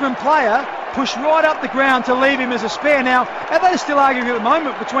every Richmond player pushed right up the ground to leave him as a spare. Now, Adelaide is still arguing at the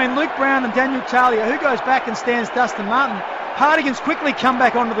moment between Luke Brown and Daniel Talia, who goes back and stands Dustin Martin. Hartigan's quickly come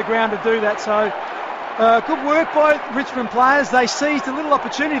back onto the ground to do that, so good work by Richmond players. They seized a little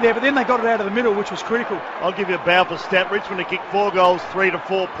opportunity there, but then they got it out of the middle, which was critical. I'll give you a bow for stat. Richmond to kick 4 goals, 3 to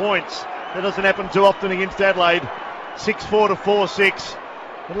 4 points. That doesn't happen too often against Adelaide. 6-4 to 4-6.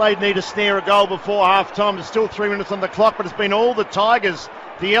 Adelaide need to snare a goal before half-time. There's still 3 minutes on the clock, but it's been all the Tigers.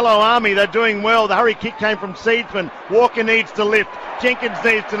 The Yellow Army, they're doing well. The hurry kick came from Seedsman. Walker needs to lift. Jenkins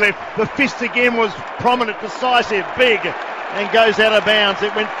needs to lift. The fist again was prominent, decisive, big, and goes out of bounds.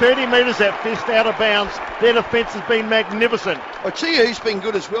 It went 30 metres, that fist, out of bounds. Their defence has been magnificent. I tell you who's been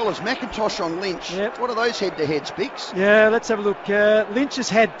good as well as McIntosh on Lynch. Yep. What are those head-to-heads, Bix? Yeah, let's have a look. Lynch has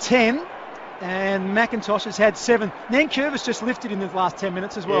had 10. And McIntosh has had 7. Nankervis just lifted in the last 10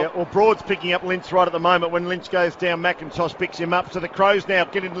 minutes as well. Yeah, well, Broad's picking up Lynch right at the moment. When Lynch goes down, McIntosh picks him up. So the Crows now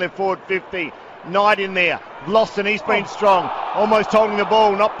get into left forward 50. Knight in there. Lawson, he's been strong. Almost holding the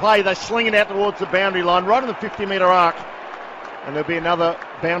ball, not play. They sling it out towards the boundary line, right on the 50-metre arc. And there'll be another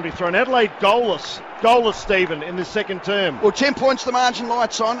boundary thrown. Adelaide goalless. Goalless, Stephen, in the second term. Well, 10 points, the margin,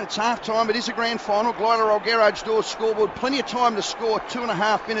 lights on. It's half-time. It is a grand final. Glider Garage Door scoreboard. Plenty of time to score.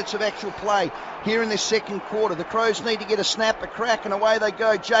 2.5 minutes of actual play here in this second quarter. The Crows need to get a snap, a crack, and away they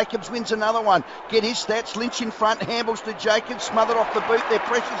go. Jacobs wins another one. Get his stats. Lynch in front. Handballs to Jacobs. Smothered off the boot. Their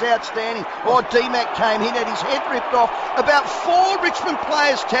pressure's outstanding. Oh, D-Mac came in, had his head ripped off. About 4 Richmond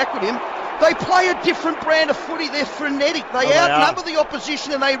players tackled him. They play a different brand of footy. They're frenetic. They outnumber the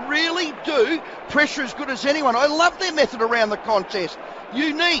opposition, and they really do pressure as good as anyone. I love their method around the contest.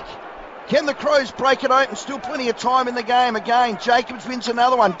 Unique. Can the Crows break it open? Still plenty of time in the game. Again, Jacobs wins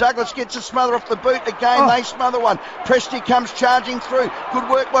another one. Douglas gets a smother off the boot. Again, they smother one. Presti comes charging through. Good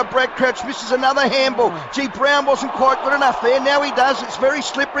work by Brad Crouch. Misses another handball. Gee, Brown wasn't quite good enough there. Now he does. It's very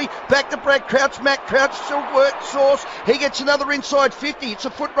slippery. Back to Brad Crouch. Matt Crouch still work source. He gets another inside 50. It's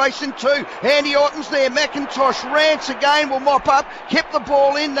a foot race in 2. Andy Otten's there. McIntosh. Rance again will mop up. Kept the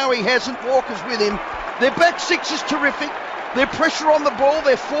ball in. No, he hasn't. Walker's with him. Their back six is terrific. Their pressure on the ball,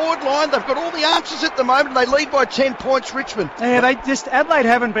 their forward line, they've got all the answers at the moment. They lead by 10 points, Richmond. Yeah, Adelaide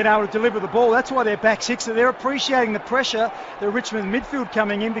haven't been able to deliver the ball. That's why they're back six. They're appreciating the pressure, the Richmond midfield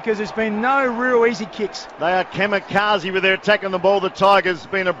coming in, because there's been no real easy kicks. They are kamikaze with their attack on the ball. The Tigers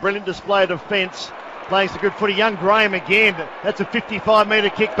been a brilliant display of defence. Playing some good footy. Young Graham again. That's a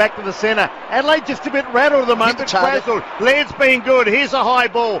 55-metre kick back to the centre. Adelaide just a bit rattled at the moment. Frazzled. Laird's been good. Here's a high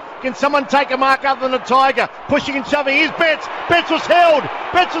ball. Can someone take a mark other than a Tiger? Pushing and shoving. Here's Betts. Betts was held.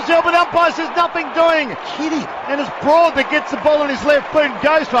 Betts was held, but umpire says nothing doing. Kidding. And it's Broad that gets the ball in his left boot and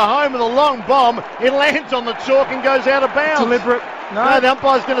goes for home with a long bomb. It lands on the chalk and goes out of bounds. Deliberate. No, the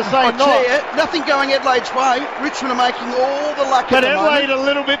umpire's going to say not. Nothing going Adelaide's way. Richmond are making all the luck but at the Adelaide moment. a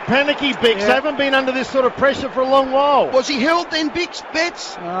little bit panicky, Bix. They haven't been under this sort of pressure for a long while. Was he held then, Bix?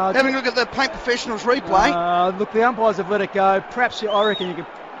 Betts? Having a look at the Paint Professionals replay. Look, the umpires have let it go. Perhaps I reckon you could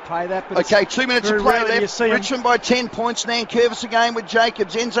pay that. But okay, 2 minutes of play left. Richmond by 10 points. Nankervis again with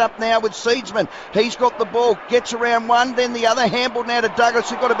Jacobs. Ends up now with Seedsman. He's got the ball. Gets around one, then the other. Handball now to Douglas,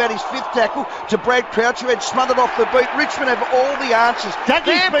 who got about his 5th tackle. To Brad Crouch, who had smothered off the boot. Richmond have all the answers.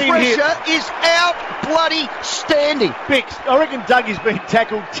 Their pressure is out bloody standing. Bix, I reckon Dougie's been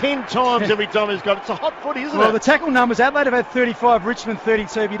tackled 10 times every time he's got it. It's a hot footy, isn't it? Well, the tackle numbers, Adelaide have had 35, Richmond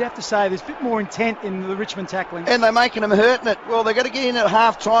 32. But you'd have to say there's a bit more intent in the Richmond tackling. And they're making them hurting it. Well, they've got to get in at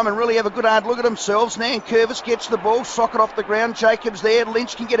half time and really have a good hard look at themselves. Nankervis gets the ball, socket off the ground. Jacobs there.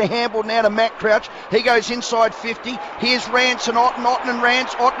 Lynch can get a handball now to Matt Crouch. He goes inside 50. Here's Rance and Otten. Otten and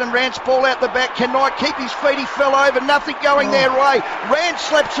Rance, ball out the back. Can Knight keep his feet? He fell over. Nothing going their way. Rance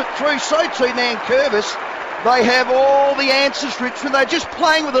slaps it through. So too Nankervis. They have all the answers, Richmond. They're just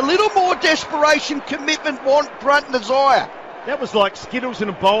playing with a little more desperation, commitment, want, grunt and desire. That was like Skittles in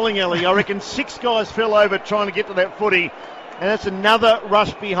a bowling alley. I reckon 6 guys fell over trying to get to that footy. And that's another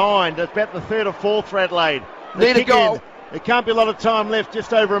rush behind. That's about the 3rd or 4th for Adelaide. Need a goal. There can't be a lot of time left,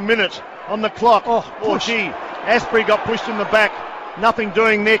 just over a minute on the clock. Oh, gee. Asprey got pushed in the back. Nothing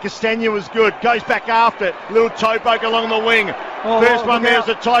doing there. Castagna was good. Goes back after it. Little toe poke along the wing. First one there's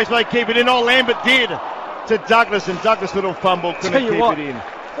the ties. They keep it in. Lambert did to Douglas, and Douglas little fumble couldn't keep it in.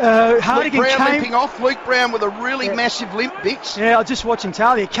 Luke Brown limping off. Luke Brown with a really massive limp, Bix. Yeah, I was just watching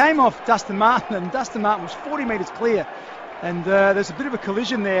Talia. It came off Dustin Martin, and Dustin Martin was 40 metres clear. And there's a bit of a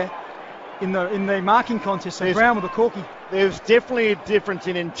collision there in the marking contest. So Brown with a corky. There's definitely a difference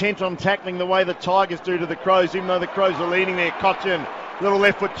in intent on tackling the way the Tigers do to the Crows, even though the Crows are leading there. Cochin, little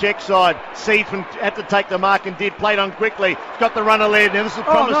left foot check side. Seathman had to take the mark and did. Played on quickly. Got the run of Laird. Now this is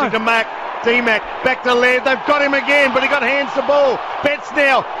promising to Mac. D-Mac back to Laird. They've got him again, but he got hands the ball. Betts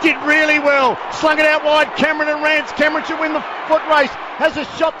now did really well. Slung it out wide. Cameron and Rance. Cameron should win the foot race. Has a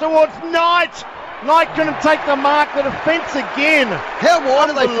shot towards Knight. Knight couldn't take the mark. The defence again. How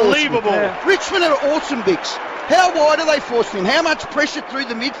wide are they forcing him? Unbelievable. Richmond are awesome, Bix. How wide are they forcing him? How much pressure through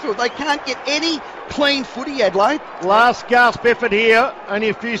the midfield? They can't get any clean footy, Adelaide. Last gasp effort here. Only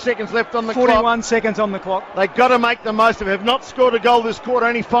a few seconds left on the 41 seconds on the clock. They've got to make the most of it. Have not scored a goal this quarter.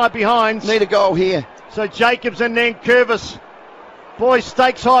 Only 5 behind. Need a goal here. So Jacobs and Nankervis. Boys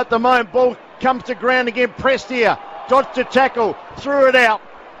stakes high at the moment. Ball comes to ground again. Pressed here. Dodged a tackle. Threw it out.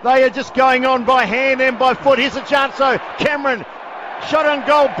 They are just going on by hand and by foot. Here's a chance though. Cameron. Shot on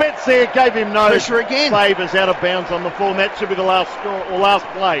goal. Betts there. Gave him no pressure again. Favours out of bounds on the full. And that should be the last score or last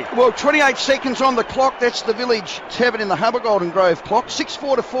play. Well, 28 seconds on the clock. That's the Village Tavern in the Hubbard Golden Grove clock.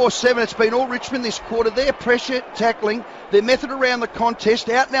 6-4 to 4-7. It's been all Richmond this quarter. Their pressure, tackling, their method around the contest,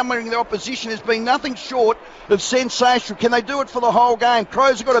 outnumbering the opposition has been nothing short of sensational. Can they do it for the whole game?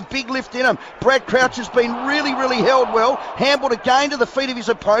 Crows have got a big lift in them. Brad Crouch has been really, really held well. Handballed again to the feet of his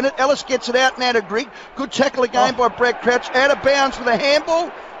opponent. Ellis gets it out now to Grigg. Good tackle again by Brad Crouch. Out of bounds with a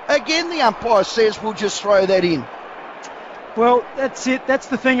handball. Again, the umpire says we'll just throw that in. Well, that's it. That's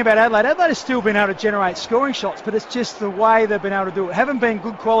the thing about Adelaide. Adelaide has still been able to generate scoring shots, but it's just the way they've been able to do it. Haven't been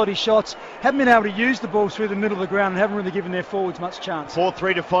good quality shots, haven't been able to use the ball through the middle of the ground, and haven't really given their forwards much chance.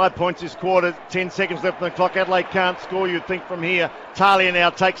 4-3 to 5 points this quarter. 10 seconds left on the clock. Adelaide can't score, you'd think, from here. Talia now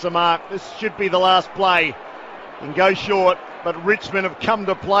takes the mark. This should be the last play. And go short, but Richmond have come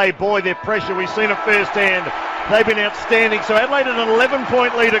to play. Boy, their pressure, we've seen it firsthand. They've been outstanding. So Adelaide had an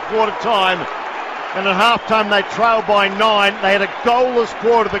 11-point lead at quarter time. And at half-time they trailed by 9. They had a goalless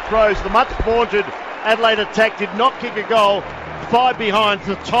quarter, the Crows. The much vaunted Adelaide attack did not kick a goal. 5 behind.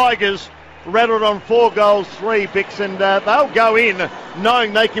 The Tigers rattled on 4 goals, 3, Bix, and they'll go in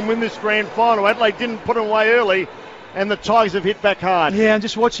knowing they can win this grand final. Adelaide didn't put them away early, and the Tigers have hit back hard. Yeah, and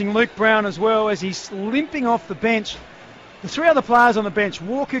just watching Luke Brown as well as he's limping off the bench. The 3 other players on the bench,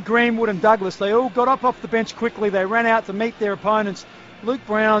 Walker, Greenwood and Douglas, they all got up off the bench quickly. They ran out to meet their opponents. Luke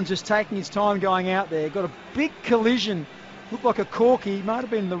Brown just taking his time going out there. Got a big collision. Looked like a corky. He might have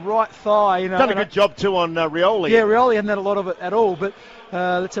been the right thigh. You know, done a good job too on Rioli. Yeah, Rioli hadn't had a lot of it at all. But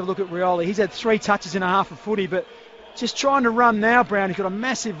let's have a look at Rioli. He's had 3 touches in a half of footy. But just trying to run now, Brown. He's got a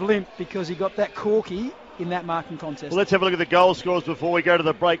massive limp because he got that corky in that marking contest. Well, let's have a look at the goal scorers before we go to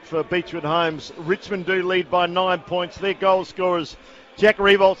the break for Beechwood Homes. Richmond do lead by 9 points. Their goal scorers, Jack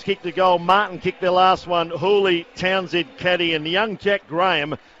Revolt's kicked a goal. Martin kicked their last one. Hooley, Townsend, Caddy, and young Jack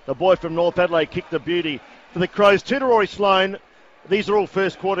Graham, the boy from North Adelaide, kicked a beauty. For the Crows, 2 to Rory Sloane. These are all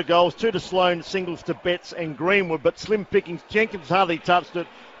first quarter goals. 2 to Sloane, singles to Betts and Greenwood. But slim pickings. Jenkins hardly touched it.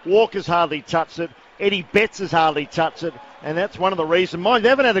 Walker's hardly touched it. Eddie Betts has hardly touched it. And that's one of the reasons. Mind, they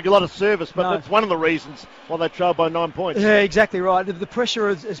haven't had a lot of service, but that's one of the reasons why they trailed by 9 points. Yeah, exactly right. The pressure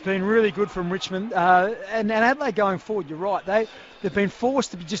has been really good from Richmond. And Adelaide going forward, you're right. They've been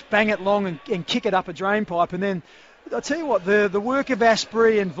forced to just bang it long and kick it up a drain pipe. And then I'll tell you what, the work of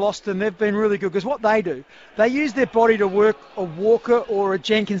Asprey and Vlosten, they've been really good because what they do, they use their body to work a Walker or a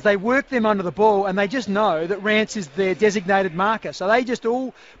Jenkins. They work them under the ball and they just know that Rance is their designated marker. So they just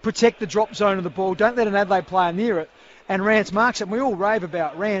all protect the drop zone of the ball, don't let an Adelaide player near it. And Rance marks it. And we all rave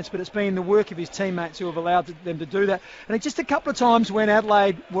about Rance, but it's been the work of his teammates who have allowed them to do that. And it's just a couple of times when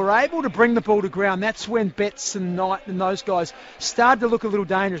Adelaide were able to bring the ball to ground, that's when Betts and Knight and those guys started to look a little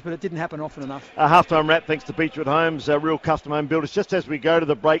dangerous, but it didn't happen often enough. A half-time wrap thanks to Beechwood Homes, real custom home builders. Just as we go to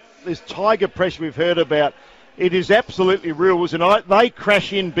the break, this tiger pressure we've heard about, it is absolutely real, isn't it? They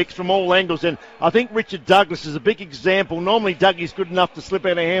crash in, Bix, from all angles, and I think Richard Douglas is a big example. Normally Dougie's good enough to slip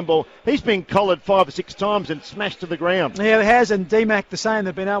out a handball. He's been collared 5 or 6 times and smashed to the ground. Yeah, he has, and DMAC the same.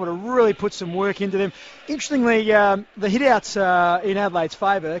 They've been able to really put some work into them. Interestingly, the hit-outs are in Adelaide's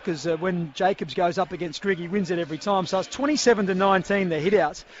favour because when Jacobs goes up against Grigg, he wins it every time. So it's 27-19, the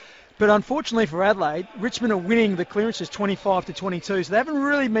hit-outs. But unfortunately for Adelaide, Richmond are winning the clearances 25-22, so they haven't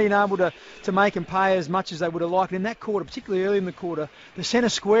really been able to make them pay as much as they would have liked. In that quarter, particularly early in the quarter, the centre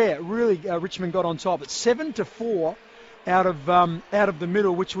square, really Richmond got on top. It's 7-4 out of the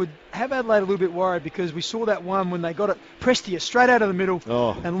middle, which would have Adelaide a little bit worried because we saw that one when they got it, Prestia, straight out of the middle,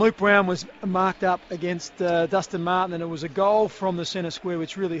 and Luke Brown was marked up against Dustin Martin, and it was a goal from the centre square,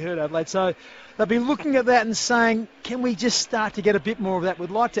 which really hurt Adelaide. So they'll be looking at that and saying, can we just start to get a bit more of that? We'd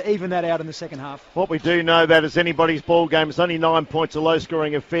like to even that out in the second half. What we do know that is anybody's ball game. It's only 9 points, a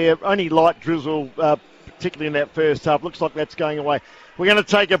low-scoring affair, only light drizzle, particularly in that first half. Looks like that's going away. We're going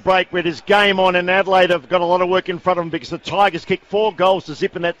to take a break where there's game on, and Adelaide have got a lot of work in front of them because the Tigers kicked 4 goals to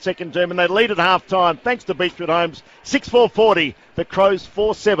zip in that second term, and they lead at half-time thanks to Beechwood Homes. 6-4-40, the Crows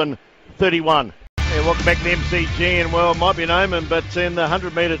 4-7-31. Yeah, welcome back to MCG, and well, it might be an omen, but in the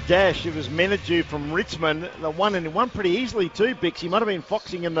 100-metre dash, it was Menadue from Richmond. They won pretty easily too, Bix. He might have been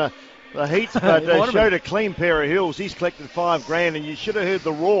foxing in the heats, but showed a clean pair of hills. He's collected $5,000, and you should have heard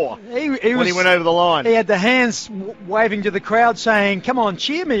the roar when he went over the line. He had the hands waving to the crowd saying, come on,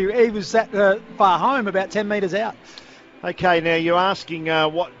 cheer me. He was that far home, about 10 metres out. Okay, now you're asking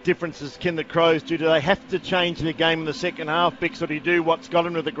what differences can the Crows do? Do they have to change their game in the second half, Bix, or do you do what's got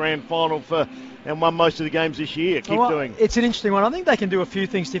them to the grand final and won most of the games this year? Keep doing. It's an interesting one. I think they can do a few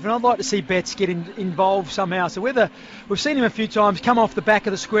things different. I'd like to see Betts get involved somehow. So whether we've seen him a few times come off the back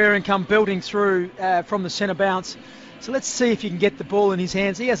of the square and come belting through from the centre bounce. So let's see if you can get the ball in his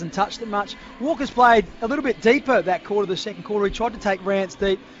hands. He hasn't touched it much. Walker's played a little bit deeper that quarter, the second quarter. He tried to take Rance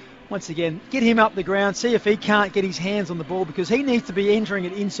deep. Once again, get him up the ground, see if he can't get his hands on the ball because he needs to be entering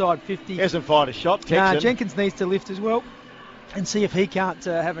it inside 50. He hasn't fired a shot. Jenkins needs to lift as well and see if he can't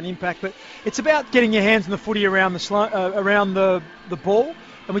have an impact. But it's about getting your hands on the footy around the ball.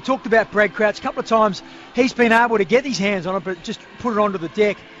 And we talked about Brad Crouch a couple of times. He's been able to get his hands on it, but just put it onto the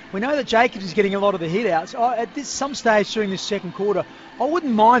deck. We know that Jacobs is getting a lot of the hit-outs. At some stage during this second quarter, I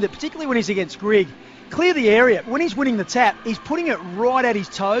wouldn't mind it, particularly when he's against Grigg. Clear the area. When he's winning the tap, he's putting it right at his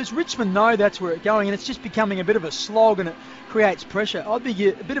toes. Richmond know that's where it's going, and it's just becoming a bit of a slog, and it creates pressure. I'd be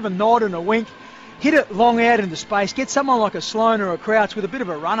a bit of a nod and a wink. Hit it long out into space. Get someone like a Sloan or a Crouch with a bit of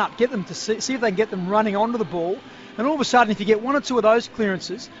a run-up. Get them to see if they can get them running onto the ball. And all of a sudden, if you get 1 or 2 of those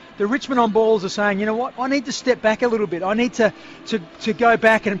clearances, the Richmond on balls are saying, you know what, I need to step back a little bit. I need to go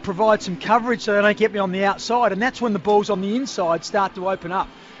back and provide some coverage so they don't get me on the outside. And that's when the balls on the inside start to open up.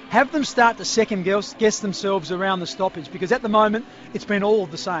 Have them start to second guess themselves around the stoppage because at the moment it's been all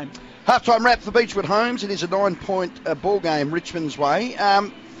the same. Half-time wrap for Beechwood Homes. It is a 9-point ball game Richmond's way.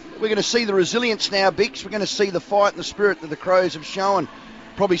 We're going to see the resilience now, Bix. We're going to see the fight and the spirit that the Crows have shown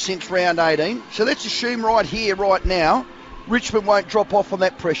probably since round 18. So let's assume right here, right now, Richmond won't drop off on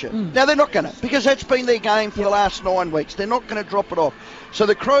that pressure. Now, they're not going to because that's been their game for the last 9 weeks. They're not going to drop it off. So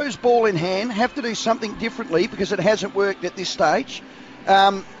the Crows, ball in hand, have to do something differently because it hasn't worked at this stage.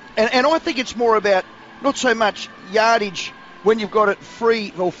 And I think it's more about not so much yardage when you've got it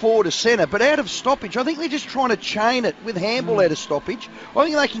free or forward to centre, but out of stoppage. I think they're just trying to chain it with handball out of stoppage. I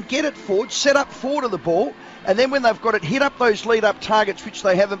think they can get it forward, set up forward of the ball, and then when they've got it, hit up those lead-up targets, which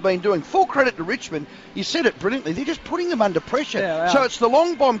they haven't been doing. Full credit to Richmond. You said it brilliantly. They're just putting them under pressure. Yeah, so it's the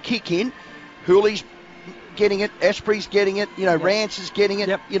long bomb kick in. Hooley's getting it, Asprey's getting it, Rance is getting it,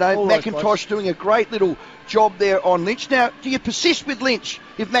 McIntosh doing a great little job there on Lynch. Now, do you persist with Lynch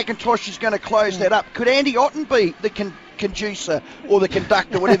if McIntosh is going to close that up? Could Andy Otten be the conducer or the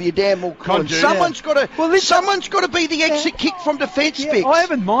conductor, whatever you damn well call him? Someone's got to be the exit kick from defence, Bix. I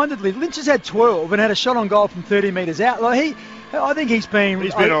haven't minded Lynch has had 12 and had a shot on goal from 30 metres out. I think he's been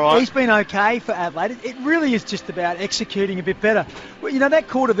all right. He's been okay for Adelaide. It really is just about executing a bit better. Well, that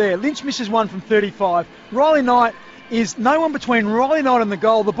quarter there, Lynch misses one from 35. Riley Knight is no one between Riley Knight and the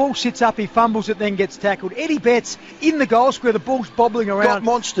goal. The ball sits up, he fumbles it, then gets tackled. Eddie Betts in the goal square, the ball's bobbling around. Got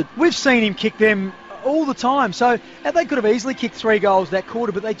monstered. We've seen him kick them all the time. So they could have easily kicked 3 goals that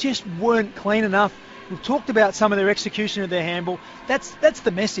quarter, but they just weren't clean enough. We've talked about some of their execution of their handball. That's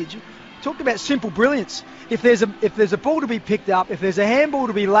the message. Talked about simple brilliance. If there's a ball to be picked up, if there's a handball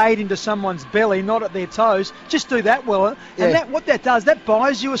to be laid into someone's belly, not at their toes, just do that well. Yeah. And what that does, that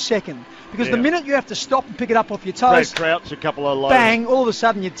buys you a second. Because the minute you have to stop and pick it up off your toes, Crouch, a couple of lows. Bang, all of a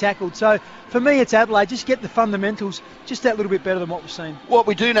sudden you're tackled. So for me, it's Adelaide. Just get the fundamentals just that little bit better than what we've seen. What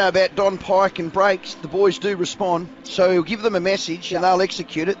we do know about Don Pike and breaks, the boys do respond. So he'll give them a message and they'll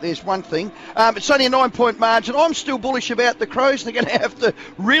execute it. There's one thing. It's only a 9-point margin. I'm still bullish about the Crows. They're going to have to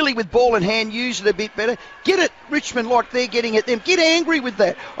really, with ball in hand, use it a bit better. Get it, Richmond, like they're getting at them. Get angry with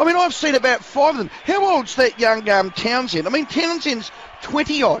that. I mean, I've seen about 5 of them. How old's that young Townsend? I mean, Townsend's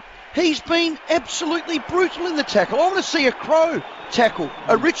 20-odd. He's been absolutely brutal in the tackle. I want to see a Crow tackle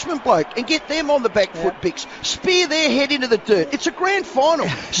a Richmond bloke and get them on the back foot picks. Spear their head into the dirt. It's a grand final.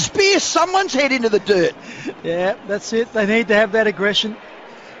 Spear someone's head into the dirt. Yeah, that's it. They need to have that aggression.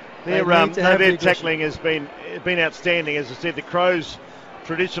 Their tackling has been outstanding. As I said, the Crows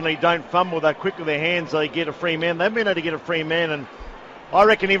traditionally don't fumble. They're quick with their hands. They get a free man. They've been able to get a free man, and I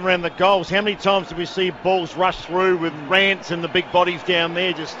reckon even around the goals, how many times do we see balls rush through with Rance and the big bodies down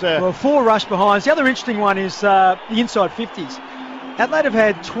there? Well, 4 rush behinds. The other interesting one is the inside 50s. Adelaide have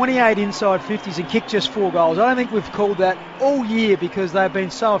had 28 inside 50s and kicked just 4 goals. I don't think we've called that all year because they've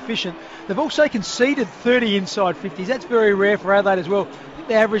been so efficient. They've also conceded 30 inside 50s. That's very rare for Adelaide as well. I think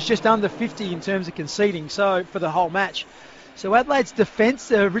they average just under 50 in terms of conceding, so for the whole match. So Adelaide's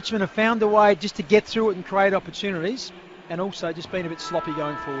defence, Richmond have found a way just to get through it and create opportunities, and also just been a bit sloppy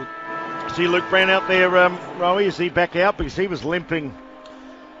going forward. See Luke Brown out there, Rowie, is he back out? Because he was limping.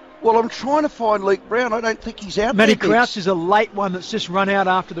 Well, I'm trying to find Luke Brown. I don't think he's out Matty there. Crouch is a late one that's just run out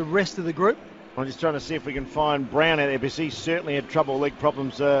after the rest of the group. I'm just trying to see if we can find Brown out there, because he certainly had leg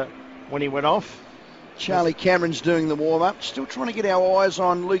problems when he went off. Charlie Cameron's doing the warm-up. Still trying to get our eyes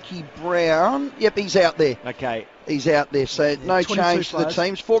on Lukey Brown. Yep, he's out there. Okay. He's out there, so no change to the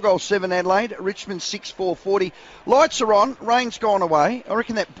teams. 4 goals, 7 Adelaide. Richmond 6-4-40. Lights are on. Rain's gone away. I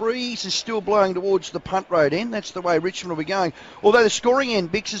reckon that breeze is still blowing towards the punt road end. That's the way Richmond will be going. Although the scoring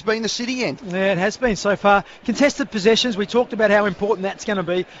end, Bix, has been the city end. Yeah, it has been so far. Contested possessions, we talked about how important that's going to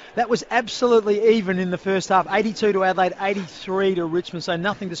be. That was absolutely even in the first half. 82 to Adelaide, 83 to Richmond, so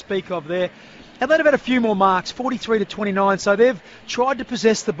nothing to speak of there. Adelaide have had a few more marks, 43 to 29, so they've tried to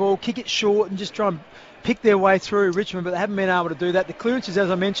possess the ball, kick it short and just try and pick their way through Richmond, but they haven't been able to do that. The clearances, as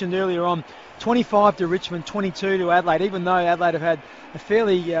I mentioned earlier on, 25 to Richmond, 22 to Adelaide, even though Adelaide have had a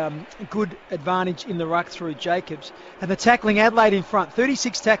fairly good advantage in the ruck through Jacobs. And the tackling, Adelaide in front,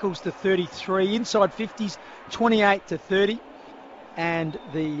 36 tackles to 33, inside 50s, 28 to 30. And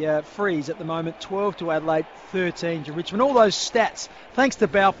the frees at the moment, 12 to Adelaide, 13 to Richmond. All those stats, thanks to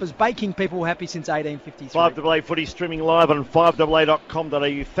Balfour's, baking people happy since 1853. 5AA footy streaming live on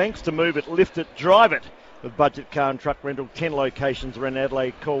 5AA.com.au. Thanks to Move It, Lift It, Drive It with Budget Car and Truck Rental. 10 locations around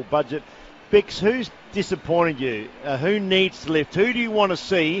Adelaide. Call Budget. Bix, who's disappointed you? Who needs to lift? Who do you want to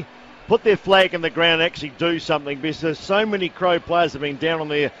see put their flag in the ground and actually do something? Because there's so many Crow players have been down on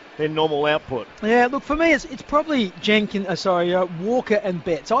their normal output. Yeah, look, for me, it's probably Walker and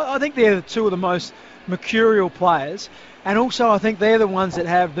Betts. I think they're the 2 of the most mercurial players. And also, I think they're the ones that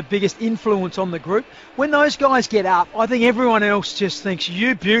have the biggest influence on the group. When those guys get up, I think everyone else just thinks,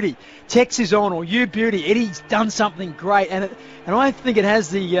 you beauty, Tex is on, or you beauty, Eddie's done something great. And I think it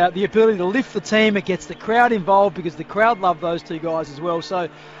has the ability to lift the team. It gets the crowd involved because the crowd love those 2 guys as well. So,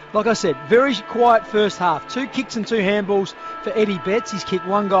 like I said, very quiet first half. 2 kicks and 2 handballs for Eddie Betts. He's kicked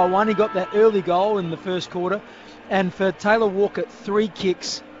 1 goal, 1. He got that early goal in the first quarter. And for Taylor Walker, 3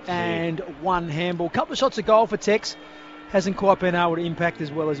 kicks and 1 handball. Couple of shots of goal for Tex. Hasn't quite been able to impact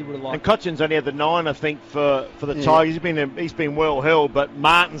as well as he would have liked. And Cochin's only had the 9, I think, for the Tigers. He's been well held, but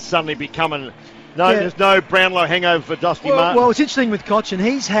Martin's suddenly becoming... There's no Brownlow hangover for Dusty Martin. Well, it's interesting with Cochin.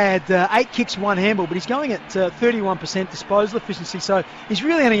 He's had 8 kicks, 1 handball, but he's going at 31% disposal efficiency. So he's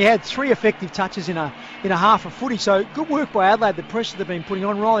really only had 3 effective touches in a half of footy. So good work by Adelaide. The pressure they've been putting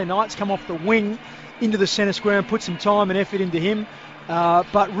on. Riley Knight's come off the wing into the centre square and put some time and effort into him.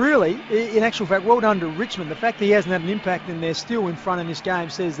 But really, in actual fact, well done to Richmond. The fact that he hasn't had an impact and they're still in front in this game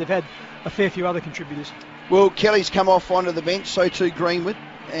says they've had a fair few other contributors. Well, Kelly's come off onto the bench, so too Greenwood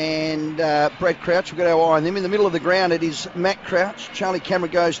and Brad Crouch. We've got our eye on them. In the middle of the ground, it is Matt Crouch. Charlie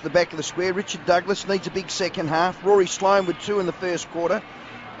Cameron goes to the back of the square. Richard Douglas needs a big second half. Rory Sloane with 2 in the first quarter.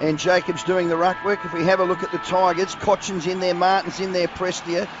 And Jacobs doing the ruck work. If we have a look at the Tigers, Cochin's in there, Martin's in there,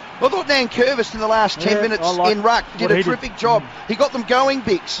 Prestia. I thought Nankervis in the last 10 minutes in ruck did a terrific job. He got them going,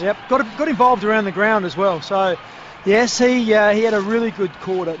 Bix. Yep, got involved around the ground as well. So, yes, he had a really good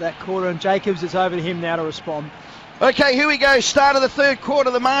quarter, and Jacobs, it's over to him now to respond. Okay, here we go. Start of the third quarter.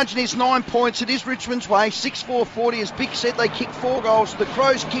 The margin is 9 points. It is Richmond's way. 6-4-40. As Bix said, they kicked 4 goals. The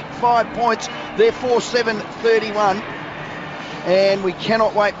Crows kicked 5 points. They're 4-7-31. And we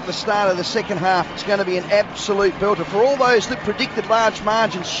cannot wait for the start of the second half. It's going to be an absolute belter. For all those that predicted large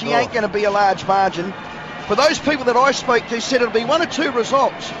margins, she ain't going to be a large margin. For those people that I spoke to said it'll be 1 or 2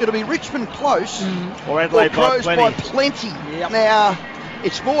 results. It'll be Richmond close or Adelaide Crows by plenty. Yep. Now,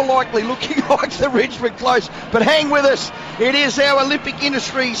 it's more likely looking like the Richmond close. But hang with us. It is our Olympic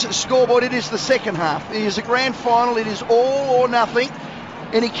Industries scoreboard. It is the second half. It is a grand final. It is all or nothing.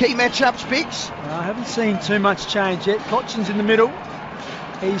 Any key matchups, Bix? I haven't seen too much change yet. Cochin's in the middle.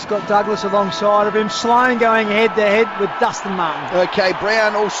 He's got Douglas alongside of him. Sloan going head-to-head with Dustin Martin. Okay,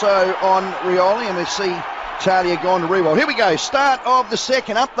 Brown also on Rioli, and we see Charlie have gone to Rewald. Here we go. Start of the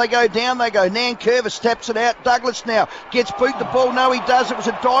second. Up they go, down they go. Nankervis taps it out. Douglas now gets boot the ball. No, he does. It was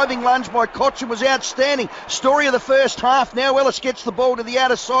a diving lunge by Cochin. Was outstanding. Story of the first half. Now Ellis gets the ball to the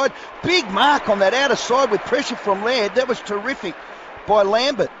outer side. Big mark on that outer side with pressure from Laird. That was terrific by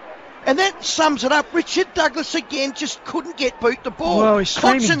Lambert. And that sums it up. Richard Douglas again just couldn't get boot the ball. Well,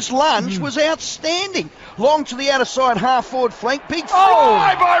 Cochin's lunge was outstanding. Long to the outer side, half forward flank. Big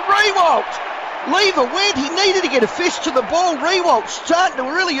fly by Rewalt. Lever went. He needed to get a fist to the ball. Rewalt starting to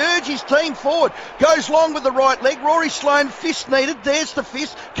really urge his team forward. Goes long with the right leg. Rory Sloane, fist needed. There's the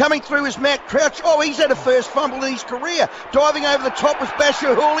fist. Coming through is Matt Crouch. Oh, he's had a first fumble in his career. Diving over the top was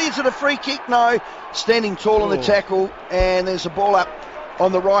Basher Hall. Is it a free kick? No. Standing tall on the tackle. And there's a ball up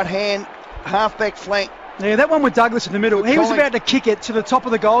on the right hand, half-back flank. Yeah, that one with Douglas in the middle. He was about to kick it to the top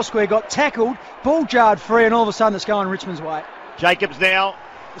of the goal square, got tackled, ball jarred free, and all of a sudden it's going Richmond's way. Jacobs now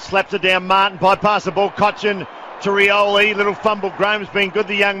slaps it down. Martin bypass the ball. Cochin to Rioli. Little fumble. Graham's been good,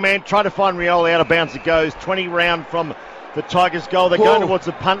 the young man. Trying to find Rioli. Out of bounds it goes. 20 round from the Tigers' goal. They're going towards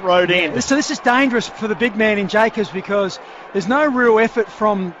the punt road end. So this is dangerous for the big man in Jacobs because there's no real effort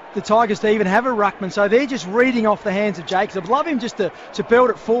from the Tigers to even have a ruckman. So they're just reading off the hands of Jacobs. I'd love him just to build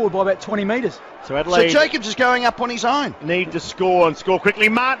it forward by about 20 metres. So Adelaide, so Jacobs is going up on his own. Need to score and score quickly.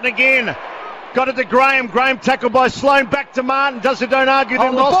 Martin again. Got it to Graham. Graham tackled by Sloane. Back to Martin. Does it, don't argue.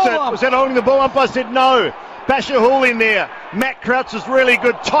 Then lost it. Was that holding the ball? Umpire said no. Basher Hall in there. Matt Crouch is really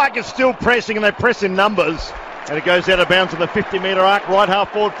good. Tigers still pressing, and they press in numbers. And it goes out of bounds to the 50-metre arc, right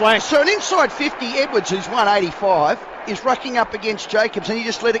half forward flank. So an inside 50, Edwards, who's 185, is rucking up against Jacobs, and he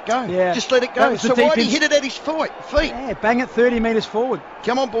just let it go. Yeah. Just let it go. So why did he hit it at his feet? Yeah, bang it 30 metres forward.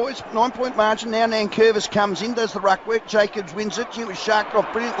 Come on, boys. 9-point margin. Now Nankervis comes in, does the ruck work. Jacobs wins it. He was sharked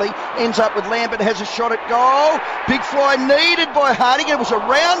off brilliantly. Ends up with Lambert, has a shot at goal. Big fly needed by Harding. It was a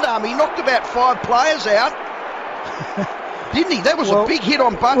round arm. He knocked about 5 players out. Didn't he? That was a big hit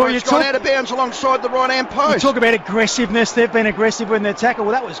on Butler. It's gone out of bounds alongside the right-hand post. You talk about aggressiveness. They've been aggressive when they tackle.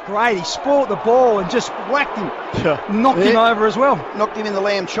 Well, that was great. He spoilt the ball and just whacked him. Knocked him over as well. Knocked him in the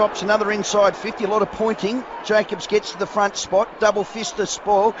lamb chops. Another inside 50. A lot of pointing. Jacobs gets to the front spot. Double fist the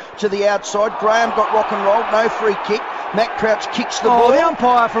spoil to the outside. Graham got rock and roll. No free kick. Matt Crouch kicks the ball. The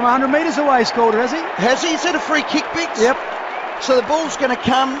umpire from 100 metres away has called it, has he? Has he? Is that a free kick, Bix? Yep. So the ball's going to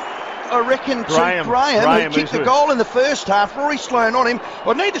come, I reckon, to Graham who kicked the goal in the first half. Rory Sloane on him.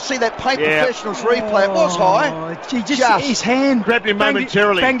 I need to see that Paint Professionals replay. It was high. His hand grabbed him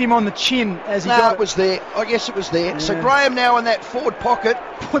momentarily. Banged him on the chin as he got it. It was there. I guess it was there. Yeah. So Graham now in that forward pocket.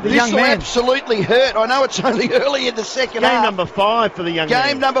 This will absolutely hurt. I know it's only early in the second half. Game number 5 for the young man.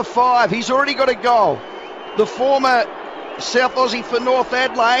 Game number 5. He's already got a goal. The former South Aussie for North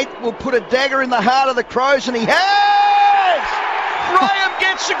Adelaide will put a dagger in the heart of the Crows, and he has! Graham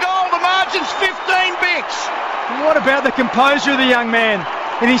gets a goal. The margin's 15, Bix. What about the composure of the young man?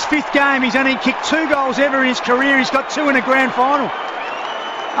 In his 5th game, he's only kicked 2 goals ever in his career. He's got 2 in a grand final.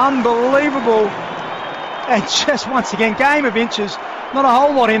 Unbelievable. And just once again, game of inches. Not a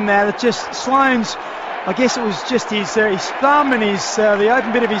whole lot in that. It's just Sloane's, I guess it was just his thumb and the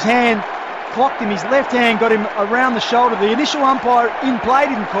open bit of his hand clocked him. His left hand got him around the shoulder. The initial umpire in play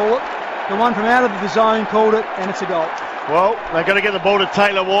didn't call it. The one from out of the zone called it, and it's a goal. Well, they've got to get the ball to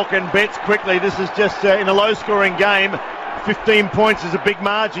Taylor Walker and Betts quickly. This is just in a low-scoring game. 15 points is a big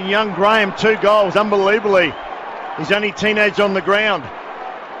margin. Young Graham, 2 goals, unbelievably. He's only teenage on the ground.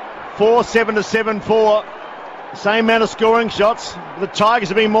 4-7 to 7-4. Same amount of scoring shots. The Tigers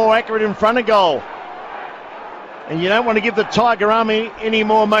have been more accurate in front of goal. And you don't want to give the Tiger Army any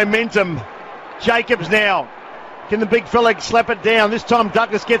more momentum. Jacobs now Can the big fella slap it down? This time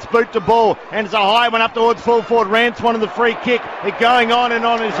Douglas gets boot to ball, and it's a high one up towards full forward. Rance wanted the free kick. It going on and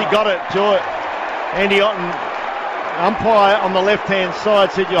on as he got it to it. Andy Otten, umpire on the left-hand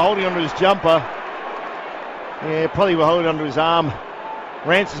side, said you're holding onto his jumper. Yeah, probably were holding onto his arm.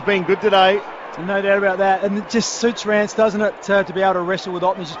 Rance has been good today. No doubt about that. And it just suits Rance, doesn't it, to be able to wrestle with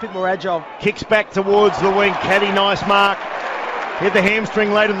Otten. He's just a bit more agile. Kicks back towards the wing. Caddy, nice mark. Hit the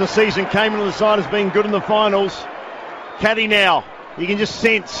hamstring later in the season. Came into the side as being good in the finals. Caddy now. You can just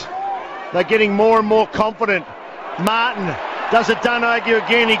sense they're getting more and more confident. Martin does it, don't argue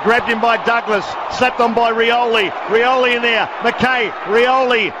again. He grabbed him by Douglas. Slapped on by Rioli. Rioli in there. McKay.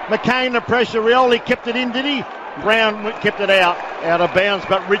 Rioli. McKay in the pressure. Rioli kept it in, did he? Brown kept it out of bounds,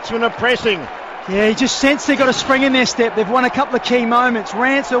 but Richmond are pressing. Yeah, you just sense they've got a spring in their step. They've won a couple of key moments.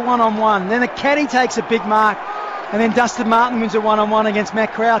 Rance are one-on-one. Then the caddy takes a big mark. And then Dustin Martin wins a one-on-one against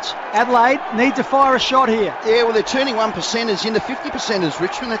Matt Crouch. Adelaide need to fire a shot here. Yeah, well, they're turning 1%ers into 50%ers,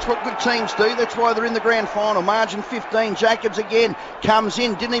 Richmond. That's what good teams do. That's why they're in the grand final. Margin 15. Jacobs again comes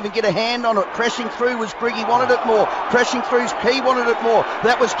in. Didn't even get a hand on it. Crashing through was Grigg. He wanted it more. Crashing through's Key wanted it more.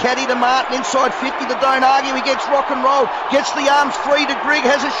 That was Caddy to Martin. Inside 50 to Don't Argue. He gets rock and roll. Gets the arms free to Grigg.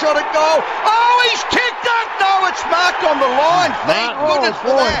 Has a shot at goal. Oh, he's kicked it. No, it's marked on the line. Thank goodness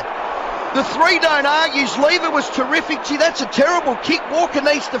for that. The three Don't Argues. Lever was terrific. Gee, that's a terrible kick. Walker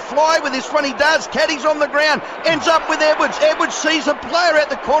needs to fly with this one. He does. Caddy's on the ground. Ends up with Edwards. Edwards sees a player at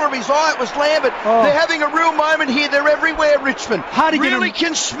the corner of his eye. It was Lambert. Oh. They're having a real moment here. They're everywhere, Richmond. Hardigan really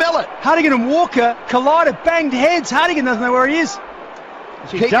can smell it. Hardigan and Walker collided, banged heads. Hardigan doesn't know where he is.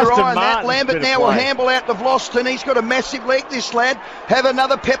 Keep your eye on that. Lambert now will handle out to Vlosten. He's got a massive leg, this lad. Have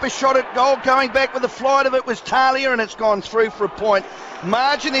another pepper shot at goal. Going back with the flight of it was Talia, and it's gone through for a point.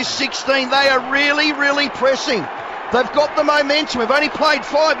 Margin is 16. They are really, really pressing. They've got the momentum. We've only played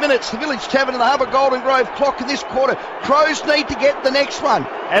 5 minutes. The Village Tavern and the Harbour Golden Grove clock in this quarter. Crows need to get the next one.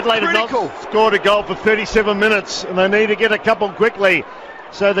 Adelaide have not scored a goal for 37 minutes, and they need to get a couple quickly.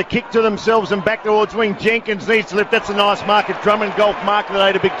 So the kick to themselves and back towards wing. Jenkins needs to lift. That's a nice mark. At Drummond Golf mark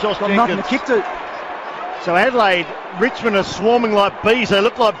today to Big Josh Jenkins. Nothing to kick to. So Adelaide, Richmond are swarming like bees. They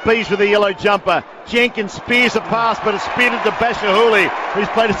look like bees with a yellow jumper. Jenkins spears a pass, but it's speared to Bashahuli, who's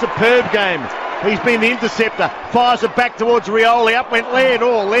played a superb game. He's been the interceptor. Fires it back towards Rioli. Up went Laird.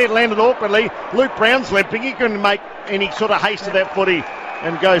 Oh, Laird landed awkwardly. Luke Brown's limping. He couldn't make any sort of haste to that footy.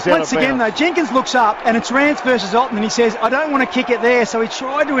 And goes out once again, though, Jenkins looks up and it's Rance versus Otten, and he says, I don't want to kick it there. So he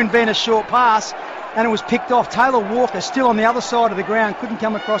tried to invent a short pass, and it was picked off. Taylor Walker, still on the other side of the ground, couldn't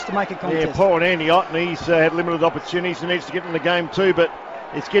come across to make a contest. Yeah, poor Andy Otten. He's had limited opportunities. He needs to get in the game too, but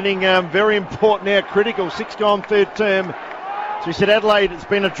it's getting very important now, critical. 6 gone third term. So he said Adelaide, it's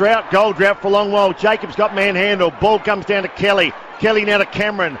been a goal drought for a long while. Jacobs got manhandled. Ball comes down to Kelly. Kelly now to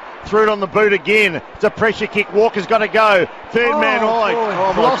Cameron. Threw it on the boot again. It's a pressure kick. Walker's got to go. Third man high.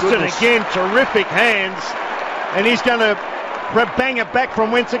 Lost it again. Terrific hands. And he's going to bang it back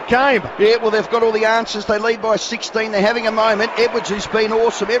from whence it came. Yeah, well, they've got all the answers. They lead by 16. They're having a moment. Edwards, who's been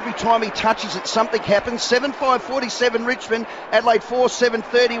awesome. Every time he touches it, something happens. 7-5-47 Richmond. Adelaide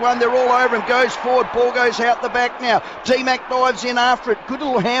 4-7-31. They're all over him. Goes forward. Ball goes out the back now. D-Mac dives in after it. Good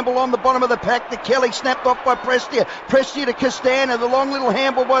little handball on the bottom of the pack to Kelly. Snapped off by Prestia. Prestia to Castana. The long little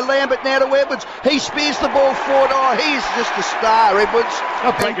handball by Lambert now to Edwards. He spears the ball forward. Oh, he's just a star, Edwards.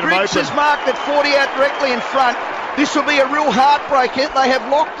 And Griggs is marked at 40 out directly in front. This will be a real heartbreaker. They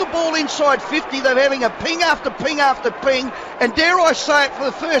have locked the ball inside 50. They're having a ping after ping after ping. And dare I say it, for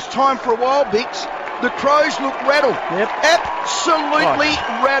the first time for a while, Bix, the Crows look rattled. Yep. Absolutely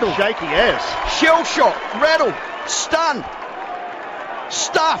rattled. Shaky ass. Shell shock, rattled, stunned,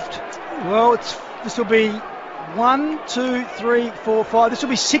 stuffed. Well, this will be 1, 2, 3, 4, 5. This will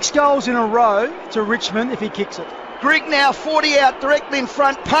be 6 goals in a row to Richmond if he kicks it. Grigg now 40 out directly in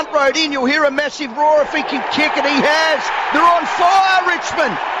front. Punt road in. You'll hear a massive roar if he can kick it. He has. They're on fire,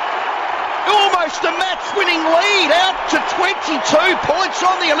 Richmond. Almost a match-winning lead out to 22 points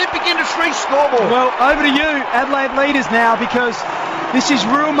on the Olympic Industries scoreboard. Well, over to you, Adelaide leaders now, because this is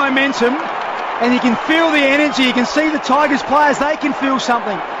real momentum and you can feel the energy. You can see the Tigers players. They can feel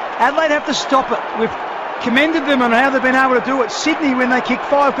something. Adelaide have to stop it. We've commended them on how they've been able to do it. Sydney, when they kicked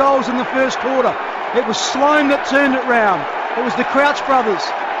 5 goals in the first quarter. It was Sloan that turned it round. It was the Crouch brothers.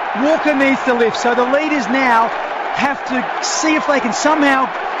 Walker needs to lift. So the leaders now have to see if they can somehow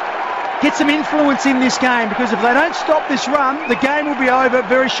get some influence in this game, because if they don't stop this run, the game will be over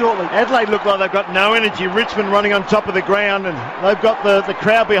very shortly. Adelaide look like they've got no energy. Richmond running on top of the ground, and they've got the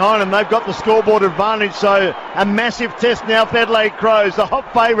crowd behind them. They've got the scoreboard advantage. So a massive test now for Adelaide Crows, the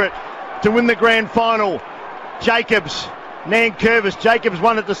hot favourite to win the grand final. Jacobs Nankervis, Jacobs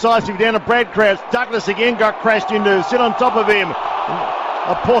won it decisively down to Brad Crouch. Douglas again got crashed into, sit on top of him.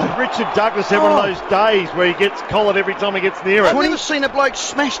 Poor Richard Douglas had one of those days where he gets collared every time he gets near it. I've never seen a bloke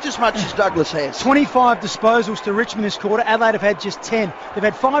smashed as much as Douglas has. 25 disposals to Richmond this quarter. Adelaide have had just 10. They've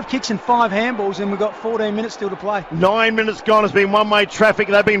had 5 kicks and 5 handballs, and we've got 14 minutes still to play. 9 minutes gone. Has been one-way traffic.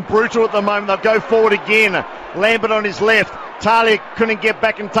 They've been brutal at the moment. They'll go forward again. Lambert on his left. Talia couldn't get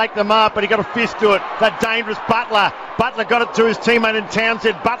back and take them up, but he got a fist to it. That dangerous Butler. Butler got it to his teammate in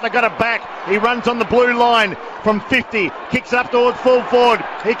Townsend. Butler got it back. He runs on the blue line from 50. Kicks it up towards full forward.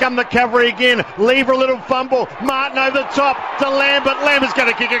 Here come the cavalry again. Lever a little fumble. Martin over the top to Lambert. Lambert's going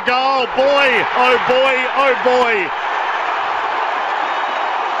to kick a goal. Boy, oh boy, oh boy.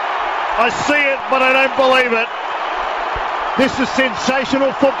 I see it, but I don't believe it. This is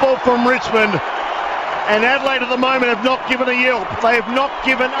sensational football from Richmond. And Adelaide at the moment have not given a yelp. They have not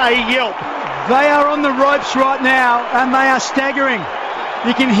given a yelp. They are on the ropes right now, and they are staggering.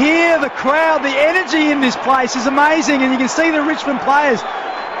 You can hear the crowd, the energy in this place is amazing, and you can see the Richmond players.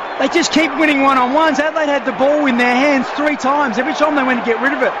 They just keep winning one-on-ones. Adelaide had the ball in their hands 3 times. Every time they went to get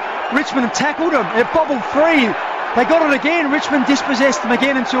rid of it, Richmond had tackled them. It bobbled free. They got it again. Richmond dispossessed them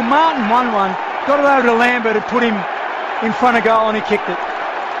again until Martin won one. Got it over to Lambert and put him in front of goal, and he kicked it.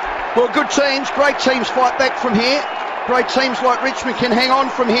 Well, good teams, great teams fight back from here. Great teams like Richmond can hang on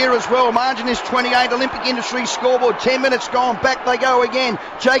from here as well. Margin is 28. Olympic Industries scoreboard. 10 minutes gone. Back they go again.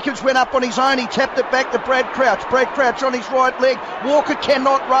 Jacobs went up on his own. He tapped it back to Brad Crouch. Brad Crouch on his right leg. Walker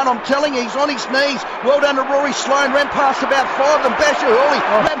cannot run. I'm telling you, he's on his knees. Well done to Rory Sloane. Ran past about 5 of them. Basher Hurley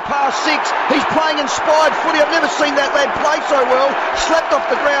ran past 6. He's playing inspired footy. I've never seen that lad play so well. Slapped off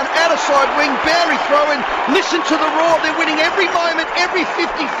the ground. Out of side wing. Boundary throw in. Listen to the roar. They're winning every moment. Every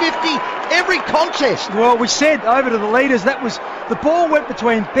 50-50. Every contest. Well, we said over to the leaders, that was the ball went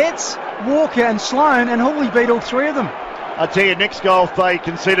between Betts, Walker and Sloane, and Hawley beat all 3 of them. I tell you, next goal, if they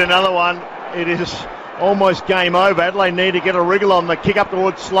concede another one, it is almost game over. Adelaide need to get a wriggle on the kick up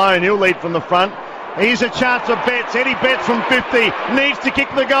towards Sloane. He'll lead from the front. Here's a chance of Betts. Eddie Betts from 50 needs to kick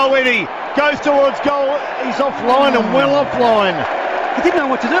the goal. Eddie goes towards goal. He's offline and well offline. He didn't know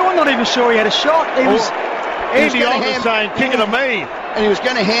what to do. I'm not even sure he had a shot. Andy Ogden saying, kick it to me. And he was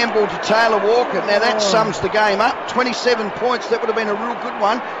going to handball to Taylor Walker. Now that sums the game up. 27 points. That would have been a real good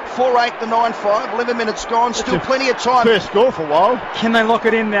one. 4-8 to 9-5. 11 minutes gone. Still plenty of time. First score for a while. Can they lock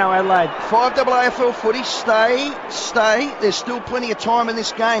it in now, Adelaide? 5 AFL footy. Stay. There's still plenty of time in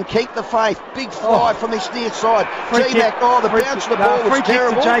this game. Keep the faith. Big fly from this near side. T-Mac. The bounce of the ball was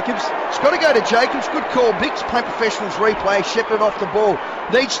terrible. Jacobs. It's got to go to Jacobs. Good call. Biggs playing professionals replay. Shepherd off the ball.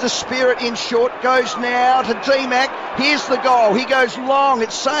 Needs the spirit in short. Goes now to T-Mac. Here's the goal. He goes long.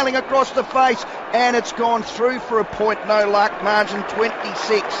 It's sailing across the face, and it's gone through for a point. No luck. Margin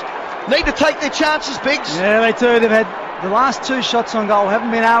 26. Need to take their chances, Biggs. Yeah, they do. They've had the last 2 shots on goal.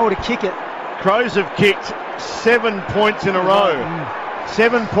 Haven't been able to kick it. Crows have kicked 7 points in a row.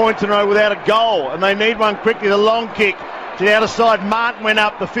 7 points in a row without a goal, and they need one quickly. The long kick to the outer side. Martin went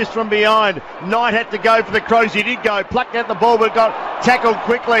up, the fist from behind. Knight had to go for the Crows. He did go. Plucked out the ball, but got tackled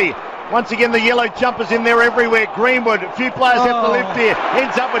quickly. Once again, the yellow jumpers in there everywhere. Greenwood, a few players have to lift here.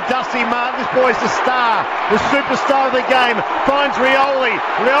 Ends up with Dusty Martin. This boy's the star, the superstar of the game. Finds Rioli.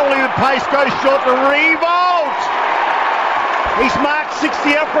 Rioli with pace goes short to Revolt. He's marked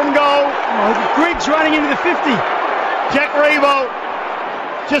 60 up from goal. Griggs running into the 50. Jack Revolt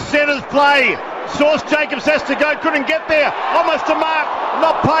just centres play. Source Jacobs has to go, couldn't get there. Almost a mark,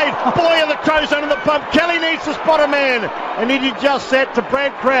 not paid. Boy, are the Crows under the pump. Kelly needs to spot a man. And he did just that to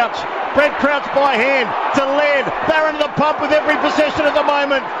Brad Crouch. Brad Crouch by hand to Laird. They're under the pump with every possession at the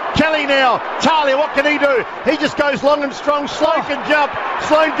moment. Kelly now. Talia, what can he do? He just goes long and strong. Sloane can jump.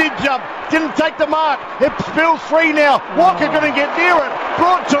 Sloane did jump. Didn't take the mark. It spills free now. Walker couldn't get near it.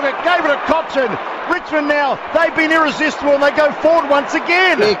 Broad took it, gave it to Cochin. Richmond now, they've been irresistible and they go forward once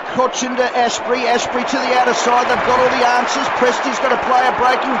again. Yeah, Cochin to Asprey to the outer side. They've got all the answers. Presti's got a player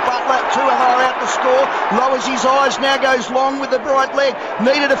breaking. Butler, 2 are out to score. Lowers his eyes, now goes long with the right leg.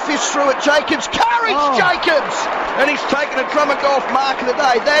 Needed a fist through it. Jacobs, courage, Jacobs! And he's taken a Drummer Golf mark of the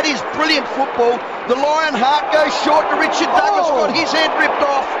day. That is brilliant football. The Lion Heart goes short to Richard Douglas, got his head ripped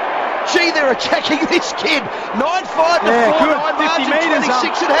off. Gee, they're attacking this kid. 9-5 to 4-9, margin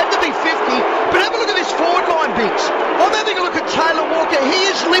 26. It had to be 50. But have a look at this forward line, Biggs. I'm having a look at Taylor Walker. He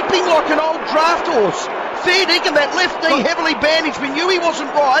is limping like an old draft horse. Fair dinkum, that left knee heavily bandaged. We knew he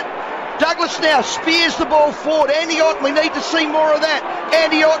wasn't right. Douglas now spears the ball forward. Andy Otten, we need to see more of that.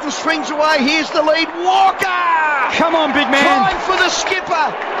 Andy Otten swings away. Here's the lead. Walker! Come on, big man. Time for the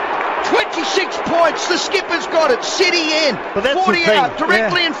skipper. 26 points, the skipper's got it. City in, but that's 40 out,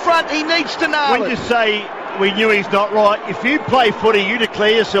 directly in front. He needs to nail it. When you say we knew he's not right. If you play footy, you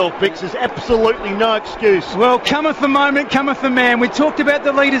declare yourself, Bix. There's absolutely no excuse. Well, cometh the moment, cometh the man. We talked about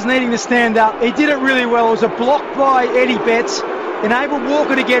the leaders needing to stand up. He did it really well. It was a block by Eddie Betts, enabled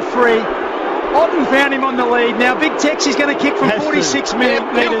Walker to get free. Otten found him on the lead. Now Big Tex is going to kick from 46 metres.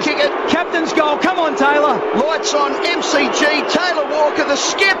 He'll kick it. Captain's goal. Come on, Taylor. Lights on MCG. Taylor Walker, the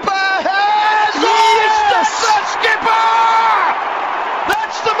skipper, has Yes! the skipper!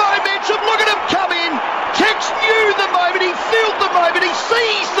 That's the momentum. Look at him come in. Tex knew the moment. He filled the moment. He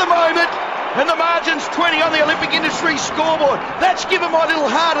seized the moment. And the margin's 20 on the Olympic Industries scoreboard. That's given my little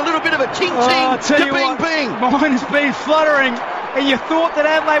heart a little bit of a ting-ting to bing-bing. Mine has been fluttering. And you thought that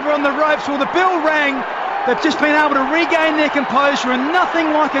Adelaide were on the ropes. Well, the bell rang. They've just been able to regain their composure, and nothing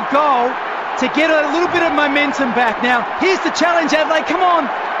like a goal to get a little bit of momentum back. Now, here's the challenge, Adelaide. Come on,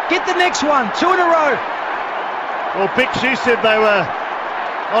 get the next one. 2 in a row. Well, Bix, you said they were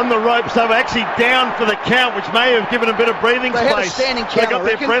on the ropes. They were actually down for the count, which may have given a bit of breathing space. Had a standing count, they got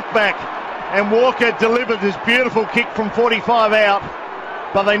their breath back. And Walker delivered this beautiful kick from 45 out.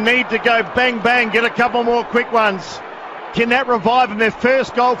 But they need to go bang, bang, get a couple more quick ones. Can that revive them? Their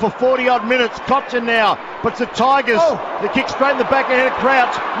first goal for 40-odd minutes. Cotchin now puts the Tigers. The kick straight in the back ahead of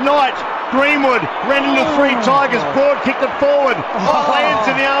Crouch. Knight, Greenwood, ran into 3 Tigers. Broad kicked it forward. Lands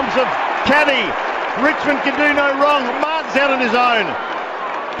in the arms of Caddy. Richmond can do no wrong. Martin's out on his own.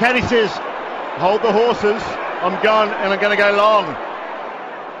 Caddy says, hold the horses. I'm going, and I'm going to go long.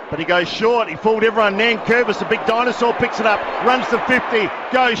 But he goes short. He fooled everyone. Nankervis, the big dinosaur, picks it up, runs to 50,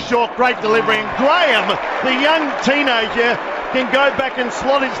 goes short. Great delivery. And Graham, the young teenager, can go back and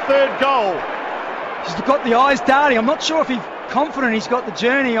slot his 3rd goal. He's got the eyes darting. I'm not sure if he's confident he's got the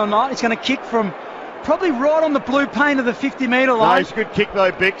journey or not. He's going to kick from probably right on the blue paint of the 50-metre line. No, it's a good kick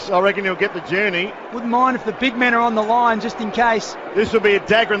though, Bix. I reckon he'll get the journey. Wouldn't mind if the big men are on the line just in case. This will be a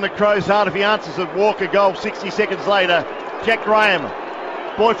dagger in the Crows' heart if he answers a Walker goal 60 seconds later. Jack Graham.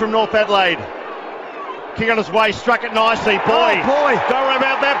 Boy from North Adelaide. Kick on his way, struck it nicely. Boy. Don't worry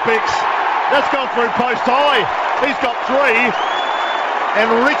about that, Bix. That's gone through post high. He's got 3.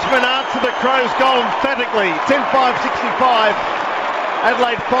 And Richmond answered the Crows' goal emphatically. 10-5-65.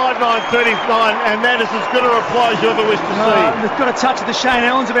 Adelaide 5-9-39. And that is as good a reply as you ever wish to see. They've got a touch of the Shane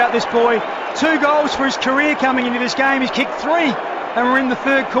Ellens about this boy. 2 goals for his career coming into this game. He's kicked 3. And we're in the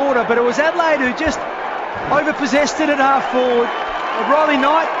 3rd quarter. But it was Adelaide who just overpossessed it at half forward. Riley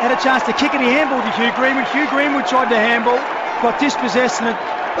Knight had a chance to kick it. He handballed to Hugh Greenwood. Hugh Greenwood tried to handball, got dispossessed, and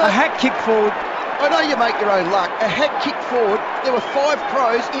a hack kick forward. I know you make your own luck. A hack kick forward. There were 5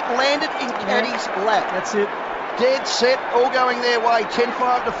 Crows. It landed in Caddy's lap. That's it. Dead set, all going their way.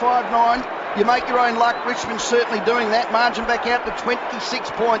 10-5 to 5-9. You make your own luck. Richmond's certainly doing that. Margin back out to 26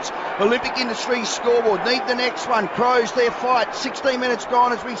 points. Olympic Industries scoreboard. Need the next one. Crows, their fight. 16 minutes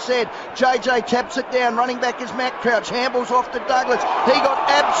gone, as we said. JJ taps it down. Running back is Matt Crouch. Handballs off to Douglas. He got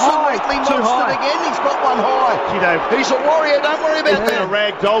absolutely monstered again. He's got one high. He's a warrior. Don't worry about that.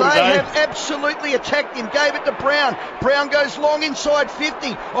 They have absolutely attacked him. Gave it to Brown. Brown goes long inside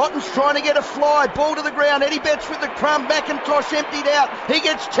 50. Otten's trying to get a fly. Ball to the ground. Eddie Betts with the crumb. Macintosh emptied out. He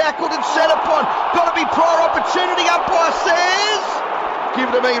gets tackled and set up. Got to be prior opportunity. Umpire says, give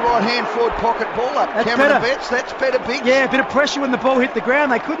it to me, right hand forward pocket ball up. That's Cameron better. Betts, that's better, Big. Yeah, a bit of pressure when the ball hit the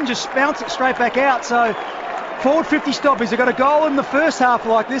ground. They couldn't just bounce it straight back out. So forward 50 stoppies. They got a goal in the first half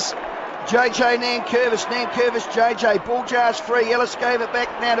like this. JJ Nankervis, JJ, ball jars free. Ellis gave it back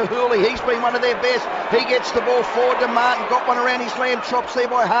now to Hooley. He's been one of their best. He gets the ball forward to Martin. Got one around his lamb chops there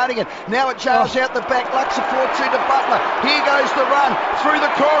by Hardigan. Now it jars out the back. Luxor 4-2 to Butler. Here goes the run through the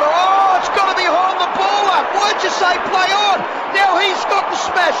corridor. Oh, it's got to be holding the ball up. Why'd you say play on? Now he's got the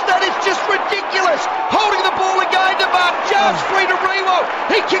smash. That is just ridiculous. Holding the ball again to Martin. Jars free to Rewalt.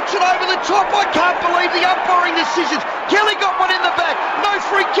 He kicks it over the top. I can't believe the umpiring decisions. Kelly got one in the back. No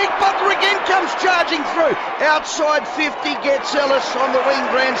free kick. Butler again comes charging through. Outside 50 gets Ellis on the wing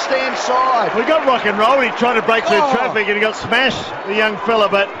grandstand side. We got rock and roll. He tried to break through traffic and he got smashed, the young fella,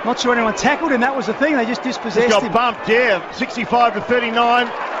 but not sure anyone tackled him. That was the thing. They just dispossessed him. He got bumped, 65 to 39.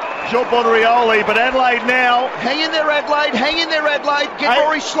 Short ball to Rioli, but Adelaide now. Hang in there, Adelaide. Hang in there, Adelaide. Get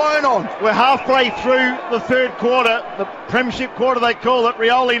Rory Sloan on. We're halfway through the 3rd quarter, the premiership quarter they call it.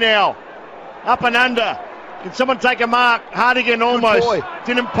 Rioli now. Up and under. Can someone take a mark? Hardigan almost.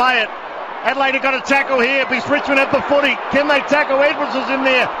 Didn't pay it. Adelaide have got a tackle here. Beats Richmond at the footy. Can they tackle? Edwards is in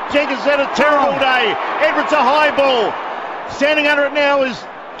there. Jenkins had a terrible day. Edwards a high ball. Standing under it now is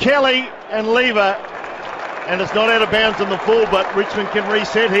Kelly and Lever. And it's not out of bounds on the full, but Richmond can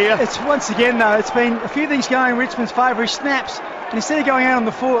reset here. It's once again, though, it's been a few things going in Richmond's favour. He snaps, and instead of going out on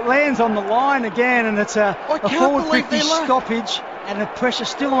the full, it lands on the line again, and it's a forward 50 stoppage, and the pressure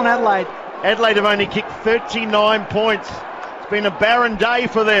still on Adelaide. Adelaide have only kicked 39 points. It's been a barren day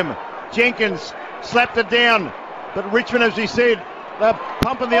for them. Jenkins slapped it down, but Richmond, as he said, they're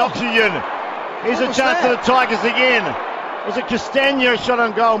pumping the oxygen. Here's a chance for the Tigers again. Was it Castagna shot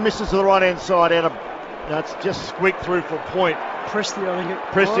on goal, misses to the right-hand side. It's just squeaked through for a point. Presti, I think it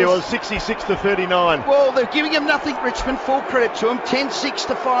Presti was 66-39. Well, they're giving him nothing, Richmond. Full credit to him. 10-6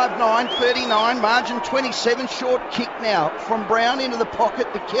 to 5-9, 39. Margin 27. Short kick now from Brown into the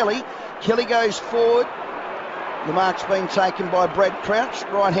pocket to Kelly. Kelly goes forward. The mark's been taken by Brad Crouch,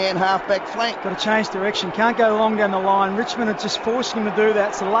 right-hand half-back flank. Got to change direction. Can't go long down the line. Richmond are just forcing him to do that.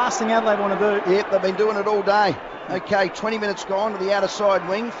 It's the last thing Adelaide want to do. Yep, they've been doing it all day. Okay, 20 minutes gone to the outer side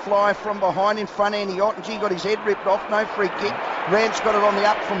wing. Fly from behind in front. Andy Ottengy got his head ripped off. No free kick. Rand's got it on the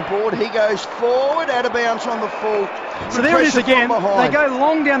up from board. He goes forward, out of bounds on the full. So there it is again. They go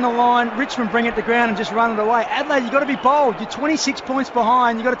long down the line. Richmond bring it to ground and just run it away. Adelaide, you've got to be bold. You're 26 points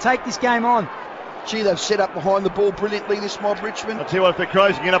behind. You've got to take this game on. Gee, they've set up behind the ball brilliantly, this mob, Richmond. I'll tell you what, if the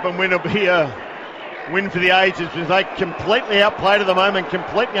Crows can get up and win, it'll be a win for the ages, because they completely outplayed at the moment,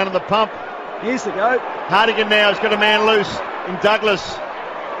 completely under the pump. Here's the go. Hardigan now has got a man loose in Douglas.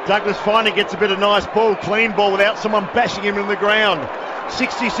 Douglas finally gets a bit of nice ball, clean ball, without someone bashing him in the ground.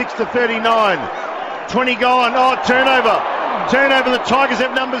 66-39. 20 gone. Oh, turnover. Turnover. The Tigers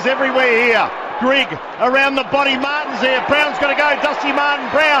have numbers everywhere here. Grigg around the body. Martin's there. Brown's got to go. Dusty Martin.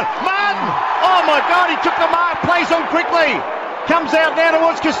 Brown. Martin! Oh my God, he took the mark. Plays on quickly. Comes out now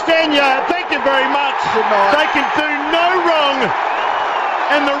towards Castagna. Thank you very much. They can do no wrong.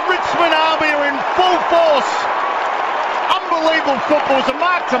 And the Richmond Army are in full force. Unbelievable football. It's a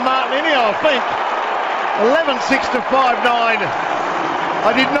mark to Martin anyhow, I think. 11-6 to 5-9.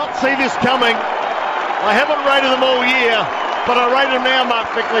 I did not see this coming. I haven't rated them all year, but I rate them now, Mark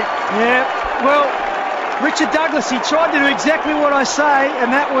Bickley. Yeah, well, Richard Douglas, he tried to do exactly what I say,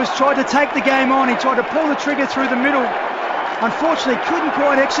 and that was try to take the game on. He tried to pull the trigger through the middle. Unfortunately, couldn't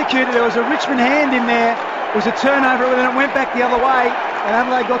quite execute it. There was a Richmond hand in there. It was a turnover, and then it went back the other way, and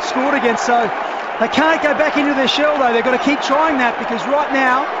Adelaide got scored against. So they can't go back into their shell, though. They've got to keep trying that, because right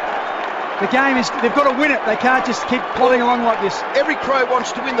now, the game is, they've got to win it. They can't just keep plodding along like this. Every Crow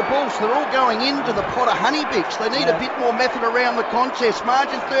wants to win the ball, so they're all going into the pot of Honeybix. They need a bit more method around the contest.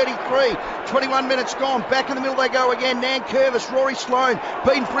 Margin 33, 21 minutes gone. Back in the middle they go again. Nan Curvis, Rory Sloane,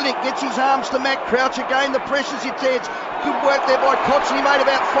 been brilliant. Gets his arms to Matt Crouch again. The pressure's intense. Good work there by Cotson. He made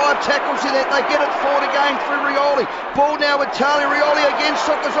about 5 tackles in it. They get it forward again through Rioli. Ball now with Talia. Rioli again,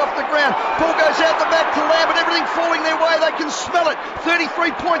 sockers off the ground. Ball goes out the back to Lambert. Everything falling their way. They can smell it.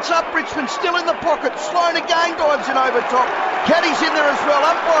 33 points up. Richmond still in the pocket. Sloane again dives in over top. Caddy's in there as well.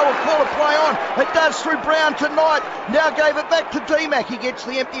 Umpire will call a play on. It does through Brown tonight. Now gave it back to D-Mac. He gets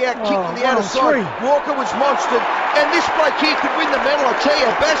the empty out kick to the outer side. Walker was monstered. And this bloke here could win the medal. I tell you,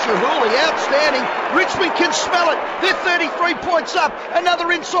 Basher Hooley, outstanding. Richmond can smell it. They're 33 points up.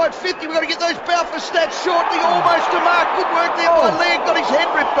 Another inside 50. We've got to get those Balfour stats shortly. Almost to mark. Good work there by Laird. Got his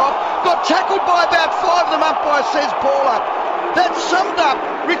head ripped off. Got tackled by about 5 of them. Umpire says ball up. That summed up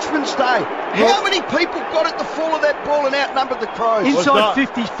Richmond's day. How many people got at the fall of that ball and outnumbered the Crows? Inside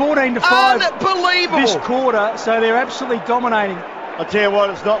 50, 14-5. Unbelievable. This quarter, so they're absolutely dominating. I tell you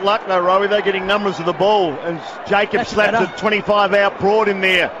what, it's not luck though, Rowie. They're getting numbers of the ball, and Jacob slaps a 25 out broad in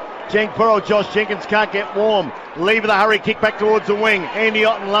there. Poor old Josh Jenkins can't get warm. Leave with a hurry kick back towards the wing. Andy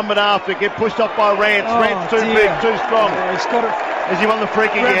Otten lumbered after. Get pushed off by Rance. Rance too big, too strong. Yeah, he's got it. As he won the free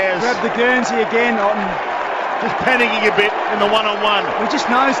kick, he has. Grab the Guernsey again, Otten. Just panicking a bit in the one-on-one. He just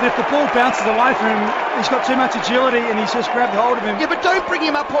knows that if the ball bounces away from him, he's got too much agility, and he's just grabbed hold of him. Yeah, but don't bring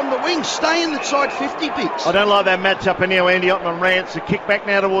him up on the wing. Stay in the side 50 bits. I don't like that match-up anyhow. Andy Otten and Rance. A kick back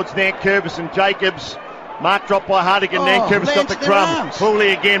now towards Nant Curvis and Jacobs. Mark dropped by Hardigan. Nant Curvis got the crumb.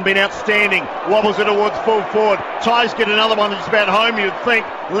 Pooley again been outstanding. Wobbles it towards full forward. Ties get another one that's about home, you'd think.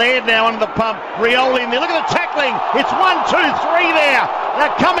 Laird now under the pump. Rioli in there. Look at the tackling. It's 1, 2, 3 there.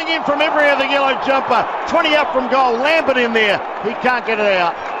 They're coming in from every other yellow jumper. 20 up from goal. Lambert in there. He can't get it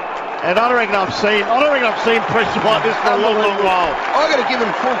out. And I don't reckon I've seen pressure like this for a long, long while. I've got to give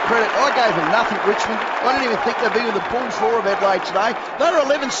them full credit. I gave them nothing, Richmond. I didn't even think they'd be with the Bulls for of Adelaide today. They were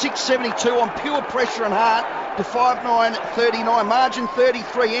 11-6-72 on pure pressure and heart to 5-9-39. Margin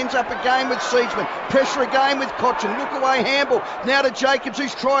 33. Ends up a game with Siegeman. Pressure again with Cochin. Look away, Hamble. Now to Jacobs,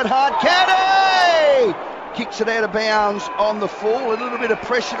 who's tried hard. Caddy! Kicks it out of bounds on the full. A little bit of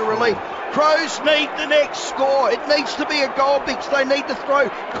pressure to relief. Crows need the next score. It needs to be a goal, Bix. They need to throw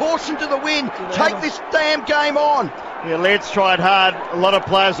caution to the wind. Take this damn game on. Yeah, Lance tried hard. A lot of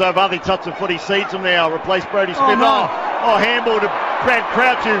players over. I think touch of footy seeds him now. Replace Brody Smith. Handball to Brad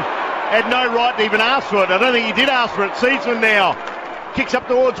Crouch, who had no right to even ask for it. I don't think he did ask for it. Seedsman now. Kicks up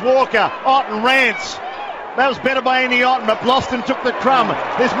towards Walker. Otten, Rance. That was better by Andy Otten, but Bloston took the crumb.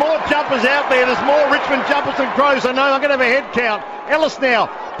 There's more jumpers out there. There's more Richmond jumpers than Crows. I know I'm going to have a head count. Ellis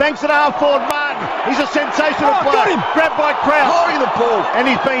now banks it half forward. Martin. He's a sensational player. Got him. Grabbed by Crouch. Holding the ball. And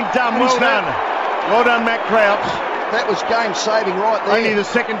he's been done. Well done. Well done, Matt Crouch. That was game saving right there. Only the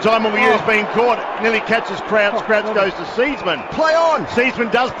second time all year has been caught. Nearly catches Crouch. Crouch goes to Seaman. Play on. Seaman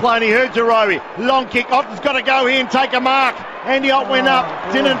does play and he heard Jarowi. Long kick. Otten's got to go here and take a mark. Andy Ott went up.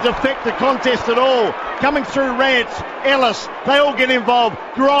 Didn't affect the contest at all. Coming through Rance, Ellis, they all get involved.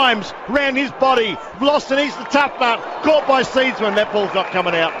 Grimes round his body. Bloston, he's the tough nut. Caught by Seaman. That ball's not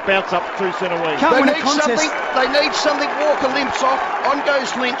coming out. Bounce up through centre wing. They need something. Walker limps off. On goes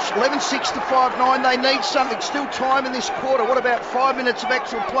Lynch. 11-6 to 5-9. They need something. Still time in this quarter. What about 5 minutes of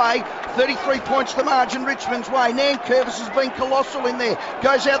actual play? 33 points the margin Richmond's way. Nan Curvis has been colossal in there.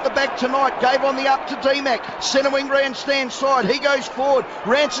 Goes out the back tonight. Gave on the up to D-Mac. Centre wing round stand side. He goes forward.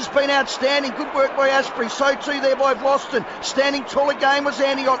 Rance has been outstanding. Good work by Asprey. So too there by Bloston. Standing tall again was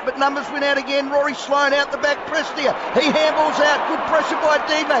Andy Ott, but numbers went out again. Rory Sloane out the back. Prestia. He handballs out. Good pressure by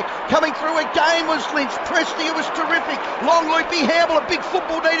D-Mac. Coming through again was Lynch. Prestia was terrific. Long loopy handball. A big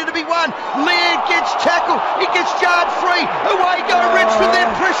football needed to be won. Laird gets tackled. It gets jarred free. Away go Richmond.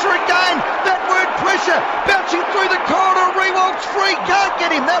 Then pressure again. That word pressure. Bouncing through the corridor. Rewalks free. Can't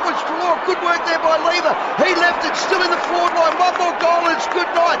get him. That was draw. Good work there by Lever. He left it still in the forward line. One more goal and it's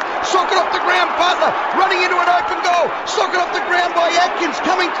good night. Socket off the ground. Butler running into an open goal. Socket off the ground by Atkins.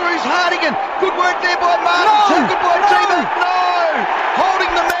 Coming through is Hardigan. Good work there by Martin. Tackled by D-Mac. No.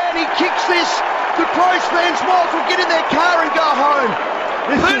 Holding the man. He kicks this. The Crows fans might as well get in their car and go home.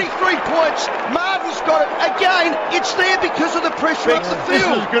 33 points. Martin's got it. Again, it's there because of the pressure up the field. This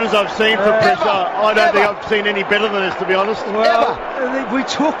is as good as I've seen for pressure. I don't think I've seen any better than this, to be honest. Well, we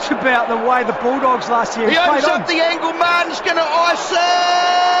talked about the way the Bulldogs last year. He opens up the angle. Martin's going to ice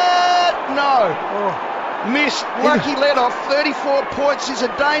it. No. Missed. Lucky let off. 34 points is a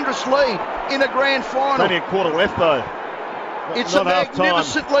dangerous lead in a grand final. Only a quarter left, though. It's a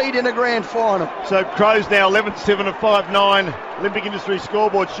magnificent lead in a grand final. So Crows now 11-7 to 5-9. Olympic Industries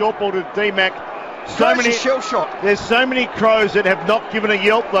scoreboard, short ball to D-Mac. Shell shock. There's so many Crows that have not given a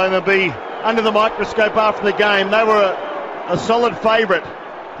yelp, though, and they'll be under the microscope after the game. They were a solid favourite.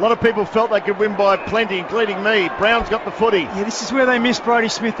 A lot of people felt they could win by plenty, including me. Brown's got the footy. Yeah, this is where they miss Brodie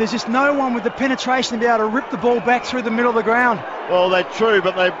Smith. There's just no one with the penetration to be able to rip the ball back through the middle of the ground. Well, they're true,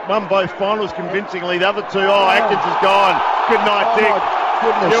 but they won both finals convincingly. The other two, Atkins is gone. Good night, Dick.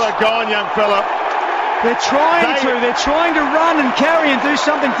 Goodness. You are gone, young fella. They're trying to run and carry and do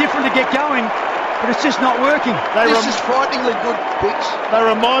something different to get going, but it's just not working. This is frighteningly good, Bix. They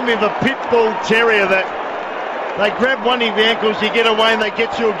remind me of a pit bull terrier that they grab one of the ankles, you get away and they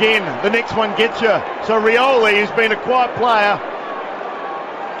get you again. The next one gets you. So Rioli, who's been a quiet player,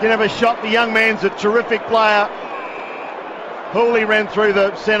 can have a shot. The young man's a terrific player. Hooley ran through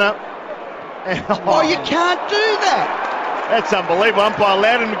the centre. You can't do that. That's unbelievable. Umpire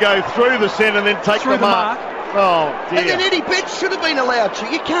allowed him to go through the centre and then take the mark. Oh, dear. And then Eddie Betts should have been allowed to.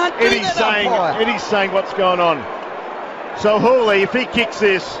 You can't do that, umpire. Eddie's saying what's going on. So Hooley, if he kicks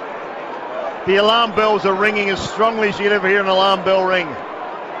this, the alarm bells are ringing as strongly as you'd ever hear an alarm bell ring.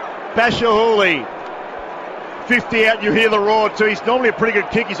 Basher Hooley, 50 out, you hear the roar too. He's normally a pretty good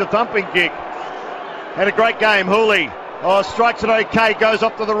kick. He's a thumping kick. Had a great game, Hooley. Strikes it okay, goes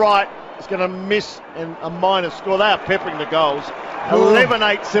up to the right. He's going to miss and a minor score. They are peppering the goals.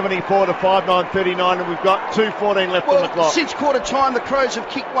 11-8, 74 to 5-9, 39, and we've got 2:14 left on the clock. Since quarter time, the Crows have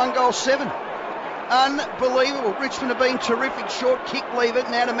kicked 1 goal 7. Unbelievable. Richmond have been terrific. Short kick lever.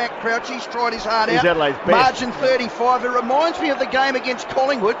 Now to Matt Crouch. He's tried his heart out. Adelaide's best. Margin 35. It reminds me of the game against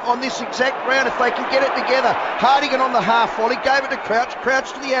Collingwood on this exact ground if they can get it together. Hardigan on the half volley. Gave it to Crouch.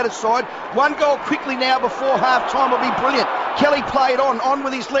 Crouch to the outer side. 1 goal quickly now before half time will be brilliant. Kelly played on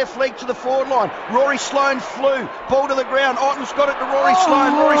with his left leg to the forward line. Rory Sloane flew. Ball to the ground. Otten's got it to Rory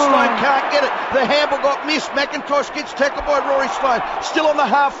Sloane. Rory Sloane can't get it. The handball got missed. McIntosh gets tackled by Rory Sloane. Still on the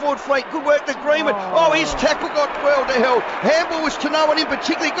half forward flank. Good work to Greenwood. His tackle got well to hell. Handball was to no one in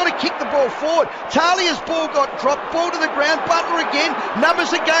particular. Got to kick the ball forward. Talia's ball got dropped. Ball to the ground. Butler again.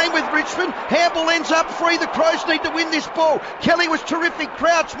 Numbers again with Richmond. Handball ends up free. The Crows need to win this ball. Kelly was terrific.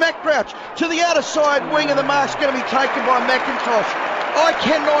 Matt Crouch to the outer side wing, and the mark's going to be taken by McIntosh. I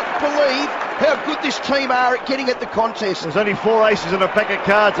cannot believe how good this team are at getting at the contest. There's only 4 aces and a pack of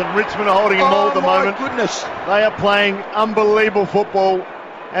cards, and Richmond are holding them all at the moment. Oh, my goodness. They are playing unbelievable football,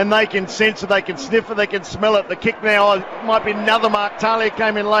 and they can sense it, they can sniff it, they can smell it. The kick now might be another mark. Talia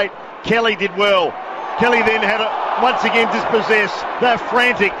came in late. Kelly did well. Kelly then had it once again dispossessed. They're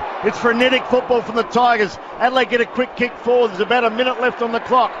frantic. It's frenetic football from the Tigers. Adelaide get a quick kick forward. There's about a minute left on the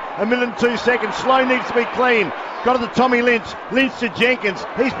clock. A minute and 2 seconds. Slow needs to be clean. Got it to Tommy Lynch. Lynch to Jenkins.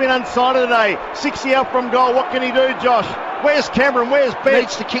 He's been unsighted today. 60 out from goal. What can he do, Josh? Where's Cameron? Where's Ben?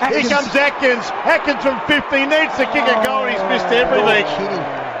 Needs to kick. Here comes Atkins. Atkins from 50 needs to kick a goal. He's missed everything.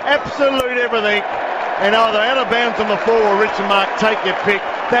 Absolute everything. And either out of bounds on the full or Richmond mark, take your pick.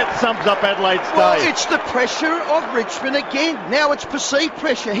 That sums up Adelaide's day. Well, it's the pressure of Richmond again. Now it's perceived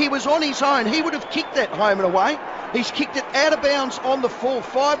pressure. He was on his own. He would have kicked that home and away. He's kicked it out of bounds on the full.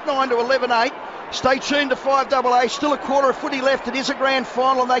 5-9 to 11-8. Stay tuned to 5AA. Still a quarter of footy left. It is a grand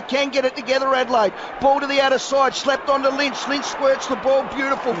final and they can get it together, Adelaide. Ball to the outer side, slapped onto Lynch. Lynch squirts the ball,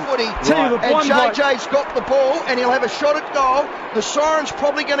 beautiful footy. And JJ's got the ball and he'll have a shot at goal. The siren's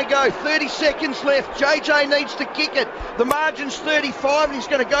probably going to go. 30 seconds left. JJ needs to kick it. The margin's 35 and he's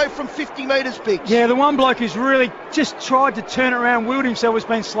going to go from 50 metres, Biggs. Yeah, the one bloke who's really just tried to turn it around, willed himself, has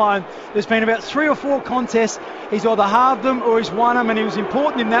been Sloan. There's been about 3 or 4 contests. He's either halved them or he's won them, and he was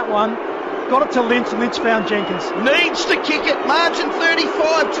important in that one. Got it to Lynch, and Lynch found Jenkins. Needs to kick it. Margin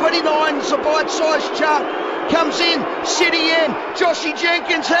 35, 29 is a bite-sized chunk. Comes in, City end. Joshy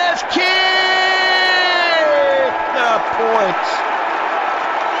Jenkins has kicked the point.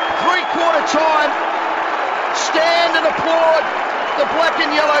 3-quarter time. Stand and applaud the black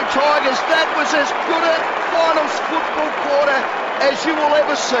and yellow Tigers. That was as good a finals football quarter as you will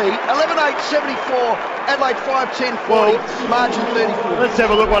ever see. 11-8-74, Adelaide 5-10-40, well, margin 34. Let's have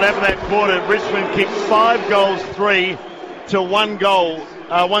a look what happened that quarter. Richmond kicked 5 goals 3 to 1 goal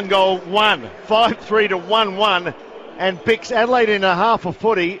 1. 5-3 to 1-1, and picks Adelaide in a half a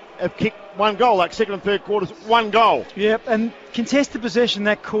footy have kicked 1 goal, like second and third quarters, 1 goal. Yep, and contested possession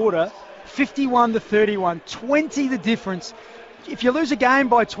that quarter, 51 to 31, 20 the difference. If you lose a game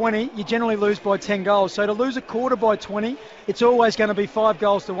by 20, you generally lose by 10 goals. So to lose a quarter by 20, it's always going to be 5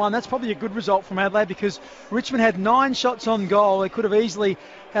 goals to 1. That's probably a good result from Adelaide because Richmond had 9 shots on goal. They could have easily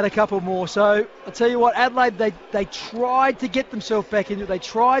had a couple more. So I'll tell you what, Adelaide, they tried to get themselves back into it. They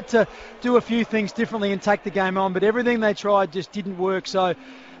tried to do a few things differently and take the game on, but everything they tried just didn't work. So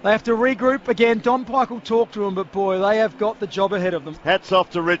they have to regroup again. Don Pike will talk to them, but boy, they have got the job ahead of them. Hats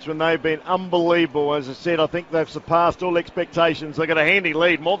off to Richmond. They've been unbelievable. As I said, I think they've surpassed all expectations. They've got a handy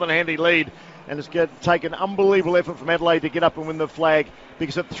lead, more than a handy lead, and it's going to take an unbelievable effort from Adelaide to get up and win the flag,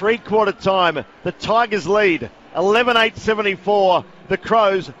 because at 3-quarter time, the Tigers lead 11-8-74, the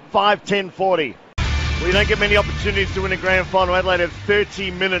Crows 5-10-40. Well, you don't get many opportunities to win a grand final. Adelaide have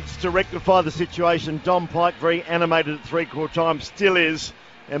 30 minutes to rectify the situation. Don Pike very animated at 3-quarter time, still is.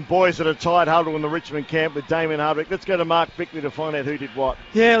 And boys at a tight huddle in the Richmond camp with Damien Hardwick. Let's go to Mark Bickley to find out who did what.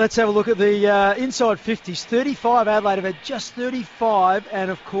 Yeah, let's have a look at the inside 50s. 35 Adelaide have had just 35, and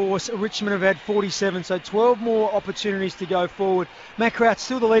of course Richmond have had 47, so 12 more opportunities to go forward. Matt Crouch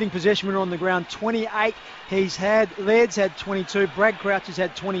still the leading possession winner on the ground, 28 he's had. Laird's had 22, Brad Crouch has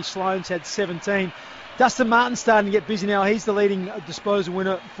had 20, Sloane's had 17. Dustin Martin's starting to get busy now. He's the leading disposal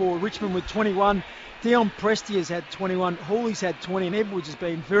winner for Richmond with 21. Dion Presti has had 21, Hawley's had 20, and Edwards has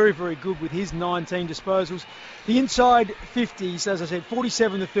been very, very good with his 19 disposals. The inside 50s, as I said,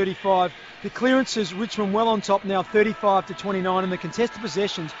 47 to 35. The clearances, Richmond well on top now, 35 to 29, and the contested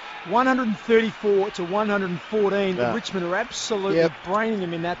possessions, 134 to 114. Yeah. Richmond are absolutely braining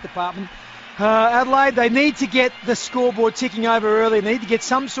them in that department. Adelaide, they need to get the scoreboard ticking over early. They need to get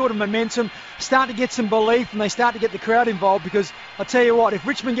some sort of momentum, start to get some belief, and they start to get the crowd involved, because I'll tell you what, if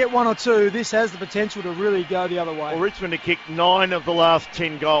Richmond get 1 or 2, this has the potential to really go the other way. Well, Richmond have kicked 9 of the last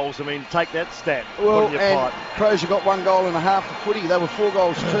 10 goals. I mean, take that stat. Well, and Crows have got 1 goal and a half of footy. They were 4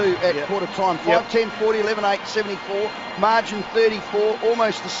 goals too at quarter time. 5-10-40, 11-8-74, margin 34,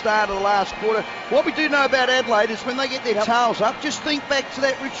 almost the start of the last quarter. What we do know about Adelaide is when they get their tails up, just think back to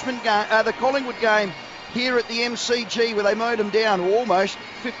that Richmond game, the Collingwood game here at the MCG where they mowed them down, almost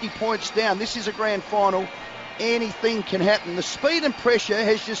 50 points down. This is a grand final. Anything can happen. The speed and pressure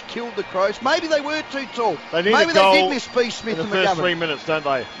has just killed the Crows. Maybe they were too tall. Maybe they did miss B. Smith in and the first McGovern. 3 minutes, don't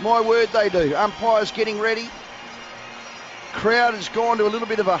they? My word, they do. Umpires getting ready. Crowd has gone to a little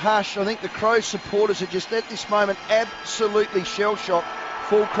bit of a hush. I think the Crows supporters are just at this moment absolutely shell-shocked.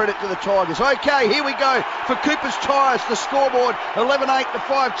 Full credit to the Tigers. Okay, here we go for Cooper's Tyres. The scoreboard, 11-8 to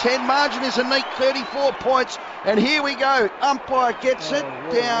 5-10. Margin is a neat 34 points. And here we go. Umpire gets it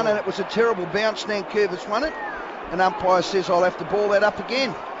down, and it was a terrible bounce. Nankervis won it. And umpire says, I'll have to ball that up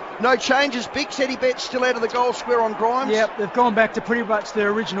again. No changes. Big Eddie Betts still out of the goal square on Grimes. Yep, they've gone back to pretty much their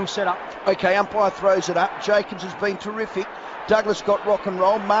original setup. Okay, umpire throws it up. Jacobs has been terrific. Douglas got rock and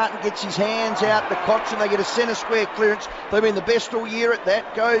roll. Martin gets his hands out the Cochin. They get a centre square clearance. They've been the best all year at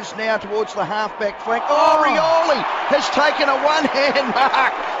that. Goes now towards the half-back flank. Oh, Rioli has taken a one-hand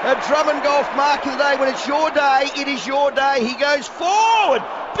mark. A Drummond golf mark of the day. When it's your day, it is your day. He goes forward.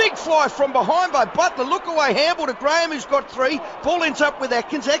 Big fly from behind by Butler. Look away. Handball to Graham, who's got 3. Ball ends up with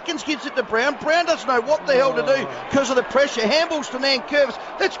Atkins. Atkins gives it to Brown. Brown doesn't know what the hell to do because of the pressure. Handballs to Nankervis.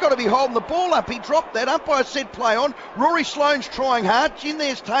 That's got to be holding the ball up. He dropped that. Umpire said play on. Rory Sloane's trying hard. In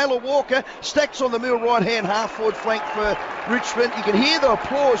there's Taylor Walker. Stacks on the middle right-hand half-forward flank for Richmond. You can hear the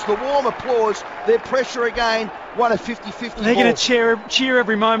applause, the warm applause. Their pressure again. Won a 50-50 They're going to cheer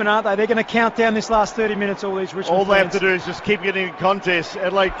every moment, aren't they? They're going to count down this last 30 minutes, all these Richmond All they fans. have to do is just keep getting in contest.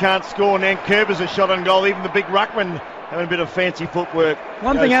 Adelaide can't score. Nankervis a shot on goal. Even the big ruckman having a bit of fancy footwork.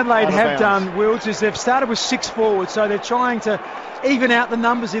 One thing Adelaide have done, Wills, is they've started with 6 forwards, so they're trying to even out the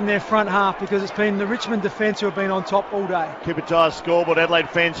numbers in their front half because it's been the Richmond defence who have been on top all day. Kipiti's scoreboard. Adelaide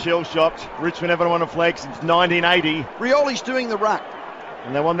fans shell-shocked. Richmond haven't won a flag since 1980. Rioli's doing the ruck.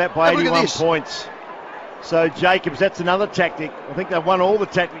 And they won that by 81 points. So Jacobs, that's another tactic. I think they've won all the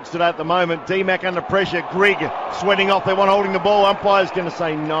tactics today at the moment. D-Mac under pressure. Grigg sweating off. They want holding the ball. Umpire's going to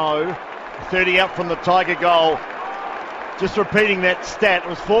say no. 30 up from the Tiger goal. Just repeating that stat, it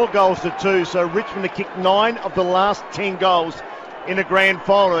was 4 goals to 2. So Richmond have kicked 9 of the last 10 goals in a grand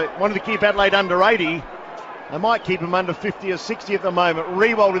final. They wanted to keep Adelaide under 80. They might keep them under 50 or 60 at the moment.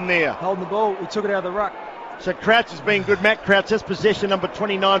 Rewald in there. Holding the ball. He took it out of the ruck. So Crouch has been good. Matt Crouch has possession number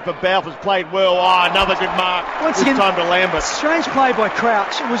 29 for Balfe, has played well. Oh, another good mark. Once this again, time to Lambert. Strange play by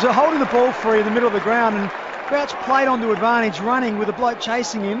Crouch. It was holding the ball free in the middle of the ground, and Crouch played onto advantage running with a bloke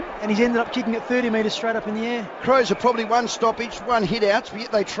chasing him, and he's ended up kicking it 30 metres straight up in the air. Crows are probably 1 stoppage, 1 hit outs, but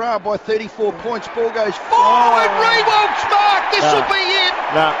yet they trail by 34 points. Ball goes forward. Rewald's mark. This will be it.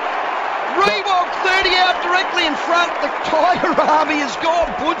 Rewald 30 out directly in front. The Tiger Army has gone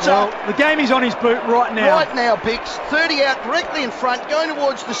Bunter. Well, the game is on his boot right now. Right now, Bix. 30 out directly in front, going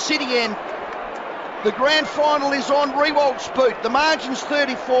towards the city end. The grand final is on Rewald's boot. The margin's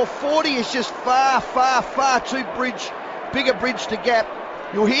 34. 40 is just far too bigger bridge to gap.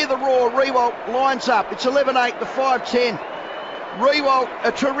 You'll hear the roar. Rewald lines up. It's 11-8 to 5-10. Rewald,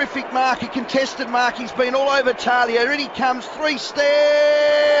 a terrific mark, a contested mark. He's been all over Talia. In he comes, 3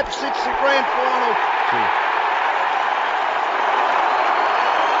 steps. It's the grand final.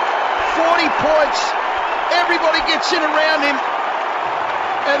 40 points. Everybody gets in around him.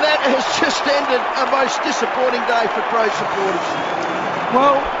 And that has just ended a most disappointing day for Crow supporters.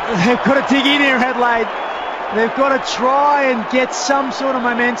 Well, they've got to dig in here, Adelaide. They've got to try and get some sort of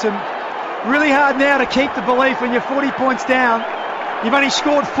momentum. Really hard now to keep the belief when you're 40 points down. You've only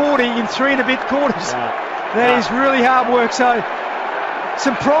scored 40 in 3 and a bit quarters. That is really hard work. So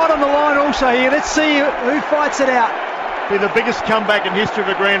some pride on the line also here. Let's see who fights it out. Be the biggest comeback in history of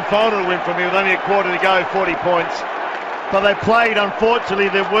a grand final win from here with only a quarter to go, 40 points. But they played, unfortunately,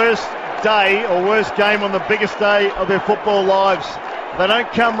 their worst day or worst game on the biggest day of their football lives. They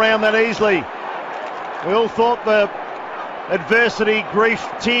don't come round that easily. We all thought the adversity, grief,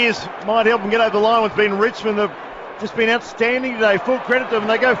 tears might help them get over the line. With being Richmond, they've just been outstanding today. Full credit to them.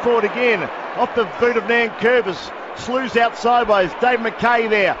 They go forward again. Off the boot of Nankervis. Slews out sideways. Dave McKay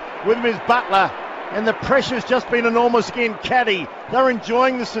there. With him is Butler. And the pressure's just been enormous again. Caddy. They're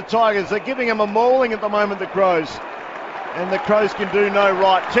enjoying this, the Tigers. They're giving them a mauling at the moment, the Crows. And the Crows can do no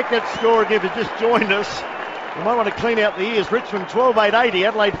right. Check that score again if you just joined us. You might want to clean out the ears. Richmond 12-8-80.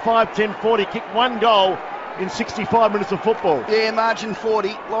 Adelaide 5-10-40. Kicked 1 goal in 65 minutes of football. Yeah, margin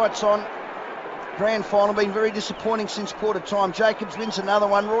 40. Lights on. Grand final been very disappointing since quarter time. Jacobs wins another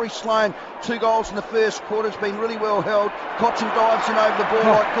one. Rory Sloane, 2 goals in the first quarter, has been really well held. Cochin dives in over the ball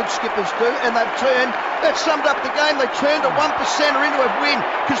like good skippers do, and they've turned. That summed up the game. They turned a 1%er into a win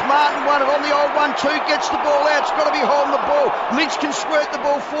because Martin won it on the old 1-2, gets the ball out. It's got to be holding the ball. Lynch can squirt the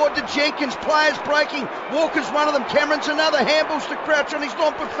ball forward to Jenkins. Players breaking. Walker's one of them. Cameron's another. Handballs to Crouch on his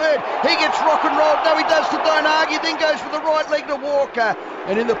non-preferred. He gets rock and rolled. No, he does to Don't Argue. Then goes with the right leg to Walker.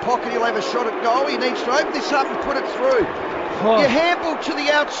 And in the pocket, he'll have a shot at goal. He needs to open this up and put it through. You handball to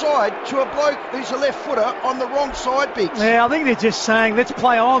the outside to a bloke who's a left footer on the wrong side, Biggs. Yeah, I think they're just saying, let's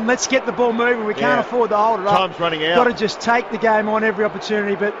play on, let's get the ball moving. We can't afford to hold it up. Time's running out. Got to just take the game on every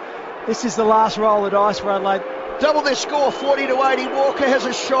opportunity, but this is the last roll of dice for Adelaide. Double their score, 40-80. Walker has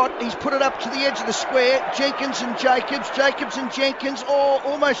a shot. He's put it up to the edge of the square. Jenkins and Jacobs. Jacobs and Jenkins,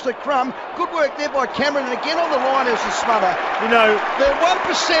 almost a crumb. Good work there by Cameron. And again on the line is a smother. You know, their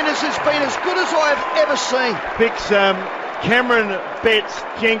 1%ers has been as good as I have ever seen. Bix, Cameron, Betts,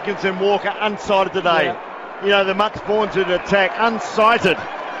 Jenkins and Walker unsighted today. Yeah. You know, the muck's born to the attack, unsighted.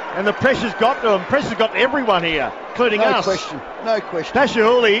 And the pressure's got to them. Pressure's got to everyone here. including us. No question. Tasha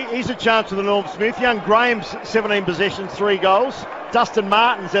Hooley, he's a chance for the Norm Smith. Young Graham's 17 possessions, 3 goals. Dustin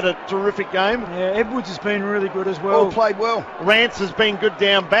Martin's had a terrific game. Yeah, Edwards has been really good as well. All played well. Rance has been good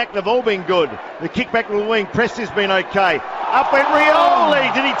down back. They've all been good. The kick back to the wing. Presti's been okay. Up went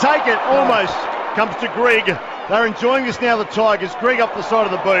Rioli. Did he take it? Almost. Comes to Grigg. They're enjoying this now, the Tigers. Grigg up the side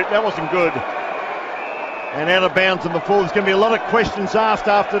of the boot. That wasn't good. And out of bounds on the full. There's going to be a lot of questions asked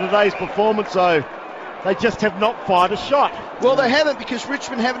after today's performance, so they just have not fired a shot. Well, they haven't, because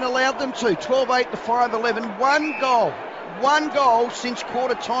Richmond haven't allowed them to. 12-8 to 5-11. One goal since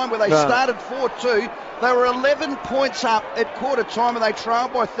quarter time, where they started 4-2. They were 11 points up at quarter time and they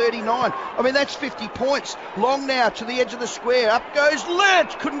trailed by 39. I mean, that's 50 points. Long now to the edge of the square. Up goes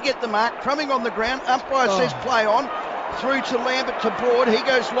Lurch. Couldn't get the mark. Crumbing on the ground. Umpire says play on. Through to Lambert to Broad. He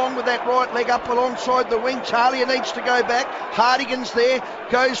goes long with that right leg up alongside the wing. Talia needs to go back. Hardigan's there.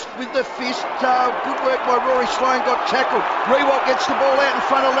 Goes with the fist. Good work by Rory Sloane. Got tackled. Rewalt gets the ball out in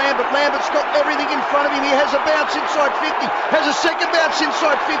front of Lambert. Lambert's got everything in front of him. He has a bounce inside 50. Has a second bounce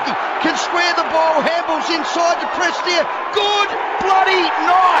inside 50. Can square the ball. Handballs inside to Prestia. Good bloody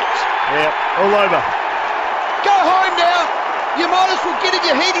night. Yeah, all over. Go home now. You might as well get in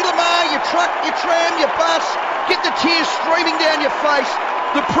your Heedy Lamar, your truck, your tram, your bus. Get the tears streaming down your face.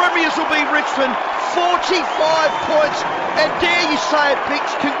 The premiers will be Richmond. 45 points. And dare you say it, Bix,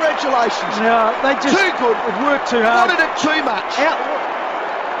 congratulations. No, they just too good. They've worked too hard. Wanted it too much.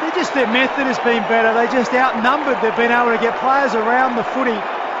 Their method has been better. They just outnumbered. They've been able to get players around the footy.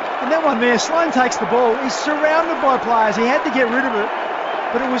 And that one there, Sloane takes the ball. He's surrounded by players. He had to get rid of it.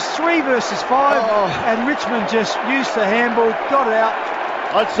 But it was 3 versus 5, and Richmond just used the handball, got it out.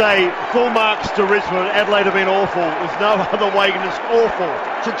 I'd say full marks to Richmond. Adelaide have been awful. There's no other way than it's awful.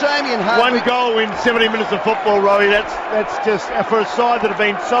 To Damien Hardwick. 1 goal in 70 minutes of football, Rowie. That's just for a side that have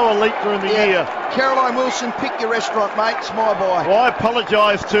been so elite during the year. Caroline Wilson, pick your restaurant, mate. It's my buy. Well, I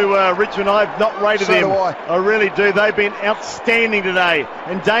apologise to Richmond. I've not rated them. So do I really do. They've been outstanding today.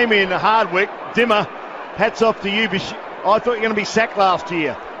 And Damien Hardwick, Dimmer, hats off to you. I thought you were going to be sacked last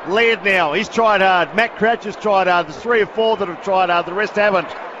year. Laird now, he's tried hard. Matt Crouch has tried hard. There's 3 or 4 that have tried hard. The rest haven't.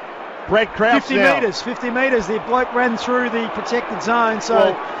 Brad Crouch 50 now. 50 metres. The bloke ran through the protected zone. So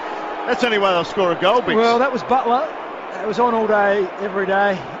that's the only way they'll score a goal, Bix. Well, that was Butler. It was on all day, every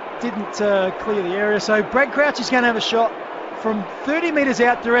day. Didn't clear the area. So Brad Crouch is going to have a shot from 30 metres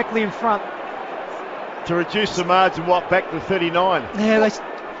out directly in front. To reduce the margin, back to 39. Yeah, they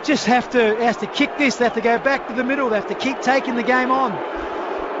just have to kick this. They have to go back to the middle. They have to keep taking the game on.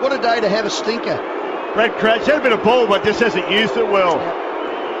 What a day to have a stinker. Brad Crouch had a bit of ball, but just hasn't used it well.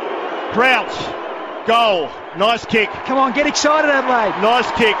 Crouch, goal, nice kick. Come on, get excited, Adelaide. Nice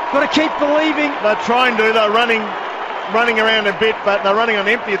kick. Got to keep believing. They're trying to. They're running around a bit, but they're running on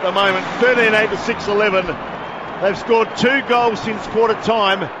empty at the moment. 13-8 to 6-11. They've scored 2 goals since quarter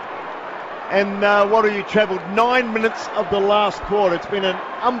time. And what have you travelled? 9 minutes of the last quarter. It's been an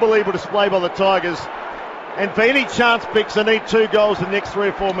unbelievable display by the Tigers. And for any chance, Bix, they need 2 goals in the next 3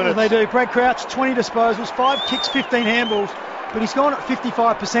 or 4 minutes. Well, they do. Brad Crouch, 20 disposals, 5 kicks, 15 handballs. But he's gone at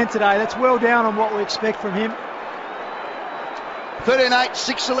 55% today. That's well down on what we expect from him. 13-8,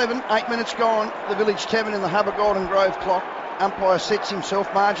 6-11, 8 minutes gone. The Village Tavern in the Hubbard Golden Grove clock. Umpire sets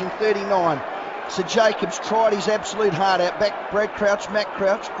himself, margin 39. So Jacobs tried his absolute heart out. Back Brad Crouch, Matt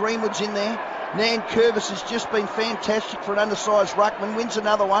Crouch. Greenwood's in there. Nan Curvis has just been fantastic for an undersized ruckman. Wins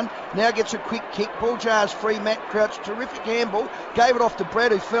another one. Now gets a quick kick. Ball jars free. Matt Crouch, terrific handball. Gave it off to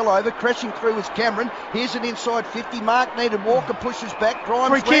Brad, who fell over. Crashing through was Cameron. Here's an inside 50. Mark needed. Walker pushes back.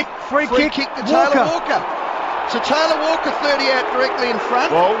 Grimes free kick to Taylor Walker. So Taylor Walker 30 out directly in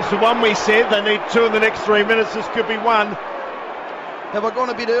front. Well, it's the one we said. They need 2 in the next 3 minutes. This could be 1. Have I gone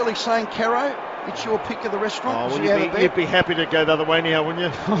a bit early saying Caro? It's your pick of the restaurant. You'd be happy to go the other way now, wouldn't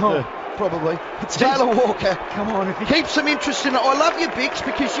you? Probably. Taylor Walker. Come on. Keep some interest in it. I love you, Bix,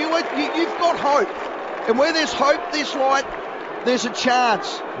 because you've got hope. And where there's hope, there's light, there's a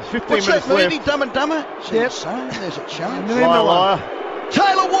chance. There's 15 What's minutes that movie, left. Dumb and Dumber? Yep. There's a chance. Liar.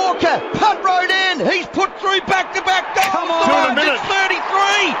 Taylor Walker, punt road in. He's put through back-to-back goals. Come on. 2 in a minute. It's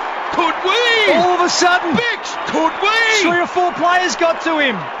 33. Could we? All of a sudden, Bix, could we? 3 or 4 players got to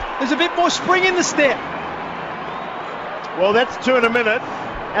him. There's a bit more spring in the step. Well, that's 2 in a minute,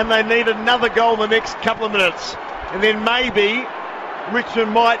 and they need another goal in the next couple of minutes. And then maybe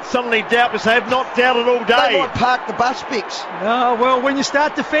Richmond might suddenly doubt, because they have not doubted all day. They might park the bus, Bix. Oh, well, when you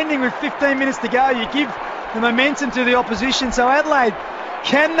start defending with 15 minutes to go, you give the momentum to the opposition. So Adelaide,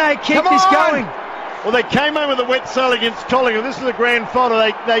 can they keep this going? Well, they came home with a wet sail against Collingwood. This is the grand final.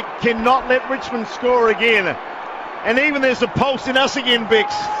 They cannot let Richmond score again. And even there's a pulse in us again,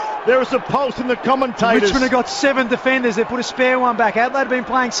 Bix. There is a pulse in the commentators. Richmond have got 7 defenders. They put a spare one back. Adelaide have been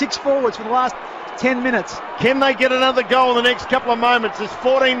playing 6 forwards for the last 10 minutes. Can they get another goal in the next couple of moments? There's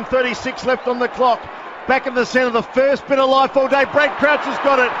 14:36 left on the clock. Back in the centre, the first bit of life all day. Brad Crouch has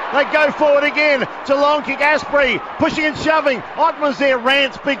got it. They go forward again. It's a long kick. Asprey pushing and shoving. Ottman's there.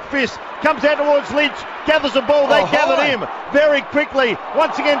 Rance, big fist. Comes out towards Lynch. Gathers the ball. They gathered him very quickly.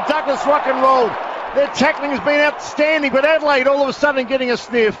 Once again, Douglas rock and rolled. Their tackling has been outstanding, but Adelaide all of a sudden getting a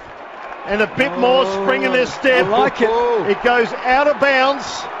sniff. And a bit more spring in their step. I like it. It goes out of bounds.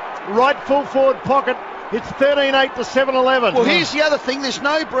 Right full forward pocket. It's 13-8 to 7-11. Well, here's the other thing. There's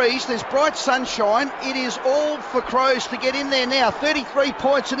no breeze. There's bright sunshine. It is all for Crows to get in there now. 33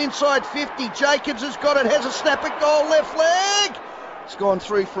 points and inside 50. Jacobs has got it. Has a snap at goal. Left leg. It's gone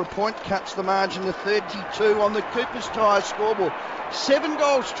through for a point. Cuts the margin to 32 on the Cooper's Tyre scoreboard. 7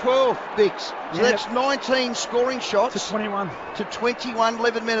 goals, 12, Bix. So that's 19 scoring shots. To 21. To 21,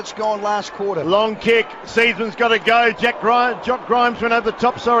 11 minutes gone last quarter. Long kick. Seaman's got to go. Jock Grimes went over the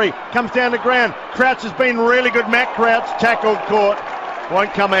top, comes down to ground. Crouch has been really good. Matt Crouch, tackled, caught.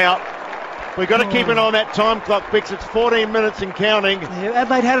 Won't come out. We've got to keep an eye on that time clock, Bix. It's 14 minutes and counting. Yeah,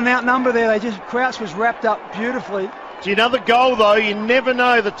 Adelaide had an outnumber there. Crouch was wrapped up beautifully. Gee, another goal, though. You never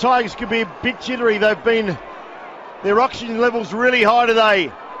know. The Tigers could be a bit jittery. Their oxygen level's really high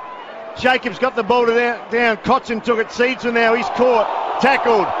today. Jacobs got the ball down. Cotson took it. Seedson now. He's caught.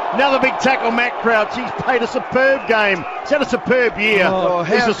 Tackled. Another big tackle, Matt Crouch. He's played a superb game. He's had a superb year.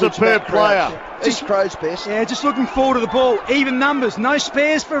 He's a superb player. He's Crow's best. Yeah, just looking forward to the ball. Even numbers. No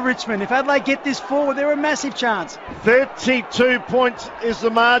spares for Richmond. If Adelaide get this forward, they're a massive chance. 32 points is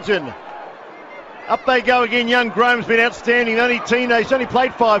the margin. Up they go again. Young Graham's been outstanding. Only teenage. Only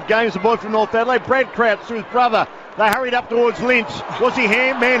played 5 games. The boy from North Adelaide. Brad Crouch to his brother. They hurried up towards Lynch. Was he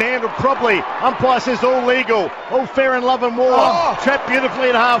manhandled properly? Umpire says all legal. All fair in love and war. Trapped beautifully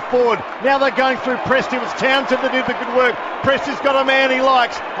at half forward. Now they're going through Presti. It was Townsend that did the good work. Presti's got a man he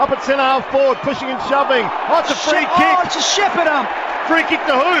likes. Up at centre half forward. Pushing and shoving. It's a free kick. It's a Shepherd ump. Free kick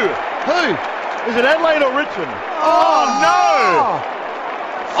to who? Who? Is it Adelaide or Richmond? No!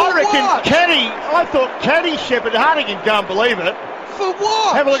 I reckon Caddy. I thought Caddy Shepherd. Hardigan can't believe it. For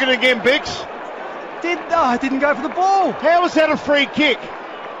what? Have a look at it again, Bix. Didn't go for the ball. How was that a free kick?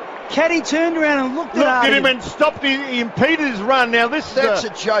 Caddy turned around and looked at him and stopped. He impeded his run. Now that's a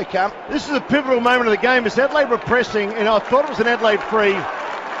joke, This is a pivotal moment of the game. It's Adelaide were pressing, and I thought it was an Adelaide free.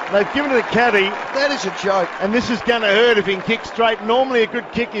 They've given it to Caddy. That is a joke. And this is going to hurt if he can kick straight. Normally a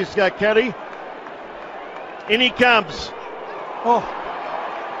good kick is Caddy. In he comes.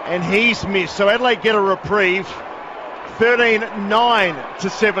 And he's missed. So Adelaide get a reprieve. 13-9 to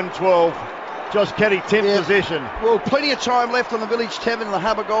 7-12. Josh Caddy, 10th possession. Well, plenty of time left on the Village Tavern and the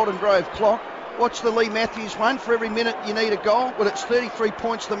Harbour Golden Grove clock. Watch the Lee Matthews one. For every minute you need a goal. Well, it's 33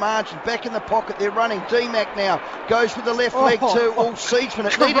 points the margin. Back in the pocket. They're running. D-Mac now goes with the left leg to all Seedsman.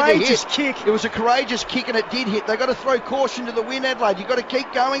 It needed a hit. Kick. It was a courageous kick and it did hit. They've got to throw caution to the win, Adelaide. You've got to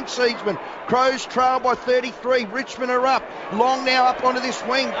keep going, Seedsman. Crows trail by 33. Richmond are up. Long now up onto this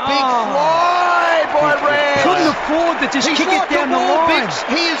wing. Big fly by Rance. Couldn't afford to just kick it down the line.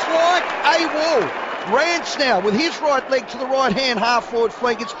 He is like a wall. Rance now with his right leg to the right hand half forward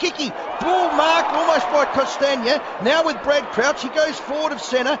flank. It's kicky. Ball marked almost by Costagna. Now with Brad Crouch. He goes forward of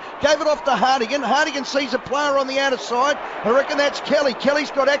centre. Gave it off to Hardigan. Hardigan sees a player on the outer side. I reckon that's Kelly.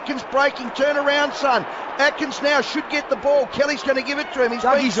 Kelly's got Atkins breaking. Turn around, son. Atkins now should get the ball. Kelly's going to give it to him. He's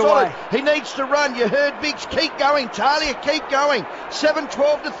been solid. Away. He needs to run. You heard Biggs. Keep going. Talia, keep going.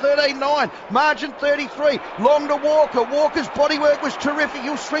 7-12 to 13-9. Margin 33. Long to Walker. Walker's body work was terrific.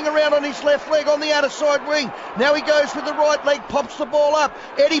 He'll swing around on his left leg on the outer side wing. Now he goes with the right leg. Pops the ball up.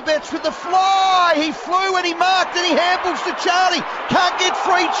 Eddie Betts with the fly. He flew and he marked and he handballs to Charlie. Can't get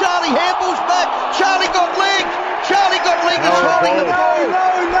free. Charlie handballs back. Charlie got legged. Charlie got legged. It's holding the ball.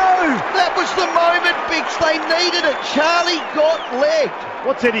 No. That was the moment, Bix. They needed it. Charlie got legged.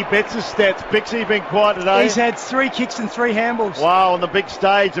 What's Eddie Betts' stats? Bix, he's been quiet today. He's had 3 kicks and 3 handballs. Wow, on the big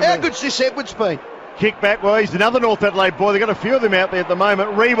stage. How good's this Edwards been? Kick back, well, he's another North Adelaide boy. They've got a few of them out there at the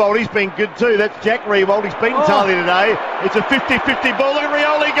moment. Riewoldt, he's been good too. That's Jack Riewoldt. He's beaten Talia today. It's a 50-50 ball. Look at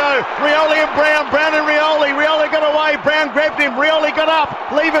Rioli go. Rioli and Brown. Brown and Rioli. Rioli got away. Brown grabbed him. Rioli got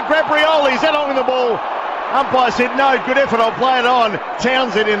up. Lever grabbed Rioli. Is that on the ball? Umpire said, no, good effort. I'll play it on.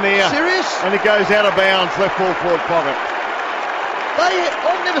 Townsend in there. Serious? And it goes out of bounds. Left full forward pocket.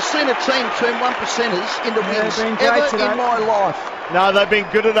 I've never seen a team turn 1%ers into wins ever in my life. No, they've been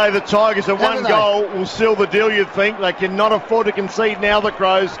good today, the Tigers, and one goal will seal the deal, you'd think. They cannot afford to concede now, the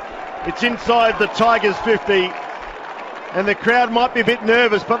Crows. It's inside the Tigers' 50, and the crowd might be a bit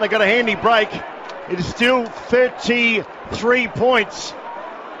nervous, but they've got a handy break. It is still 33 points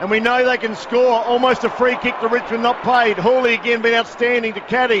And we know they can score. Almost a free kick to Richmond, not paid. Hawley again been outstanding to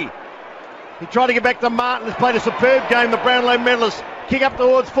Caddy. He tried to get back to Martin, has played a superb game, the Brownlow medalist. Kick up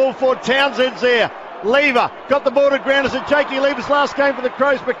towards full forward, Townsend's there. Lever, got the ball to ground as a Jakey Lever's last game for the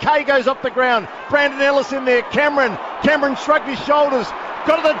Crows. McKay goes up the ground. Brandon Ellis in there. Cameron shrugged his shoulders.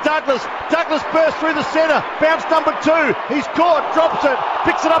 Got it to Douglas. Douglas burst through the centre. Bounce number 2. He's caught, drops it,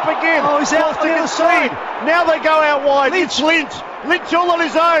 picks it up again. Oh, he's out the other side. Now they go out wide. It's Lynch. Lynch all on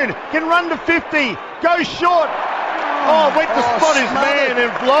his own. Can run to 50. Goes short. Oh, went to spot his man in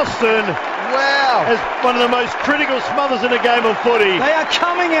Boston. Wow. As one of the most critical smothers in a game of footy. They are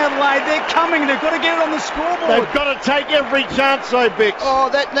coming, Adelaide. They're coming. They've got to get it on the scoreboard. They've got to take every chance, though, Bix.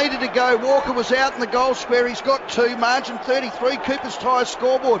 Oh, that needed to go. Walker was out in the goal square. He's got 2. Margin 33. Cooper's Tyre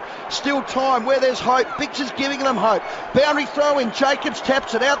scoreboard. Still time. Where there's hope. Bix is giving them hope. Boundary throw in. Jacobs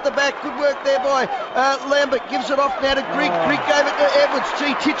taps it out the back. Good work there by Lambert. Gives it off now to Grigg. Grigg gave it to Edwards.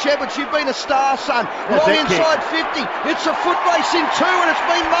 Gee, Titch Edwards, you've been a star, son. Long inside 50. It's a foot race in 2 and it's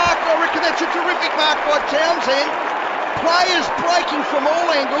been marked. I reckon that's a terrific mark by Townsend. Players breaking from all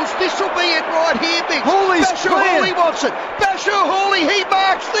angles. This will be it right here, Bix. Basher Hawley wants it. Basher Hawley, he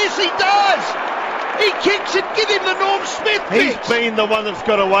marks this. He does. He kicks it. Give him the Norm Smith, Bix. He's been the one that's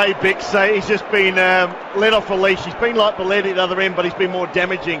got away, Bix. So he's just been let off a leash. He's been like Belletti at the other end, but he's been more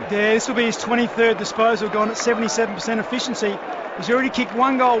damaging. Yeah, this will be his 23rd disposal, gone at 77% efficiency. He's already kicked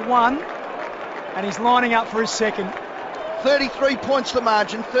 1 goal, and he's lining up for his second. 33 points the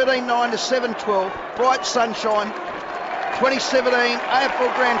margin, 13-9 to 7-12. Bright sunshine. 2017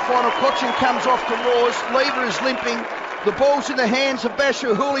 AFL Grand Final. Cochin comes off to Roars. Lever is limping. The ball's in the hands of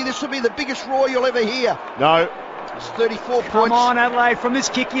Basher Hawley. This will be the biggest roar you'll ever hear. No. It's 34 points. Come on, Adelaide. From this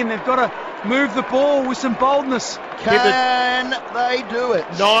kick in, they've got to move the ball with some boldness. Can they do it?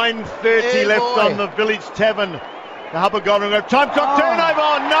 9:30 left on the Village Tavern. The Hubbard Golden Grove. Time clock turnover.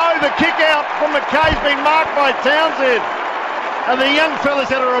 Oh no, the kick out from McKay's been marked by Townsend. And the young fella's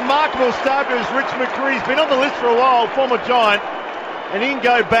had a remarkable start to his Richmond career. He's been on the list for a while, former Giant. And he can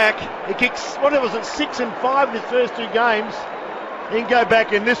go back. He kicks, what was it, 6 and 5 in his first 2 games. He can go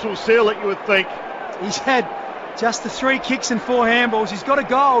back and this will seal it, you would think. He's had just the 3 kicks and 4 handballs. He's got a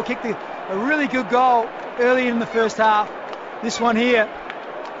goal, kicked a really good goal early in the first half. This one here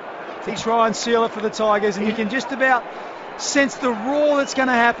to try and seal it for the Tigers. And you can just about sense the roar that's going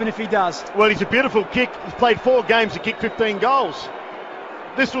to happen if he does. Well, he's a beautiful kick. He's played 4 games to kick 15 goals.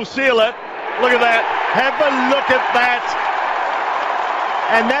 This will seal it. Look at that. Have a look at that.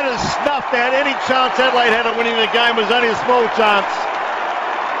 And that has snuffed out any chance Adelaide had of winning the game. Was only a small chance.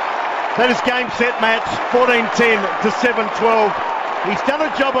 That is game, set, match. 14-10 to 7-12. He's done a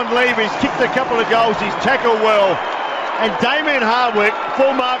job on Lever. He's kicked a couple of goals. He's tackled well. And Damien Hardwick,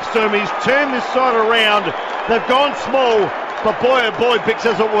 full marks to him. He's turned this side around. They've gone small, but boy, oh boy, Bix,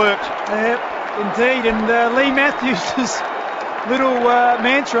 has it worked. Yep, indeed. And Lee Matthews' little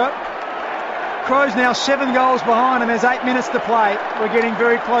mantra. Crows now 7 goals behind, and there's 8 minutes to play. We're getting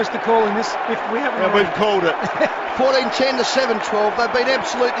very close to calling this, if we haven't. Yeah, we've called it. 14-10 to 7-12. They've been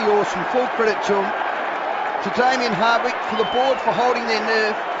absolutely awesome. Full credit to them. To Damien Hardwick, for the board for holding their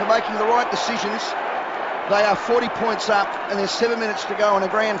nerve, for making the right decisions. They are 40 points up, and there's 7 minutes to go in a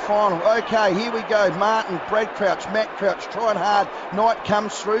grand final. Okay, here we go. Martin, Brad Crouch, Matt Crouch, trying hard. Knight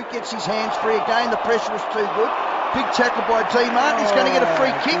comes through, gets his hands free again. The pressure was too good. Big tackle by D. Martin. He's going to get a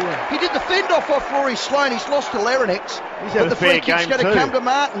free kick. Yeah. He did the fend off Rory Sloane. He's lost to Larinax. But the free kick's going to come to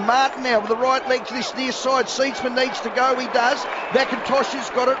Martin. Martin now with the right leg to this near side. Seedsman needs to go. He does. McIntosh has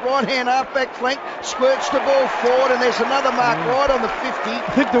got it. Right hand half back flank. Squirts the ball forward, and there's another mark right on the 50.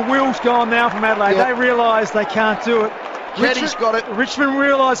 I think the wheel's gone now from Adelaide. Yep. They realise they can't do it. Caddy's got it. Richmond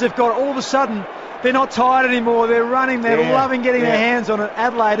realise they've got it. All of a sudden, they're not tired anymore. They're running. They're loving getting their hands on it.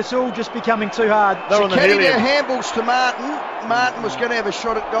 Adelaide, it's all just becoming too hard. So Caddy their handballs to Martin. Martin was going to have a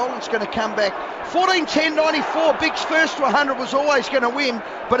shot at goal. It's going to come back. 14-10-94. Big's first to 100 was always going to win,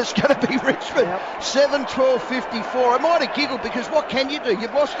 but it's going to be Richmond. 7-12-54. I might have giggled because what can you do?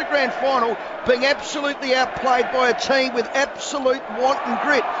 You've lost the grand final being absolutely outplayed by a team with absolute want and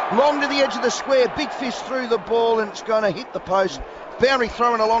grit. Long to the edge of the square. Big fist through the ball, and it's going to hit the post. Boundary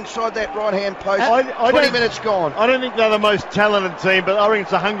throwing alongside that right-hand post. 20 minutes gone. I don't think they're the most talented team, but I think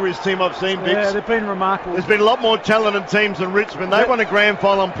it's the hungriest team I've seen, Bix. Yeah, they've been remarkable. There's been a lot more talented teams than Richmond. They won a grand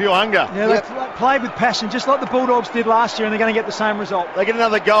final on pure hunger. Yeah, they played with passion, just like the Bulldogs did last year, and they're going to get the same result. They get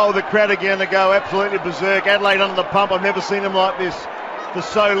another goal, the crowd again, they go absolutely berserk. Adelaide under the pump. I've never seen them like this for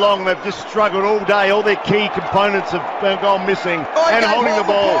so long. They've just struggled all day. All their key components have gone missing. And holding the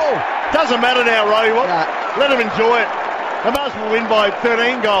ball. Doesn't matter now, Roy. Let them enjoy it. They might as well win by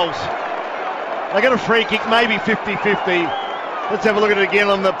 13 goals. They got a free kick, maybe 50-50. Let's have a look at it again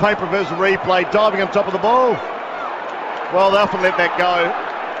on the pay-per-view replay. Diving on top of the ball. Well, they often let that go.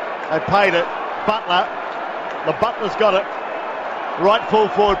 They paid it. Butler's got it. Right full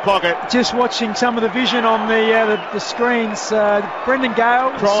forward pocket. Just watching some of the vision on the screens. Brendan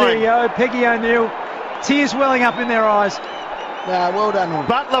Gale, the CEO, Peggy O'Neill, tears welling up in their eyes. No, well done, Ron.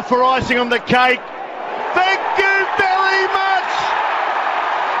 Butler for icing on the cake. Thank you very much.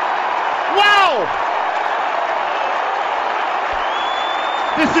 Wow.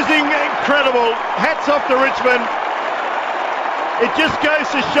 This is incredible. Hats off to Richmond. It just goes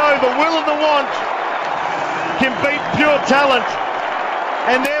to show the will and the want can beat pure talent.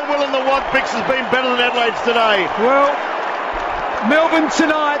 And their will and the want picks has been better than Adelaide's today. Well, Melbourne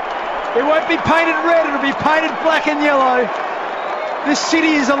tonight, it won't be painted red, it'll be painted black and yellow. This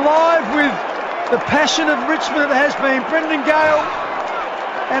city is alive with the passion of Richmond that has been. Brendan Gale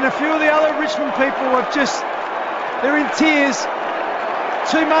and a few of the other Richmond people they're in tears.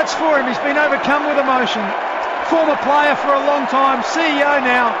 Too much for him. He's been overcome with emotion. Former player for a long time, CEO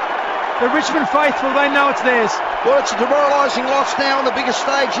now. The Richmond faithful, they know it's theirs. Well, it's a demoralising loss now on the biggest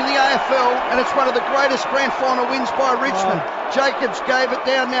stage in the AFL, and it's one of the greatest grand final wins by Richmond. Jacobs gave it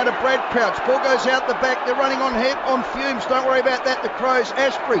down now to Brad Crouch. Ball goes out the back. They're running on fumes. Don't worry about that. The Crows.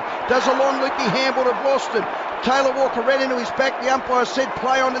 Asprey does a long loopy handball to Boston. Taylor Walker ran into his back. The umpire said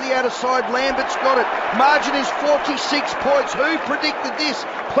play onto the outer side. Lambert's got it. Margin is 46 points. Who predicted this?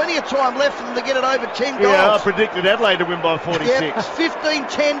 Plenty of time left for them to get it over 10 goals. Yeah, I predicted Adelaide to win by 46. Yeah,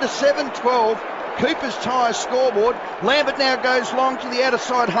 15-10 to 7-12. Cooper's Tyre scoreboard. Lambert now goes long to the outer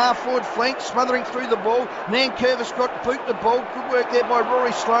side half-forward flank, smothering through the ball. Nankervis got to boot the ball. Good work there by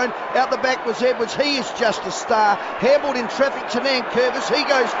Rory Sloane. Out the back was Edwards. He is just a star. Handballed in traffic to Nankervis. He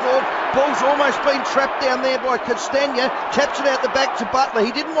goes forward. Ball's almost been trapped down there by Castagna. Taps it out the back to Butler.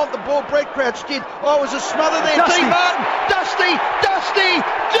 He didn't want the ball. Brett Crouch did. Oh, it was a smother there. Dusty. D. Martin. Dusty. Dusty's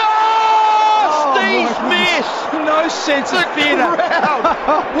miss. No sense of fear. The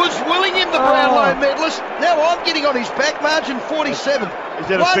crowd was willing him, the Brownlow medalist. Now I'm getting on his back. Margin 47. Is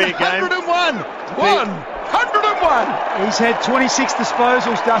that a fair game? 101. 101. He's had 26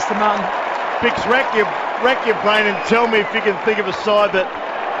 disposals, Dustin Martin. Bix, rack your brain and tell me if you can think of a side that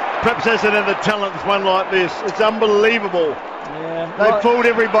perhaps hasn't had the talent that's one like this. It's unbelievable. Yeah, They've fooled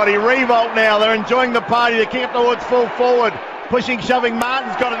everybody. Revolt now. They're enjoying the party. They keep towards full forward. Pushing, shoving.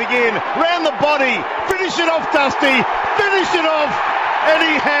 Martin's got it again. Round the body. Finish it off, Dusty. Finish it off. And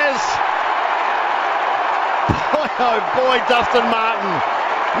he has. Oh boy, Dustin Martin.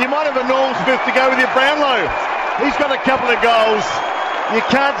 You might have a Norm Smith to go with your Brownlow. He's got a couple of goals. You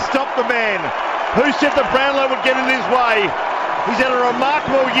can't stop the man. Who said the Brownlow would get in his way? He's had a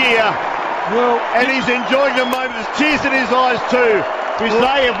remarkable year. Well, and he's enjoying the moment. There's tears in his eyes too. Because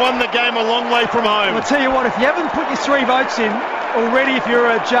they have won the game a long way from home. I'll tell you what, if you haven't put your 3 votes in already, if you're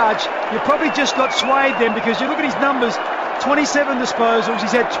a judge, you probably just got swayed then, because you look at his numbers, 27 disposals,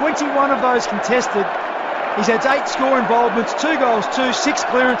 he's had 21 of those contested, he's had 8 score involvements, 2 goals, 6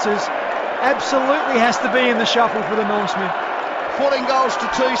 clearances. Absolutely has to be in the shuffle for the Norm Smith. 14 goals to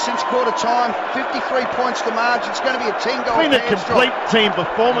 2 since quarter time, 53 points to Margin. It's going to be a 10-goal It's been a complete team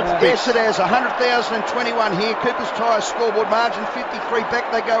performance. Yes, it has. 100,021 here. Cooper's Tyre scoreboard. Margin 53.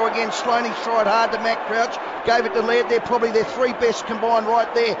 Back they go again. Sloaney tried hard to Matt Crouch. Gave it to Laird. They're probably their 3 best combined right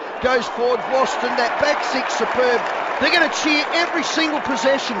there. Goes forward. Boston. That back 6 superb. They're going to cheer every single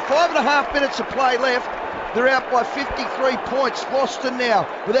possession. 5.5 minutes of play left. They're out by 53 points. Boston now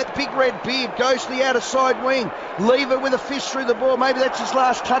with that big red beard goes to the outer side wing. Lever with a fist through the ball. Maybe that's his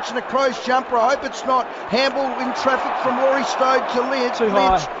last touch in a Crows jumper. I hope it's not. Handball in traffic from Rory Stone to Lynch. Too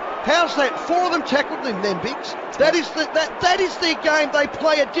high. How's that? 4 of them tackled him then, Biggs. That is their game. They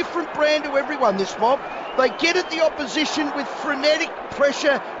play a different brand to everyone, this mob. They get at the opposition with frenetic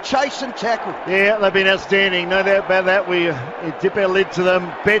pressure, chase and tackle. Yeah, they've been outstanding. No doubt about that. We dip our lid to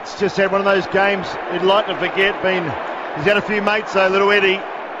them. Betts just had one of those games he'd like to forget. He's had a few mates though, little Eddie.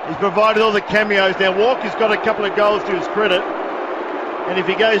 He's provided all the cameos. Now Walker's got a couple of goals to his credit. And if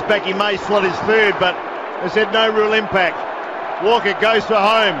he goes back, he may slot his third, but has had no real impact. Walker goes for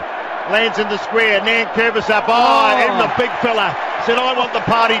home. Lands in the square. Nankervis up. And the big fella said, I want the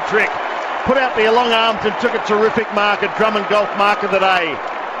party trick. Put out the long arms and took a terrific mark, a Drummond golf mark of the day.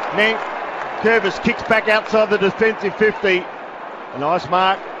 Nankervis kicks back outside the defensive 50. A nice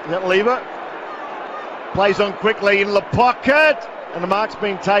mark. Is that Lever? Plays on quickly in the pocket. And the mark's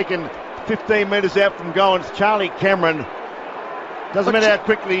been taken 15 metres out from goal. It's Charlie Cameron. Doesn't matter how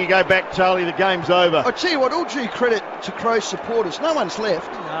quickly you go back, Charlie, the game's over. I tell you what, all due credit to Crows supporters. No one's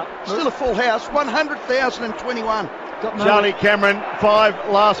left. No. Still a full house. 100,021. Charlie Cameron, 5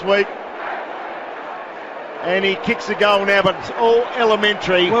 last week. And he kicks the goal now, but it's all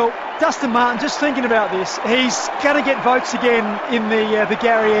elementary. Well, Dustin Martin, just thinking about this, he's going to get votes again in the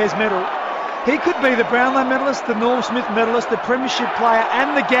Gary Ayres medal. He could be the Brownlow medalist, the Norm Smith medalist, the Premiership player,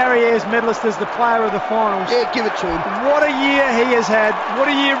 and the Gary Ayres medalist as the player of the finals. Yeah, give it to him. What a year he has had. What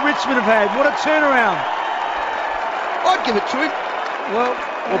a year Richmond have had. What a turnaround. I'd give it to him. Well,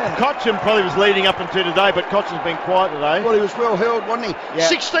 Cochin probably was leading up into today, but Cochin's been quiet today. Well, he was well held, wasn't he? Yeah.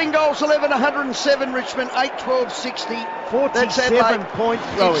 16 goals, 11, 107 Richmond, 8, 12, 60. 47 points,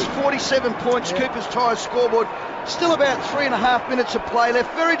 Rowie. It's 47 points, Cooper's Tyres scoreboard. Still about 3.5 minutes of play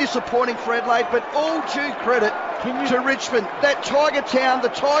left. Very disappointing for Adelaide, but all due credit to Richmond. That Tiger Town, the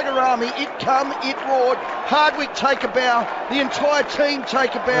Tiger Army, it come, it roared. Hardwick take a bow. The entire team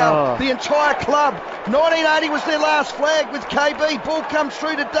take a bow. The entire club. 1980 was their last flag with KB. Ball comes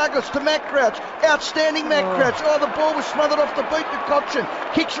through to Douglas, to Matt Crouch. Outstanding Matt Crouch. The ball was smothered off the boot to Cochin.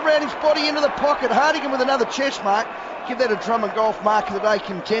 Kicks around his body into the pocket. Hardigan with another chest mark. Give that a drum and golf mark of the day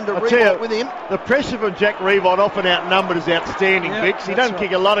contender. Revolt with him. The pressure from Jack Revolt, often outnumbered, is outstanding, Vix. He doesn't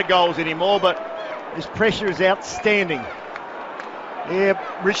kick a lot of goals anymore, but his pressure is outstanding. Yeah,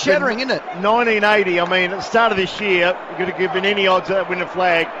 Richmond, shattering, isn't it? 1980, I mean, at the start of this year, you could have given any odds that win a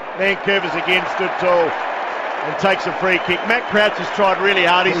flag. Vancouver's again stood tall and takes a free kick. Matt Crouch has tried really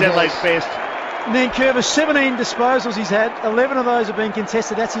hard. He's Adelaide's best. Vancouver, 17 disposals he's had. 11 of those have been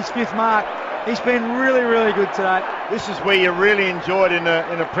contested. That's his 5th mark. He's been really, really good today. This is where you really enjoyed in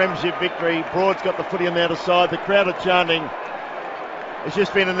a premiership victory. Broad's got the footy on the outer side. The crowd are chanting. It's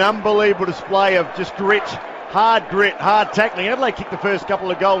just been an unbelievable display of just grit, hard tackling. Adelaide kicked the first couple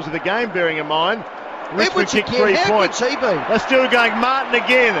of goals of the game, bearing in mind. Richmond kicked 3 points. They're still going. Martin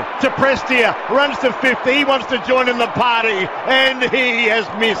again to Prestia. Runs to 50. He wants to join in the party. And he has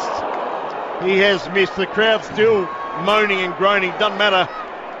missed. He has missed. The crowd still moaning and groaning. Doesn't matter.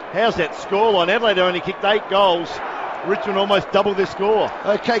 How's that scoreline? Adelaide only kicked 8 goals. Richmond almost doubled their score.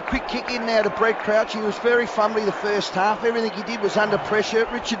 Okay, quick kick in now to Brett Crouch. He was very fumbly the first half. Everything he did was under pressure.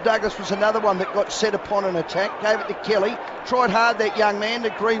 Richard Douglas was another one that got set upon an attack. Gave it to Kelly. Tried hard, that young man, to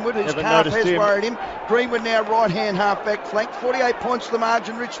Greenwood, whose calf has worried him. Greenwood now right-hand half-back flank. 48 points to the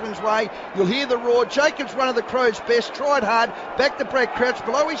margin Richmond's way. You'll hear the roar. Jacobs, one of the Crows' best. Tried hard. Back to Brett Crouch.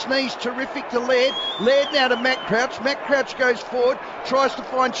 Below his knees. Terrific to Laird. Laird now to Matt Crouch. Matt Crouch goes forward. Tries to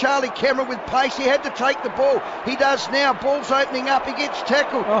find Charlie Cameron with pace. He had to take the ball. He does now. Ball's opening up. He gets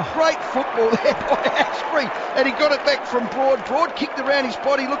tackled. Great football there by Asprey. And he got it back from Broad. Broad kicked around his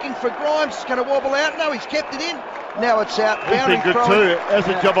body looking for Grimes. It's going to wobble out. No, he's kept it in. Now it's out. He's been good too. Has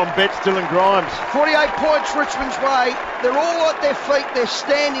a job on Betts, Dylan Grimes. 48 points Richmond's way. They're all at their feet. They're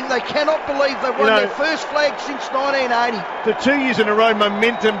standing. They cannot believe they've won their first flag since 1980. The 2 years in a row,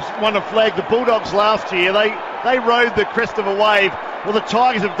 Momentum's won a flag. The Bulldogs last year, they rode the crest of a wave. Well, the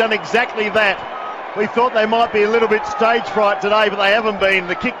Tigers have done exactly that. We thought they might be a little bit stage fright today, but they haven't been.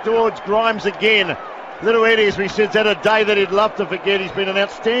 The kick towards Grimes again. Little Eddie, as we said, has had a day that he'd love to forget. He's been an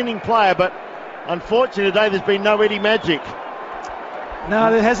outstanding player, but unfortunately today there's been no Eddie magic.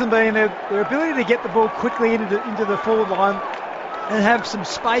 No, there hasn't been. Their ability to get the ball quickly into the forward line and have some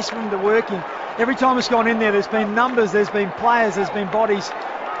space for him to work in. Every time it's gone in there's been numbers, there's been players, there's been bodies.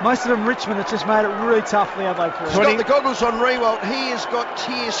 Most of them Richmond. It's just made it really tough for the Adelaide forward. He's got the goggles on Rewalt. He has got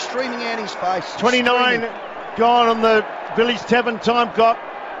tears streaming out his face. 29 gone on the Village Tavern time clock.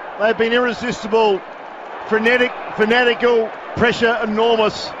 They've been irresistible, fanatical, pressure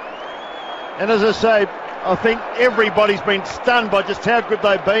enormous. And as I say, I think everybody's been stunned by just how good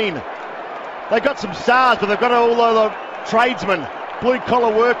they've been. They've got some stars, but they've got all the tradesmen,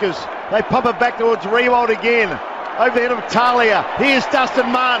 blue-collar workers. They pump it back towards Rewalt again. Over the head of Talia. Here's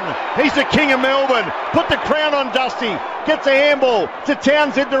Dustin Martin. He's the king of Melbourne. Put the crown on Dusty. Gets a handball to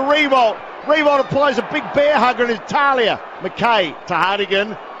Townsend to Rewalt. Rewalt applies a big bear hug on his Talia. McKay to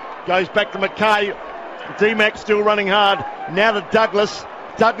Hardigan. Goes back to McKay. D-Mac still running hard. Now to Douglas.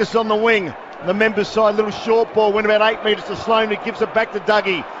 Douglas on the wing. The members' side, little short ball. Went about 8 metres to Sloan. He gives it back to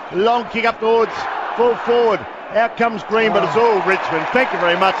Dougie. Long kick up towards full forward. Out comes Green, but it's all Richmond. Thank you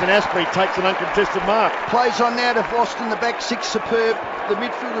very much. And Asprey takes an uncontested mark. Plays on now to Boston. The back six superb. The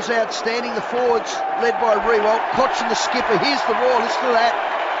midfield is outstanding. The forwards led by Rewalt. Cochin the skipper. Here's the roar. Listen to that.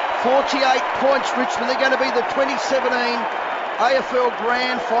 48 points Richmond. They're going to be the 2017 AFL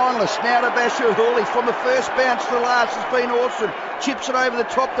Grand Finalists. Now to Basher Hawley. From the first bounce to the last has been awesome. Chips it over the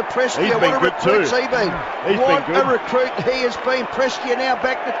top to Prestia. What a recruit's he been? What a recruit he has been. Prestia now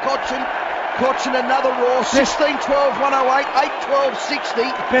back to Cochin. Cochin another roar. 16-12, 108, 8-12, 60.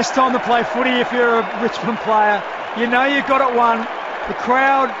 Best time to play footy if you're a Richmond player. You know you've got it won. The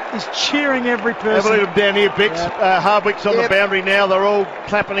crowd is cheering every person. Have a look at them down here, Bix. Hardwick's on the boundary now. They're all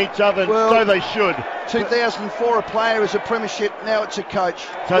clapping each other, so they should. 2004, a player as a premiership. Now it's a coach.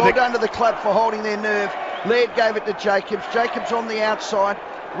 So well done to the club for holding their nerve. Laird gave it to Jacobs. Jacobs on the outside,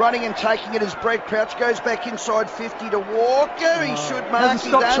 running and taking it as Brad Crouch goes back inside 50 to Walker. He should mark. Hasn't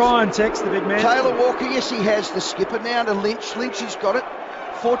stopped trying, Tex, the big man. Taylor Walker, yes, he has. The skipper now to Lynch. Lynch has got it.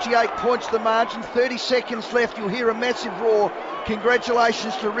 48 points the margin, 30 seconds left. You'll hear a massive roar.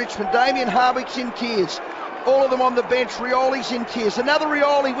 Congratulations to Richmond. Damien Hardwick's in tears. All of them on the bench. Rioli's in tears. Another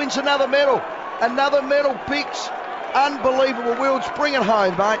Rioli wins another medal. Another medal, Bix. Unbelievable. Wilds, bring it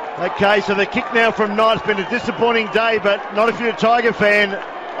home, mate. Okay, so the kick now from Knight. It's been a disappointing day, but not if you're a Tiger fan.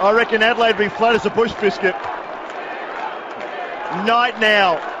 I reckon Adelaide will be flat as a bush biscuit. Knight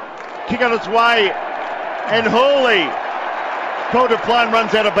now. Kick on its way. And Hawley. Called to play and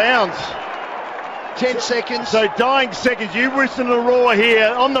runs out of bounds. 10 seconds. So dying seconds. You listen to the roar here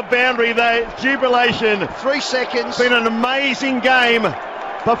on the boundary. The jubilation. 3 seconds. It's been an amazing game,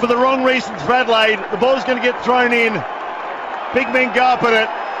 but for the wrong reasons for Adelaide. The ball's going to get thrown in. Big men go up at it.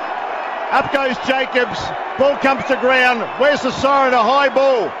 Up goes Jacobs. Ball comes to ground. Where's the siren? A high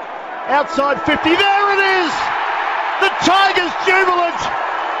ball. Outside 50. There it is! The Tigers jubilant.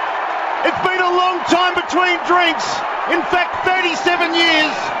 It's been a long time between drinks. In fact, 37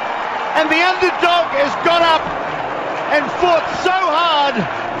 years. And the underdog has got up and fought so hard,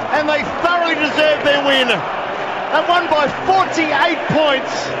 and they thoroughly deserve their win. They won by 48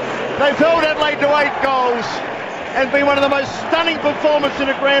 points. They've held Adelaide to 8 goals and been one of the most stunning performances in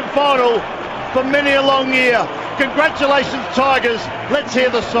a grand final for many a long year. Congratulations, Tigers. Let's hear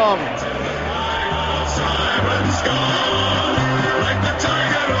the song.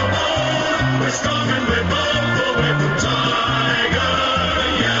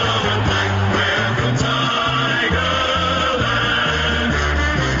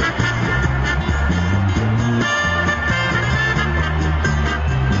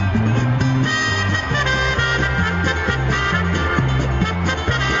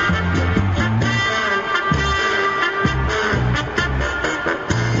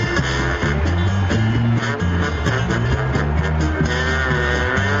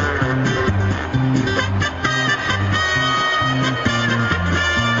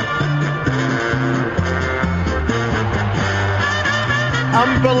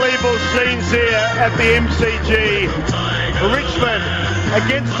 Unbelievable scenes here at the MCG. Richmond,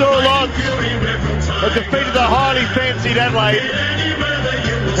 against all odds, have defeated the highly fancied Adelaide.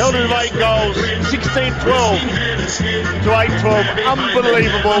 Held to 8 goals, 16-12 to 8-12.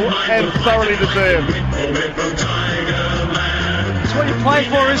 Unbelievable and thoroughly deserved. It's what you play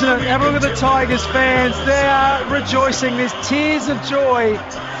for, isn't it? Have a look at the Tigers fans. They are rejoicing. There's tears of joy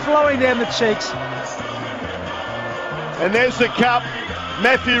flowing down the cheeks. And there's the cup.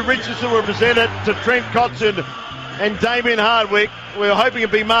 Matthew Richardson will present it to Trent Cotson and Damien Hardwick. We're hoping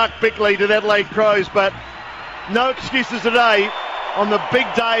it'd be Mark Bickley to the Adelaide Crows, but no excuses today. On the big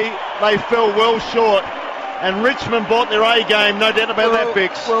day, they fell well short, and Richmond bought their A game, no doubt about that,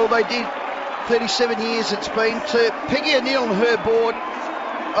 Bix. Well, they did. 37 years it's been. To Peggy O'Neill and her board,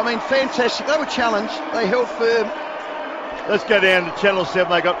 I mean, fantastic. They were challenged. They held firm. Let's go down to Channel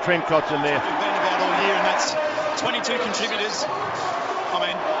 7. They got Trent Cotson there. We've been about all year, and that's 22 contributors. I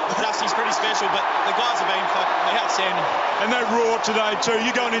mean, Dusty's pretty special, but the guys have been outstanding. And they roar today too.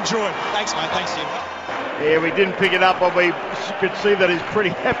 You go and enjoy. Thanks, mate. Thanks, Jim. Yeah, we didn't pick it up, but we could see that he's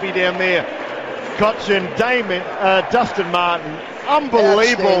pretty happy down there. Cotson, Damon, Dustin Martin,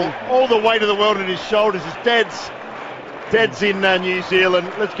 unbelievable. All the weight of the world on his shoulders. His dad's in New Zealand.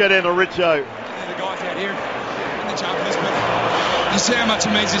 Let's go down to Richo. The guys out here in the jumpers, but you see how much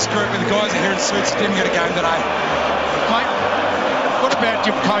it means this group with the guys out here in suits that didn't get a game today. Mate, what about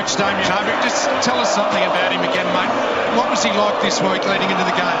your coach, Damien Hardwick? Just tell us something about him again, mate. What was he like this week leading into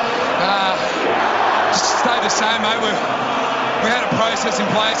the game? Just stay the same, mate. We had a process in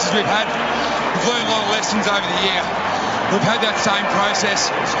place as we've learned a lot of lessons over the year. We've had that same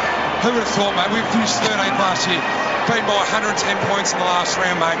process. Who would have thought, mate? We finished 13th last year, beaten by 110 points in the last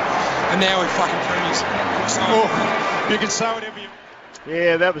round, mate. And now we're fucking premiers. So, you can say whatever you...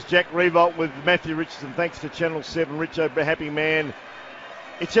 Yeah, that was Jack Revolt with Matthew Richardson. Thanks to Channel 7. Richo, a happy man.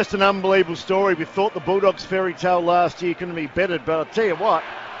 It's just an unbelievable story. We thought the Bulldogs fairy tale last year couldn't be bettered, but I'll tell you what,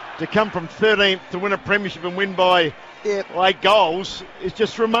 to come from 13th to win a premiership and win by 8 goals is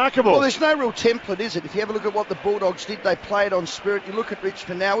just remarkable. Well, there's no real template, is it? If you have a look at what the Bulldogs did, they played on spirit. You look at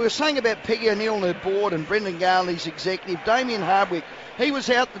Richmond now. We were saying about Peggy O'Neill and her board and Brendan Garley's executive, Damien Hardwick. He was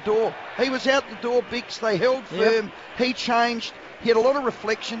out the door. Bix. They held firm. He changed. He had a lot of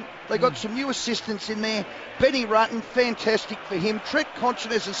reflection. They got some new assistants in there. Benny Rutten, fantastic for him. Trent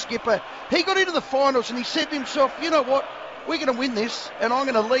Conchin as a skipper. He got into the finals and he said to himself, you know what, we're going to win this and I'm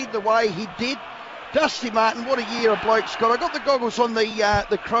going to lead the way. He did. Dusty Martin, what a year a bloke's got. I got the goggles on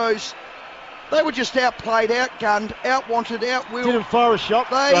the Crows. They were just outplayed, outgunned, outwanted, outwilled. Didn't fire a shot.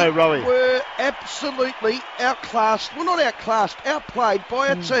 They were absolutely outclassed. Well, not outclassed, outplayed by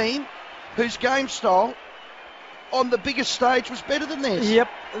a team whose game style on the biggest stage was better than theirs. Yep.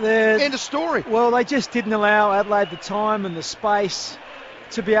 End of story. Well, they just didn't allow Adelaide the time and the space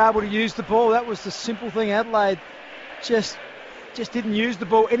to be able to use the ball. That was the simple thing. Adelaide just didn't use the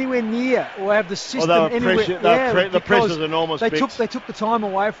ball anywhere near or have the system anywhere. The pressure's enormous. They took the time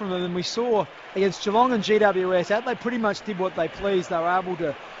away from them, and we saw against Geelong and GWS, Adelaide pretty much did what they pleased. They were able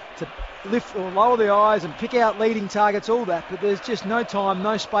to lift or lower the eyes and pick out leading targets, all that, but there's just no time,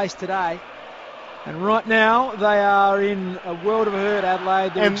 no space today. And right now, they are in a world of hurt,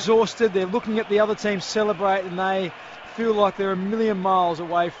 Adelaide. They're exhausted. They're looking at the other team celebrate, and they feel like they're a million miles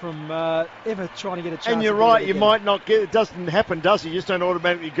away from ever trying to get a chance. And you're right, you might not get it. Doesn't happen, does it? You just don't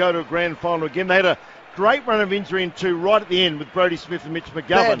automatically go to a grand final again. They had a great run of injury in two right at the end with Brodie Smith and Mitch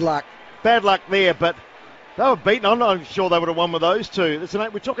McGovern. Bad luck there, but they were beaten. I'm not sure they would have won with those two.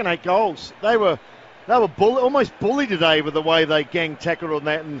 We're talking 8 goals. They were almost bullied today with the way they gang tackled on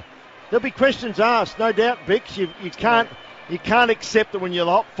that, and there'll be questions asked, no doubt, Bix. You can't accept that when you're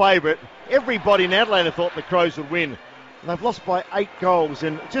the hot favourite. Everybody in Adelaide thought the Crows would win. And they've lost by 8 goals,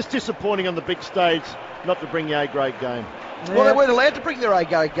 and just disappointing on the big stage not to bring the A-grade game. Yeah. Well, they weren't allowed to bring their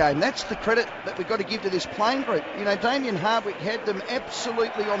A-grade game. That's the credit that we've got to give to this playing group. You know, Damien Hardwick had them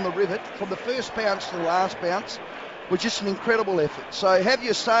absolutely on the rivet from the first bounce to the last bounce, with just an incredible effort. So have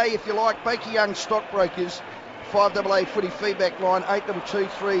your say, if you like. Baker Young Stockbrokers, 588 footy feedback line,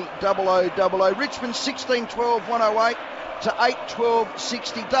 8223 Richmond 16-12-108 to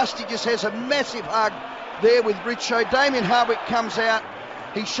 8-12-60. Dusty just has a massive hug there with Richo. Damien Hardwick comes out.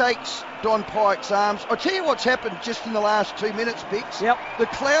 He shakes Don Pike's arms. I'll tell you what's happened just in the last 2 minutes, Bix. Yep. The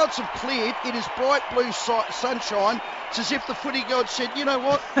clouds have cleared. It is bright blue sunshine. It's as if the footy god said, you know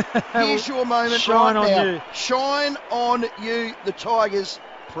what? Here's your moment Shine right on now. you. Shine on you, the Tigers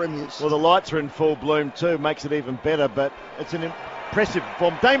premiers. Well, the lights are in full bloom too. Makes it even better, but it's an impressive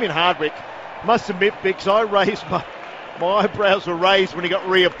performance. Damien Hardwick, must admit, Bix, I raised my eyebrows were raised when he got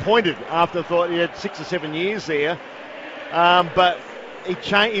reappointed after I thought he had 6 or 7 years there. But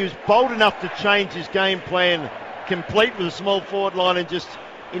he was bold enough to change his game plan, complete with a small forward line and just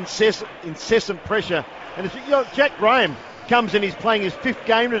incessant pressure. And Jack Graham comes in, he's playing his 5th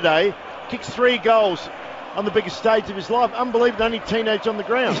game today, kicks 3 goals on the biggest stage of his life. Unbelievable, only teenage on the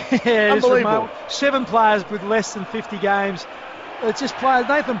ground. Yeah, unbelievable. 7 players with less than 50 games. It's just players.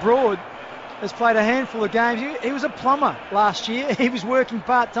 Nathan Broad has played a handful of games. He was a plumber last year. He was working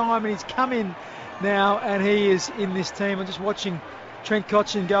part-time and he's come in now and he is in this team. I'm just watching Trent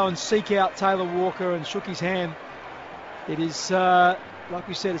Cotchin go and seek out Taylor Walker and shook his hand. It is, like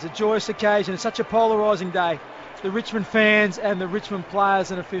we said, it's a joyous occasion. It's such a polarising day. The Richmond fans and the Richmond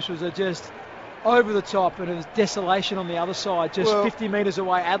players and officials are just over the top, and there's desolation on the other side. Just 50 metres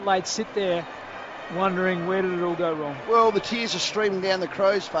away, Adelaide sit there wondering where did it all go wrong. Well, the tears are streaming down the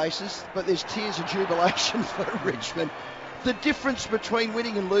Crows' faces, but there's tears of jubilation for Richmond. The difference between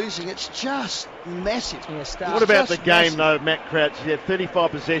winning and losing, it's just massive. Yeah, what about the game, though, Matt Crouch? He had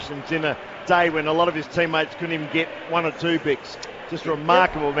 35 possessions in a day when a lot of his teammates couldn't even get 1 or 2 Bix. Just a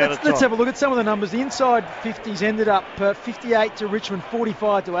remarkable amount of time. Let's have a look at some of the numbers. The inside 50s ended up 58 to Richmond,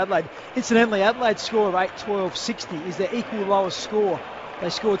 45 to Adelaide. Incidentally, Adelaide's score of 8-12-60 is their equal lowest score. They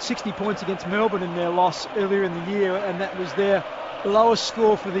scored 60 points against Melbourne in their loss earlier in the year, and that was their lowest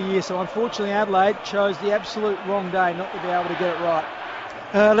score for the year. So unfortunately, Adelaide chose the absolute wrong day not to be able to get it right.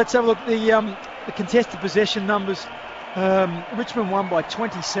 Let's have a look at the contested possession numbers. Richmond won by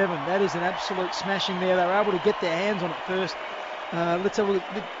 27. That is an absolute smashing there. They were able to get their hands on it first. Let's have a look.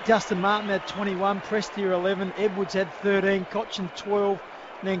 Dustin Martin had 21, Prestia 11, Edwards had 13, Cochin 12,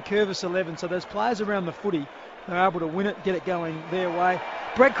 and then Curvis 11. So those players around the footy, they're able to win it, get it going their way.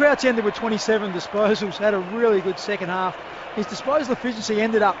 Brad Crouch ended with 27 disposals, had a really good second half. His disposal efficiency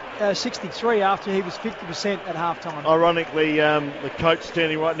ended up 63 after he was 50% at halftime. Ironically, the coach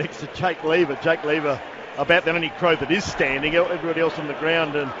standing right next to Jake Lever. Jake Lever, about the only Crow that is standing, everybody else on the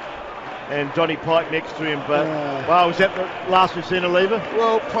ground, and Johnny Pike next to him. But, wow, was that the last we've seen of Lever?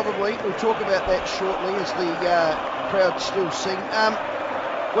 Well, probably. We'll talk about that shortly as the crowd still sing.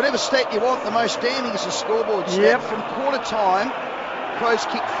 Whatever stat you want, the most damning is the scoreboard stat. Yep. From quarter time, Crows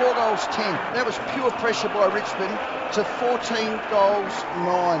kicked 4 goals 10. That was pure pressure by Richmond to 14 goals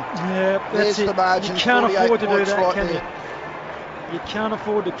 9. Yep, There's the margin. You can't afford to do that, right can there. you? You can't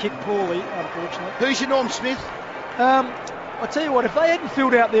afford to kick poorly, unfortunately. Who's your Norm Smith? I tell you what, if they hadn't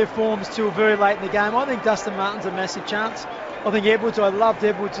filled out their forms till very late in the game, I think Dustin Martin's a massive chance. I think Edwards, I loved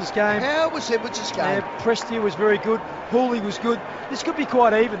Edwards' game. How was Edwards' game? Prestia was very good. Hooley was good. This could be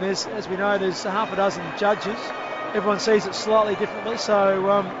quite even. As we know, there's half a dozen judges. Everyone sees it slightly differently.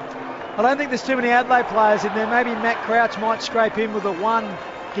 So I don't think there's too many Adelaide players in there. Maybe Matt Crouch might scrape in with a 1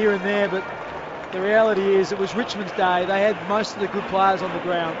 here and there, but the reality is it was Richmond's day. They had most of the good players on the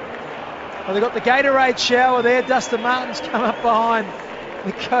ground. Well, they've got the Gatorade shower there. Dustin Martin's come up behind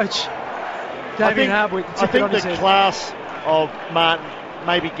the coach, Damien Hardwick. I think the class of Martin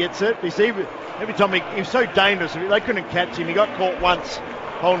maybe gets it. You see, every time he was so dangerous, they couldn't catch him. He got caught once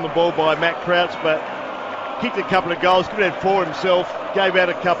holding the ball by Matt Crouch, but kicked a couple of goals, could have had 4 himself, gave out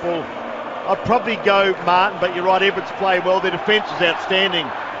a couple. I'd probably go Martin, but you're right, Edwards played well. Their defence was outstanding.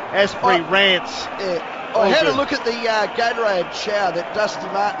 Asprey, Rance. Yeah. I had a look at the Gatorade shower that Dusty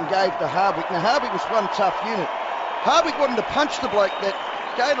Martin gave to Hardwick. Now, Hardwick was one tough unit. Hardwick wanted to punch the bloke that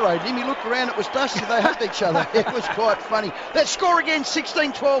Gatorade him. He looked around, it was Dusty. They hugged each other. It was quite funny. That score again,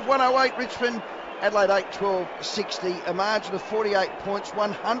 16-12, 108 Richmond. Adelaide 8-12-60. A margin of 48 points,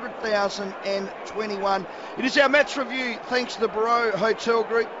 100,021. It is our match review thanks to the Barreau Hotel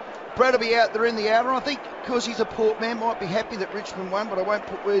Group. Brad will be out there in the outer. I think because he's a port man, might be happy that Richmond won, but I won't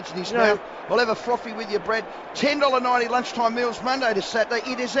put words in his mouth. I'll have a frothy with you, Brad. $10.90 lunchtime meals Monday to Saturday.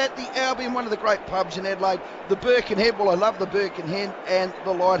 It is at the Albion, one of the great pubs in Adelaide. The Birkenhead, well, I love the Birkenhead, and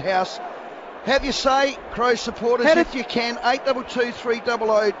the Lighthouse. Have your say, Crow supporters, if you can. 822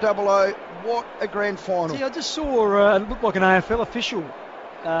 300 00. What a grand final. See, I just saw, it looked like an AFL official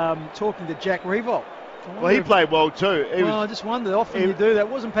talking to Jack Revolt. Well, he played well too. I just wondered, often you do that.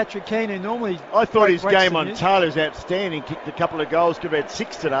 Wasn't Patrick Keane who normally... I thought his game on Taylor was outstanding. Kicked a couple of goals, could have had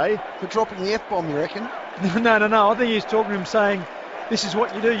 6 today. For dropping the F-bomb, you reckon? No. I think he was talking to him saying, this is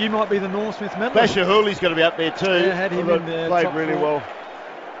what you do. You might be the Norm Smith medalist. Basher Hooley's going to be up there too. Yeah, had him in there. Played really well.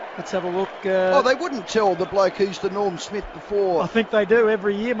 Let's have a look. They wouldn't tell the bloke who's the Norm Smith before. I think they do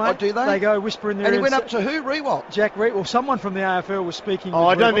every year, mate. Oh, do they? They go whisper in there. And he went up to who? Rewalt? Jack Rewalt. Well, someone from the AFL was speaking.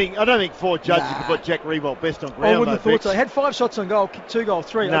 I don't think 4 judges could put Jack Rewalt best on ground. I wouldn't have thought so. He had 5 shots on goal, kicked 2 goals,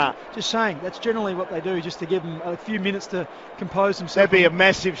 3. Nah. Just saying, that's generally what they do, just to give them a few minutes to compose themselves. That'd be a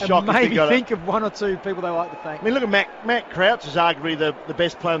massive shock. And maybe think of 1 or 2 people they like to thank. I mean, look at Matt Crouch is arguably the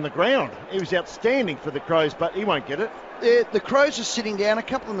best player on the ground. He was outstanding for the Crows, but he won't get it. The Crows are sitting down. A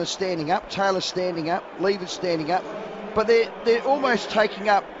couple of them are standing up. Taylor's standing up. Lever's standing up. But they're almost taking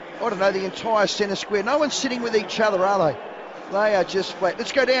up, I don't know, the entire centre square. No one's sitting with each other, are they? They are just flat.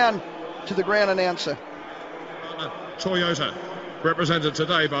 Let's go down to the ground announcer. Toyota, represented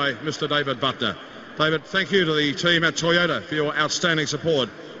today by Mr. David Butner. David, thank you to the team at Toyota for your outstanding support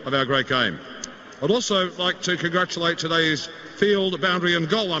of our great game. I'd also like to congratulate today's field, boundary and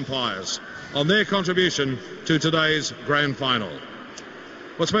goal umpires on their contribution to today's grand final.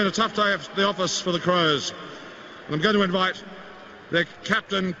 Well, it's been a tough day at the office for the Crows. And I'm going to invite their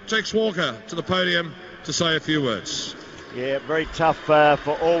captain, Tex Walker, to the podium to say a few words. Yeah, very tough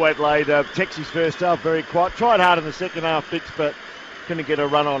for all Adelaide. Texie's first half, very quiet. Tried hard in the second half bits, but couldn't get a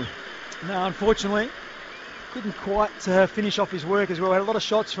run on. No, unfortunately, couldn't quite finish off his work as well. Had a lot of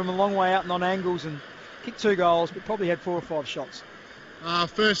shots from a long way out and on angles and kicked 2 goals, but probably had 4 or 5 shots.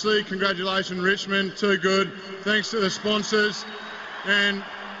 Firstly, congratulations, Richmond. Too good. Thanks to the sponsors. And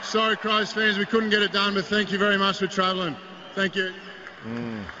sorry, Crows fans, we couldn't get it done, but thank you very much for travelling. Thank you.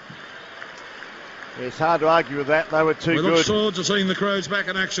 It's hard to argue with that. They were too good. We look forward to seeing the Crows back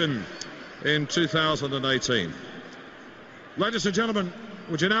in action in 2018. Ladies and gentlemen,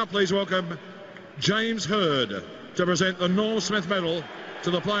 would you now please welcome James Hurd to present the Norm Smith Medal to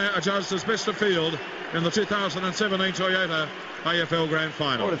the player adjudged as best of field in the 2017 Toyota AFL Grand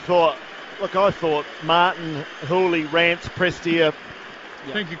Final. I thought Martin, Hooley, Rance, Prestia.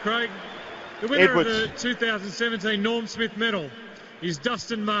 Thank you, Craig. The winner of the 2017 Norm Smith Medal is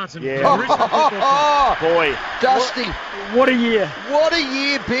Dustin Martin. Yeah. Boy. Dusty. What a year. What a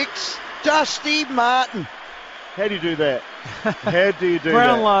year, Bix. Dusty Martin. How do you do that? How do you do that?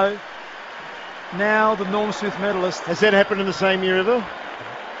 Brownlow, now the Norm Smith medalist. Has that happened in the same year ever?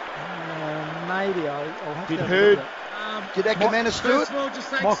 Maybe. I'll have Did to Hurd? Did Ackermanis do it? Well, just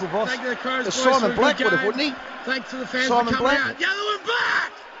thanks, Michael Voss. thank the Crows Simon Black would have, wouldn't he? Thanks to the fans Simon for coming Black. out. Yellow and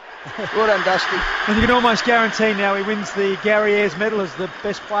black! Well done, Dusty. And you can almost guarantee now he wins the Gary Ayres medal as the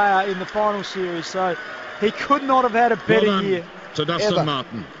best player in the final series. So he could not have had a better year. To Dustin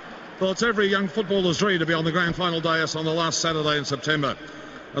Martin. Well, it's every young footballer's dream to be on the grand final dais on the last Saturday in September.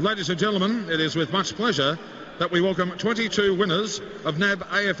 And ladies and gentlemen, it is with much pleasure that we welcome 22 winners of NAB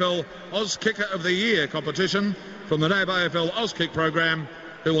AFL Oz Kicker of the Year competition from the NAB AFL Auskick program,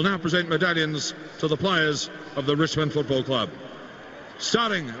 who will now present medallions to the players of the Richmond Football Club.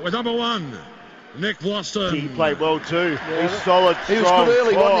 Starting with number 1, Nick Vlaston. He played well too. Yeah, he's solid, strong. He was good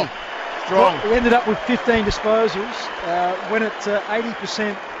early, wasn't he? Strong. Well, he ended up with 15 disposals, went at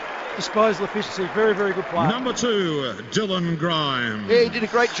 80% disposal efficiency. Very, very good player. Number 2, Dylan Grimes. Yeah, he did a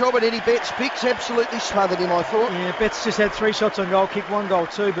great job at Eddie Betts' picks. Absolutely smothered him, I thought. Yeah, Betts just had 3 shots on goal, kicked 1 goal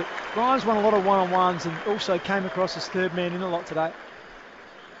too, but Grimes won a lot of one-on-ones and also came across as third man in a lot today.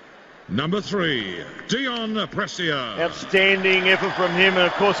 Number 3, Dion Prestia. Outstanding effort from him, and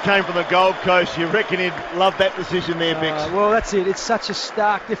of course came from the Gold Coast. You reckon he'd love that decision there, Bix? Well, that's it. It's such a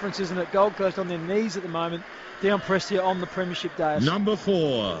stark difference, isn't it? Gold Coast on their knees at the moment. Dion Prestia on the premiership dais. Number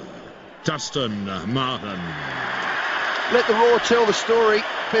 4, Dustin Martin. Let the Raw tell the story.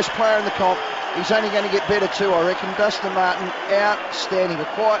 Best player in the comp. He's only going to get better too, I reckon. Dustin Martin, outstanding. A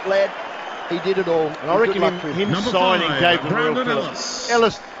quiet lad. He did it all. And I reckon him signing 5, gave them real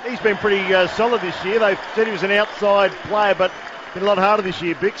Ellis, he's been pretty solid this year. They said he was an outside player, but been a lot harder this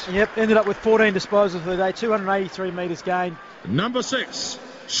year, Bix. Yep, ended up with 14 disposals for the day, 283 metres gained. Number 6,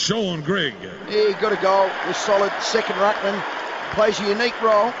 Sean Grigg. Yeah, he got a goal. Was solid. Second ruckman. Plays a unique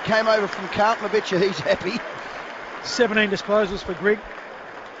role. Came over from Carlton. I bet you he's happy. 17 disposals for Grigg.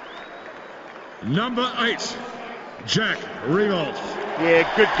 Number 8, Jack Revolt. Yeah,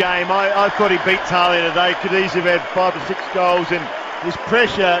 good game. I thought he beat Talia today. Could easily have had 5 or 6 goals, and his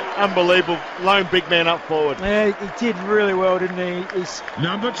pressure, unbelievable. Lone big man up forward. Yeah, he did really well, didn't he? He's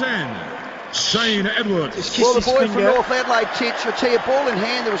Number 10, Shane Edwards. Well, the boy from North Adelaide, Titch, I tell you, ball in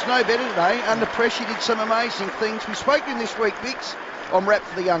hand, there was no better today. Under pressure, did some amazing things. We spoke to him this week, Bix. I'm wrapped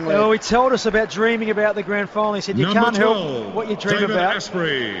for the young lad. Well, he told us about dreaming about the grand final. He said you Number can't 12, help what you dream David about.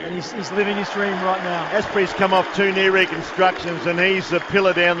 Asprey. And he's living his dream right now. Asprey's come off 2 knee reconstructions, and he's the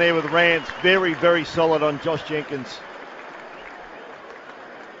pillar down there with Rance. Very, very solid on Josh Jenkins.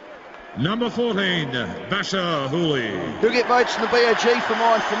 Number 14, Basher Hooley. He'll get votes in the BOG for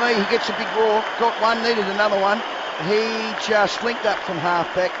mine. For me, he gets a big roar. Got one, needed another one. He just linked up from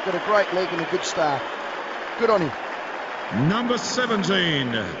half-back. Got a great leg and a good start. Good on him. Number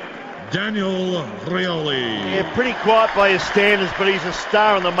 17, Daniel Rioli. Yeah, pretty quiet by his standards, but he's a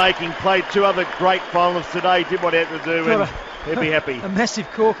star in the making. Played 2 other great finals today. Did what he had to do, and he'd be happy. A massive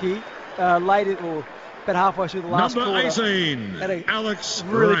corky late or about halfway through the last Number quarter. 18, Alex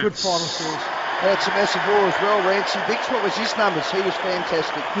really Rance. good final scores. That's a massive roar as well, Rancy. Bix, what was his numbers? He was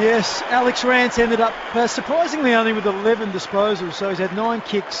fantastic. Yes, Alex Rance ended up surprisingly only with 11 disposals, so he's had 9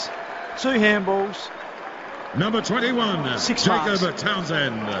 kicks, 2 handballs. Number 21, 6 Jacob marks.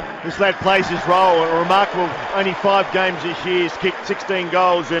 Townsend. This lad plays his role. A remarkable, only 5 games this year. He's kicked 16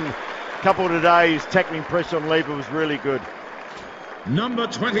 goals, and a couple today. His tackling pressure on Lever was really good. Number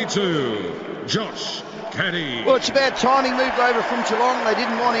 22, Josh Caddy. Well, it's about time he moved over from Geelong. They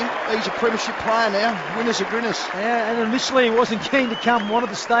didn't want him. He's a premiership player now. Winners are grinners. Yeah, and initially he wasn't keen to come, wanted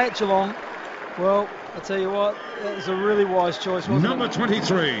to stay at Geelong. Well, I tell you what, that was a really wise choice, wasn't Number it?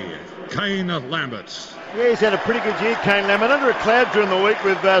 23, Kane Lambert. Yeah, he's had a pretty good year, Kane Lambert. Under a cloud during the week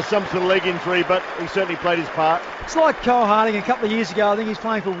with some sort of leg injury, but he certainly played his part. It's like Cole Harding a couple of years ago. I think he's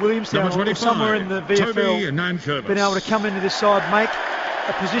playing for Williamstown Number 25, or somewhere in the VFL. Toby Nankervis. Been able to come into this side, make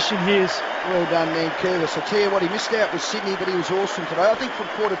a position his. Well done, Nankervis. I tell you what, he missed out with Sydney, but he was awesome today. I think from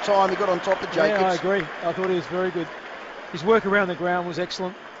quarter time he got on top of Jacobs. Yeah, I agree. I thought he was very good. His work around the ground was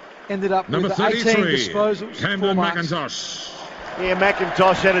excellent. Ended up Number with 33, 18 disposals, 4 Camden marks. McIntosh. Yeah,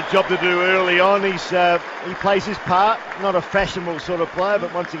 McIntosh had a job to do early on. He plays his part. Not a fashionable sort of player,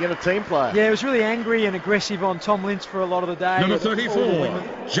 but once again a team player. Yeah, he was really angry and aggressive on Tom Lynch for a lot of the day. Number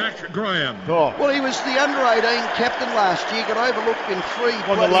 34, Jack Graham. Oh. Well, he was the under-18 captain last year. Got overlooked in 3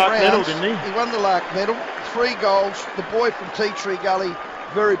 Won the bloody Lark rounds. medal, didn't he? He won the Lark medal. 3 goals. The boy from Tea Tree Gully.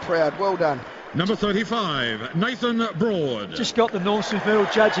 Very proud. Well done. Number 35, Nathan Broad. Just got the Norm Smith medal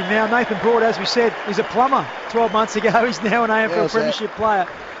judging now. Nathan Broad, as we said, is a plumber. 12 months ago, he's now an AFL How's Premiership player.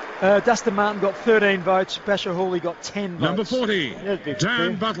 Dustin Martin got 13 votes. Basher Hooley got 10 votes. Number 40, Yeah, Dan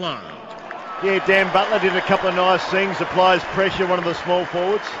fair. Butler. Yeah, Dan Butler did a couple of nice things. Applies pressure, one of the small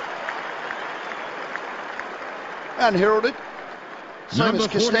forwards. Unheralded. Same Number as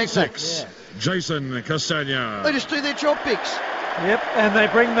Castagna. 46, Jason Castagna. They just do their job, Bix. Yep, and they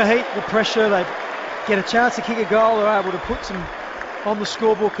bring the heat, the pressure. They get a chance to kick a goal. They're able to put some on the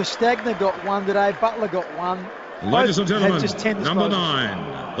scoreboard. Castagna got 1 today. Butler got 1. Ladies and Both had gentlemen, just 10 number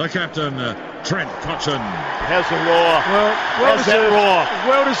disposals. 9, the captain, Trent Cotchin. How's the roar? Well How's that deserved. roar?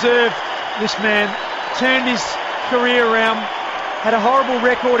 Well deserved. This man turned his career around. Had a horrible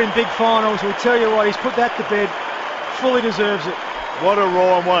record in big finals. We'll tell you what, he's put that to bed. Fully deserves it. What a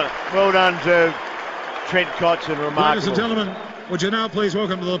roar and well done to Trent Cotchin, remarkable. Ladies and gentlemen, would you now please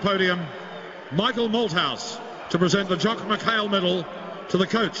welcome to the podium Michael Malthouse to present the Jock McHale Medal to the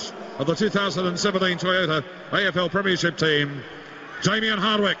coach of the 2017 Toyota AFL Premiership team, Damien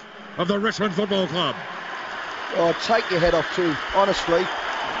Hardwick of the Richmond Football Club. Oh, take your head off too, honestly.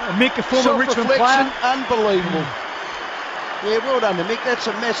 Mick, a former Richmond player. Unbelievable. Yeah, well done to Mick. That's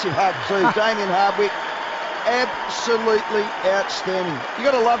a massive hug too. Damien Hardwick, absolutely outstanding. You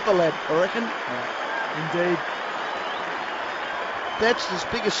got to love the lad, I reckon. Indeed. That's as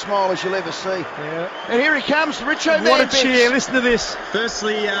big a smile as you'll ever see. Yeah. And here he comes, Richo. What a cheer, listen to this.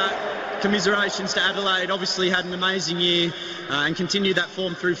 Firstly, commiserations to Adelaide. Obviously had an amazing year and continued that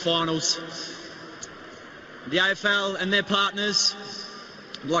form through finals. The AFL and their partners,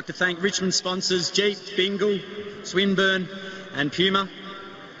 I'd like to thank Richmond sponsors Jeep, Bingle, Swinburne and Puma.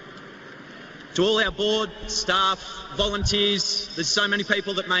 To all our board, staff, volunteers, there's so many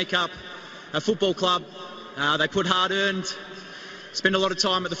people that make up a football club. They put hard-earned, spend a lot of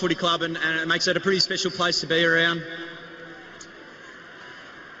time at the footy club, and it makes it a pretty special place to be around.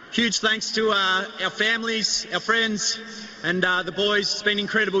 Huge thanks to our families, our friends, and the boys. It's been an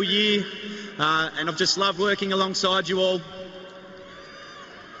incredible year, and I've just loved working alongside you all.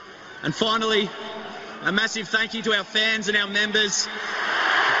 And finally, a massive thank you to our fans and our members.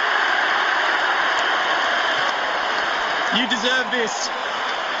 You deserve this.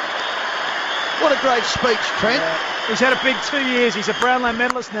 What a great speech, Trent. He's had a big 2 years. He's a Brownlow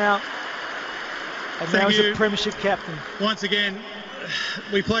medalist now. And now he's a premiership captain. Once again,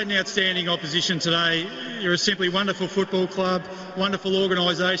 we played an outstanding opposition today. You're a simply wonderful football club, wonderful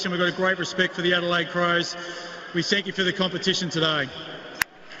organisation. We've got a great respect for the Adelaide Crows. We thank you for the competition today.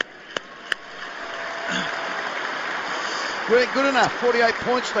 Weren't good enough. 48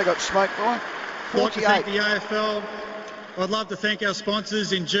 points they got smoked by. 48. I'd like to thank the AFL. I'd love to thank our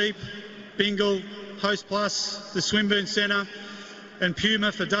sponsors in Jeep, Bingle, Host Plus, the Swinburne Centre and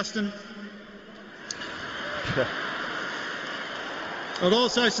Puma for Dustin. I'd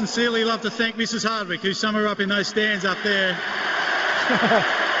also sincerely love to thank Mrs. Hardwick, who summed her up in those stands up there.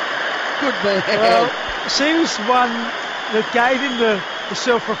 Good man. Well, she was one that gave him the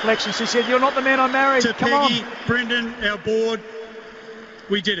self-reflection. She said, "You're not the man I married. To Come Peggy, on." Brendan, our board,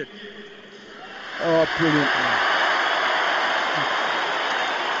 we did it. Oh, brilliant.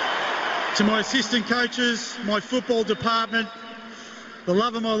 To my assistant coaches, my football department, the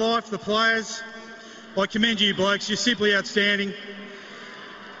love of my life, the players, I commend you blokes. You're simply outstanding.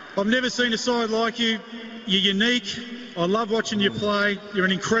 I've never seen a side like you. You're unique. I love watching you play. You're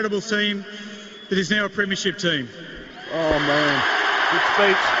an incredible team that is now a premiership team. Oh, man. Good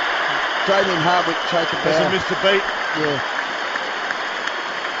speech. Damien Hardwick, take a bow. Hasn't missed a beat. Yeah.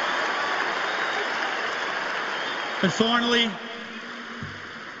 And finally,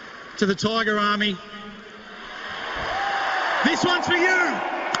 to the Tiger Army, this one's for you.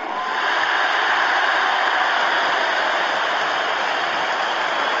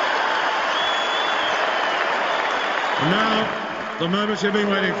 And now, the moment you've been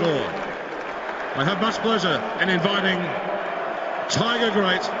waiting for. I have much pleasure in inviting Tiger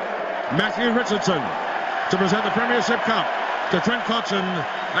great Matthew Richardson to present the Premiership Cup to Trent Cotchin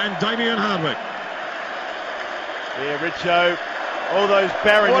and Damien Hardwick. Yeah, Richo, all those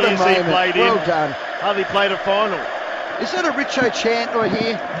barren What a years he moment. played Well in. done. Hardly played a final. Is that a Richo chant right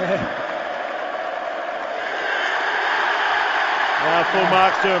here? Full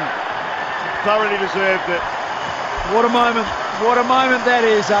marks to him. Thoroughly deserved it. What a moment. What a moment that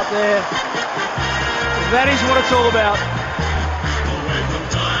is up there. That is what it's all about.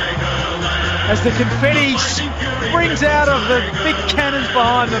 As the confetti springs out of the big cannons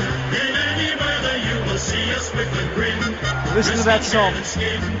behind them. Listen to that song.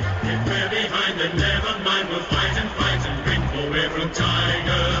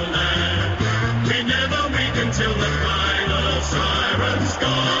 We never weak until the final siren's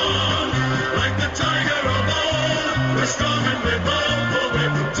gone. Like the tiger of old, we're strong and we're bold, for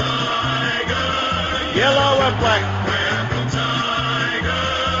we're from Tiger. Yellow and black. We're from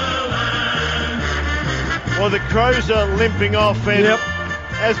Tigerland. Well, the Crows are limping off, and Yep.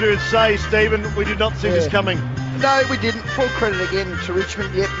 as we would say, Stephen, we did not see this coming. No, we didn't. Full credit again to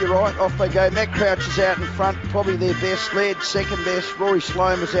Richmond. Yep, you're right. Off they go. Matt Crouch is out in front, probably their best. Laird second best. Rory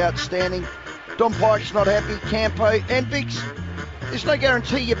Sloan was outstanding. Don Pike's not happy. Campo and Bix. There's no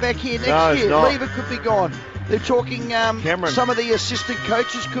guarantee you're back here next year. not. Lever could be gone. They're talking Cameron. some of the assistant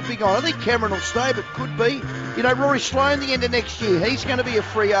coaches could be gone. I think Cameron will stay, but could be. You know, Rory Sloan the end of next year. He's going to be a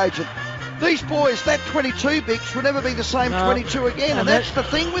free agent. These boys, that 22 Bix will never be the same 22 again, and that's the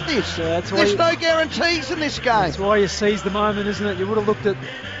thing with this. There's no guarantees in this game. That's why you seize the moment, isn't it? You would have looked at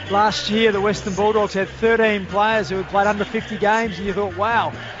last year, the Western Bulldogs had 13 players who had played under 50 games, and you thought,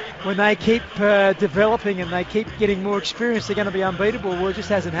 wow, when they keep developing and they keep getting more experience, they're going to be unbeatable. Well, it just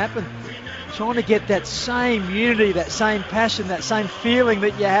hasn't happened. Trying to get that same unity, that same passion, that same feeling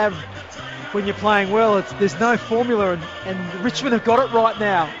that you have when you're playing well, there's no formula, and Richmond have got it right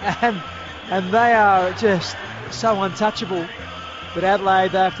now, and they are just so untouchable. But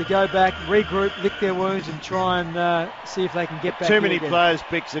Adelaide, they have to go back, regroup, lick their wounds, and try and see if they can get back. Too many players,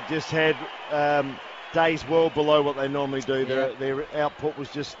 Bix, have just had days well below what they normally do. Their output was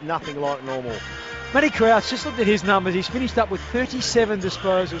just nothing like normal. Matty Crouch, just looked at his numbers. He's finished up with 37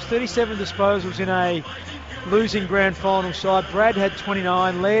 disposals in a losing grand final side. Brad had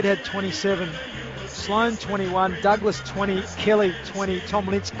 29, Laird had 27, Sloan 21, Douglas 20, Kelly 20, Tom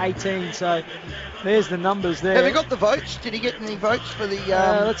Lynch 18. So there's the numbers there. Have you got the votes? Did he get any votes for the...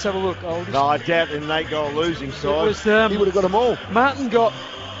 let's have a look. No, I doubt in an 8-goal losing side. He would have got them all. Martin got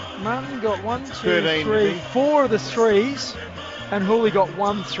 1, 2, 3, 4 of the threes, and Hooley got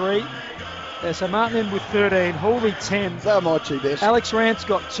 1 3. So Martin in with 13, Hooley 10. They're my two best. Alex Rance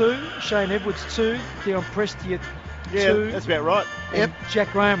got 2, Shane Edwards 2, Dion Prestia 2. Yeah, that's about right. Yep.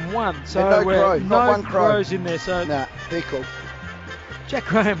 Jack Graham 1. So no crow, not one crow. Crows in there. So nah, they're cool. Jack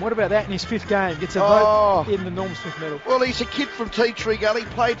Graham, what about that in his 5th game? Gets a vote in the Norm Smith medal. Well, he's a kid from Tea Tree Gully,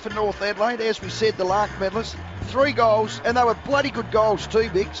 played for North Adelaide, as we said, the Lark medalist. 3 goals, and they were bloody good goals too,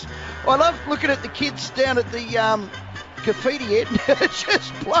 Bix. I love looking at the kids down at the graffiti end,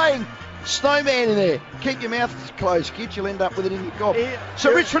 just playing snowman in there. Keep your mouth closed, kids, you'll end up with it in your gob.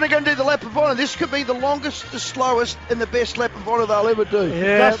 So Richmond are going to do the lap of honour. This could be the longest, the slowest, and the best lap of honour they'll ever do.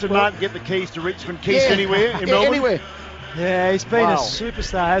 Yeah, Dustin Martin get the keys to Richmond. Keys anywhere in Melbourne? Anywhere. Yeah, he's been a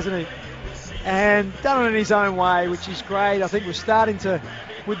superstar, hasn't he? And done it in his own way, which is great. I think we're starting to,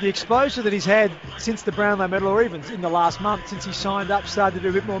 with the exposure that he's had since the Brownlow medal, or even in the last month since he signed up, started to do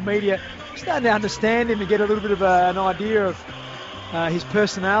a bit more media, starting to understand him and get a little bit of an idea of his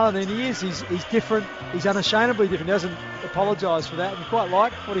personality. And he's different. He's unashamedly different. He doesn't apologise for that, and quite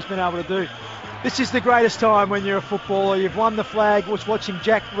like what he's been able to do. This is the greatest time when you're a footballer. You've won the flag. Was watching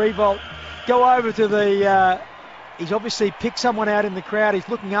Jack Revolt go over to the... he's obviously picked someone out in the crowd. He's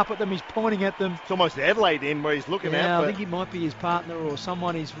looking up at them. He's pointing at them. It's almost the Adelaide end where he's looking at. I think it might be his partner or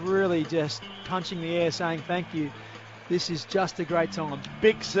someone. He's really just punching the air saying thank you. This is just a great time.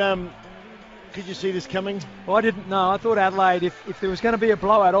 Bix, could you see this coming? Well, I didn't know. I thought Adelaide, if there was going to be a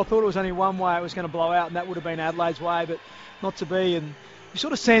blowout, I thought it was only one way it was going to blow out, and that would have been Adelaide's way, but not to be. And you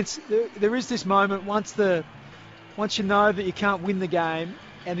sort of sense there is this moment once you know that you can't win the game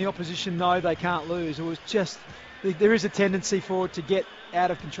and the opposition know they can't lose. It was just... There is a tendency for it to get out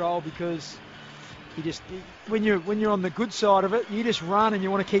of control because when you're on the good side of it, you just run and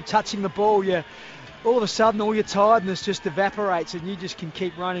you want to keep touching the ball. All of a sudden, all your tiredness just evaporates and you just can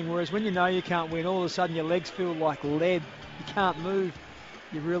keep running. Whereas when you know you can't win, all of a sudden your legs feel like lead. You can't move.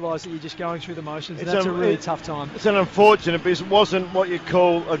 You realise that you're just going through the motions. And that's a really tough time. It's an unfortunate because it wasn't what you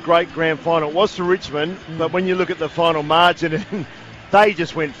call a great grand final. It was for Richmond, but when you look at the final margin, they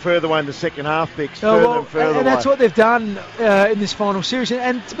just went further away in the second half, Bix, further and further away. And that's what they've done in this final series.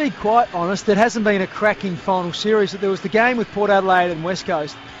 And to be quite honest, it hasn't been a cracking final series. There was the game with Port Adelaide and West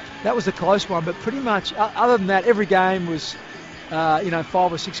Coast. That was a close one, but pretty much other than that, every game was 5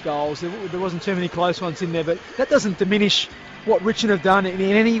 or 6 goals. There wasn't too many close ones in there, but that doesn't diminish what Richmond have done in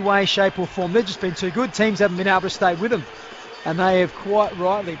any way, shape or form. They've just been too good. Teams haven't been able to stay with them. And they have quite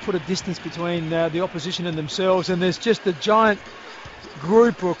rightly put a distance between the opposition and themselves. And there's just a giant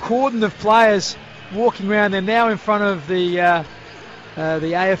group or cordon of players walking around. They're now in front of the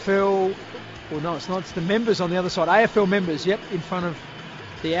AFL, or no, it's not, it's the members on the other side. AFL members, in front of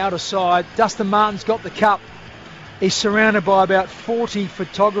the outer side. Dustin Martin's got the cup. He's surrounded by about 40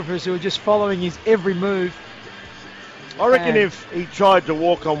 photographers who are just following his every move. I reckon if he tried to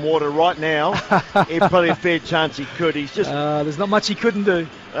walk on water right now, he'd probably a fair chance he could. He's just... there's not much he couldn't do.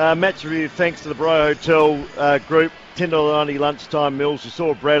 Match review thanks to the Bro Hotel group. $10.90 lunchtime meals. We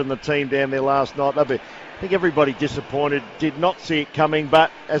saw Brad and the team down there last night. I think everybody disappointed. Did not see it coming,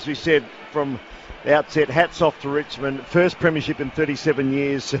 but as we said from the outset, hats off to Richmond. First premiership in 37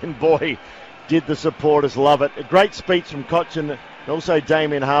 years, and boy, did the supporters love it. A great speech from Cochin, and also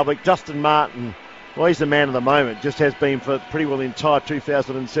Damien Harvick. Dustin Martin, well, he's the man of the moment. Just has been for pretty well the entire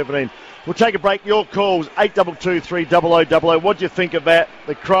 2017. We'll take a break. Your calls, 822 300 What do you think of that?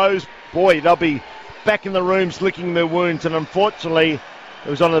 The Crows, boy, they'll be back in the rooms licking their wounds, and unfortunately, it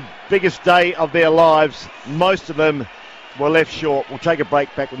was on the biggest day of their lives. Most of them were left short. We'll take a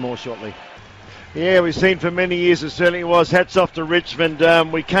break. Back with more shortly. Yeah, we've seen for many years, it certainly was. Hats off to Richmond.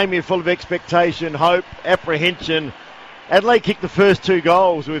 We came here full of expectation, hope, apprehension. Adelaide kicked the first 2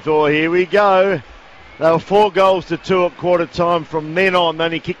 goals. We thought, here we go. They were 4 goals to 2 at quarter time. From then on, they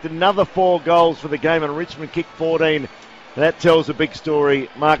only kicked another 4 goals for the game, and Richmond kicked 14. That tells a big story.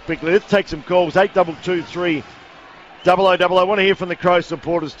 Mark Bickley. Let's take some calls. 8223 0000. I want to hear from the Crow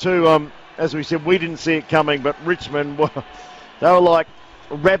supporters too. As we said, we didn't see it coming, but Richmond, they were like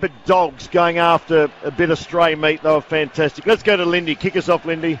rabid dogs going after a bit of stray meat. They were fantastic. Let's go to Lindy. Kick us off,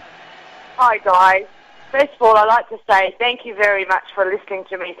 Lindy. Hi, guys. First of all, I'd like to say thank you very much for listening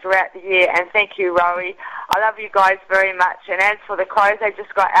to me throughout the year, and thank you, Rowie. I love you guys very much. And as for the Crows, they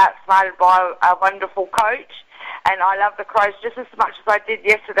just got outsmarted by a wonderful coach, and I love the Crows just as much as I did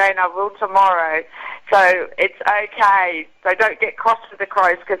yesterday, and I will tomorrow. So it's okay. So don't get cross with the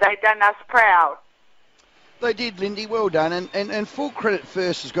Crows, because they've done us proud. They did, Lindy. Well done. And full credit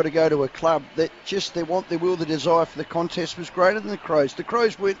first has got to go to a club that just their want, their will, their desire for the contest was greater than the Crows. The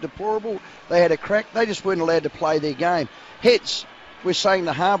Crows weren't deplorable. They had a crack. They just weren't allowed to play their game. Heads, we're saying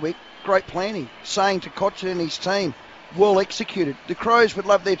to Hardwick, great planning. Saying to Cotcher and his team, well executed. The Crows would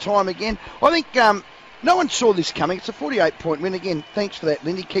love their time again. I think no one saw this coming. It's a 48-point win again. Thanks for that,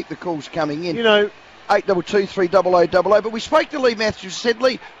 Lindy. Keep the calls coming in. 8223 0000. But we spoke to Lee Matthews and said,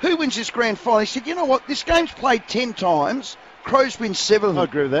 Lee, who wins this grand final? He said, you know what, this game's played 10 times. Crows win 7 of them. I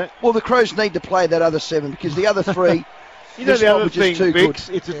agree with that. Well, the Crows need to play that other 7 because the other 3... You know the other thing, Bix,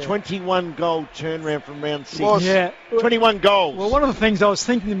 it's a 21-goal turnaround from round 6. Yeah. 21 goals. Well, one of the things I was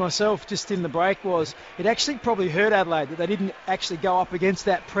thinking to myself just in the break was it actually probably hurt Adelaide that they didn't actually go up against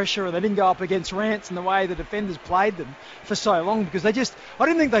that pressure, and they didn't go up against Rance and the way the defenders played them for so long, because I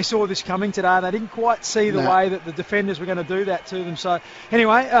didn't think they saw this coming today, and they didn't quite see the way that the defenders were going to do that to them. So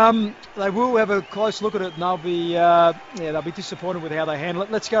anyway, they will have a close look at it, and they'll be disappointed with how they handle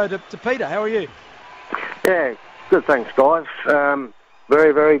it. Let's go to Peter. How are you? Yeah. Good, thanks, guys.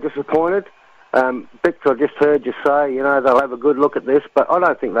 Very, very disappointed. Bix, I just heard you say, they'll have a good look at this, but I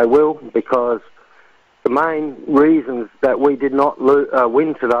don't think they will, because the main reasons that we did not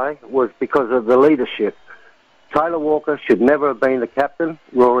win today was because of the leadership. Taylor Walker should never have been the captain.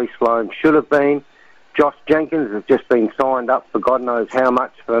 Rory Sloane should have been. Josh Jenkins has just been signed up for God knows how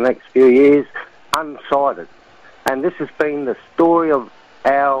much for the next few years, unsighted. And this has been the story of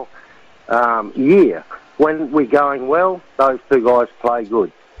our year. When we're going well, those 2 guys play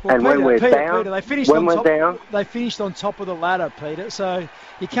good. Well, and Peter, when we're down, Peter, they finished on top of the ladder, Peter. So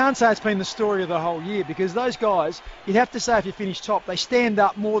you can't say it's been the story of the whole year, because those guys, you'd have to say if you finish top, they stand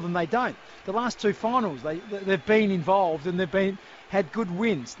up more than they don't. The last 2 finals, they've been involved and they've had good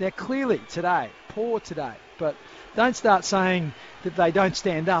wins. They're clearly today, poor today, but don't start saying that they don't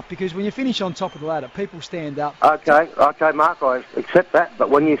stand up, because when you finish on top of the ladder, people stand up. Okay, Mark, I accept that, but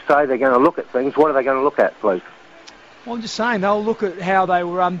when you say they're going to look at things, what are they going to look at, please? Well, I'm just saying they'll look at how they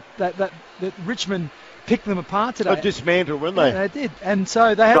were that Richmond picked them apart today. They dismantled, weren't they? Yeah, they did, and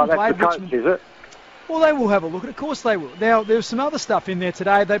so they haven't played the coach, Richmond. Is it? Well, they will have a look at it. Of course they will. Now, there was some other stuff in there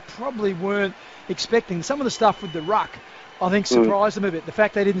today they probably weren't expecting. Some of the stuff with the ruck, I think, surprised them a bit. The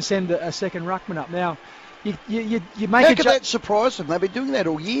fact they didn't send a second ruckman up. Now, you make How could that surprise them? They've been doing that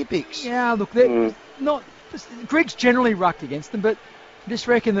all year, Bix. Yeah, look, they're not. Greg's generally rucked against them, but I just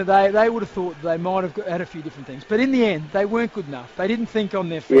reckon that they would have thought they might have had a few different things. But in the end, they weren't good enough. They didn't think on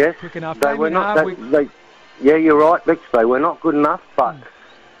their feet quick enough. They were not. Yeah, you're right, Bix. They were not good enough, but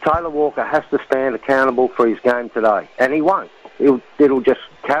Taylor Walker has to stand accountable for his game today, and he won't. It'll just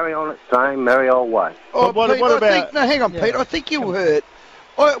carry on its same merry old way. Oh, Pete, hang on, Pete. I think you heard.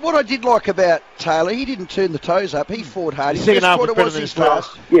 What I did like about Taylor, he didn't turn the toes up. He fought hard. His second half was better than his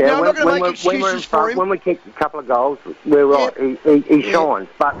first. Yeah, no, I'm not going to make excuses for him. When we kicked a couple of goals, we're right. He shines.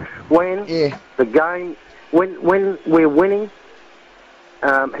 But when the game, when we're winning,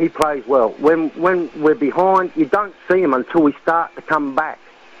 he plays well. When we're behind, you don't see him until we start to come back.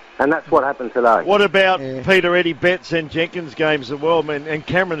 And that's what happened today. What about Peter, Eddie Betts and Jenkins games as well, man? And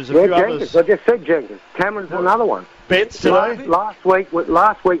Cameron, there's a few Jenkins. others. I just said Jenkins. Cameron's another one. Betts today? Last week was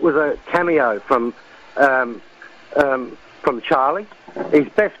a cameo from Charlie. His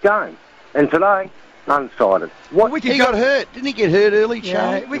best game. And today, unsighted. He got hurt. Didn't he get hurt early,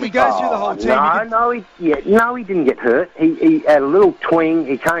 Charlie? We could go through the whole team. No, he didn't get hurt. He had a little twing.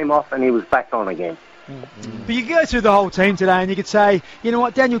 He came off and he was back on again. But you go through the whole team today and you could say, you know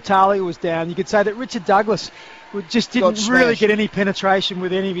what, Daniel Tarley was down. You could say that Richard Douglas just didn't really get any penetration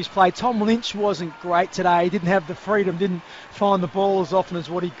with any of his play. Tom Lynch wasn't great today. He didn't have the freedom, didn't find the ball as often as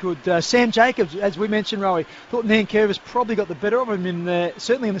what he could. Sam Jacobs, as we mentioned, Rowie, thought Nankervis probably got the better of him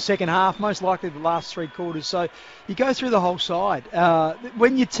certainly in the second half, most likely the last 3 quarters. So you go through the whole side.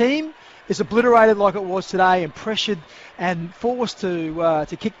 When your team is obliterated like it was today and pressured and forced to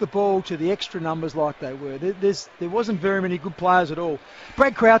kick the ball to the extra numbers like they were. There wasn't very many good players at all.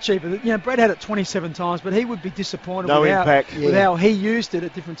 Brad Crouch even, Brad had it 27 times, but he would be disappointed with how he used it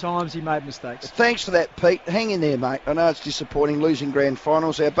at different times. He made mistakes. Thanks for that, Pete. Hang in there, mate. I know it's disappointing losing grand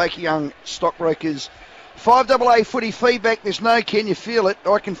finals. Our Baker Young stockbrokers 5AA footy feedback. There's no can you feel it?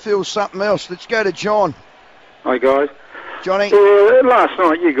 I can feel something else. Let's go to John. Hi guys. Johnny. Last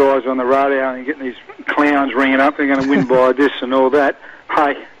night you guys on the radio and getting these clowns ringing up, they're going to win by this and all that.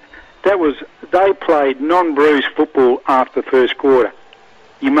 Hey, they played non-bruised football after the first quarter.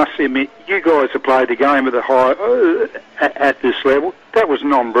 You must admit, you guys have played the game at the high at this level. That was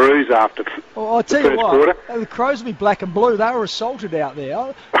non-bruised after the first quarter. The Crows will be black and blue. They were assaulted out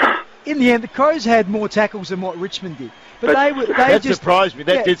there. In the end, the Crows had more tackles than what Richmond did. But that surprised me.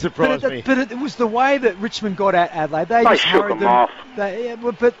 That did surprise me. But it was the way that Richmond got at Adelaide. They just shook them off.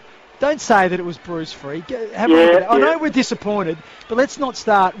 But don't say that it was bruise-free. I know we're disappointed, but let's not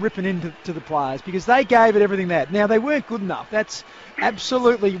start ripping into the players because they gave it everything that. Now, they weren't good enough. That's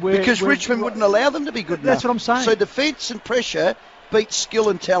absolutely where... Because Richmond wouldn't allow them to be good enough. That's what I'm saying. So defence and pressure beats skill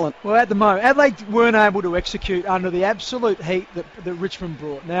and talent. Well, at the moment, Adelaide weren't able to execute under the absolute heat that Richmond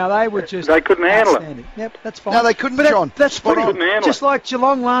brought. Now, they were just... They couldn't handle it. Yep, that's fine. No, they couldn't, but John. That's fine. Just like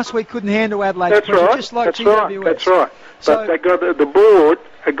Geelong last week couldn't handle Adelaide. That's right. Just like that's GWS. Right. That's right. But they got the board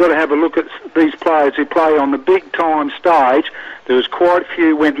have got to have a look at these players who play on the big-time stage. There was quite a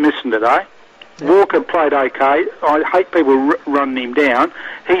few went missing today. Yeah. Walker played okay. I hate people running him down.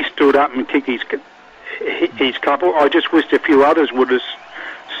 He stood up and kicked his couple. I just wished a few others would have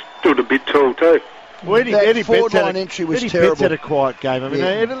stood a bit tall too. Well, Eddie forward-line entry was terrible. Betts had a quiet game. I mean,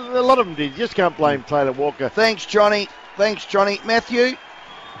 a lot of them did. You just can't blame Taylor Walker. Thanks, Johnny. Matthew?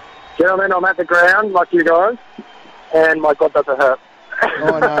 Gentlemen, I'm at the ground like you guys, and my God, does it hurt.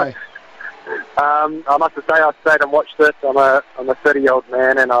 Oh, no. I must say I stayed and watched it. I'm a 30-year-old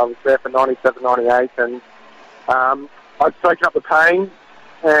man, and I was there for 97, 98, and I'd soaked up the pain,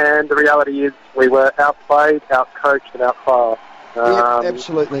 and the reality is we were outplayed, outcoached, and outclassed.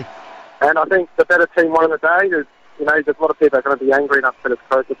 Absolutely. And I think the better team won of the day. There's a lot of people are going to be angry enough for as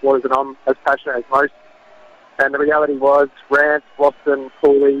Crow supporters, and I'm as passionate as most. And the reality was, Rance, Robson,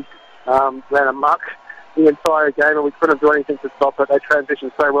 Cooley ran amok the entire game, and we couldn't do anything to stop it. They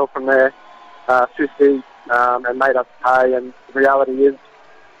transitioned so well from there, 50, and made us pay. And the reality is,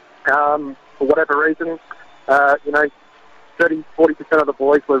 for whatever reason, 30-40% of the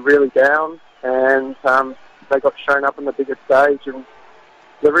boys were really down, and they got shown up on the biggest stage. And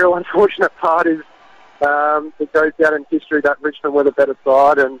the real unfortunate part is it goes down in history that Richmond were the better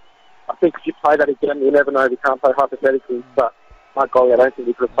side, and I think if you play that again, you never know. We can't play hypothetically, but my golly, I don't think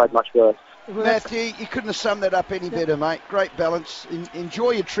we could have played much worse. Matthew, you couldn't have summed that up any better, mate. Great balance.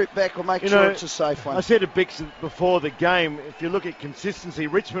 Enjoy your trip back. We'll make sure it's a safe one. I said to Bix before the game, if you look at consistency,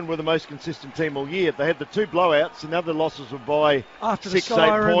 Richmond were the most consistent team all year. They had the two blowouts, and the other losses were by after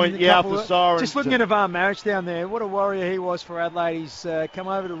 6-8 points. Yeah, after the siren. Just looking at Ivan Maric down there, what a warrior he was for Adelaide. He's come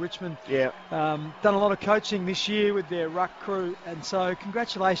over to Richmond. Yeah. Done a lot of coaching this year with their ruck crew, and so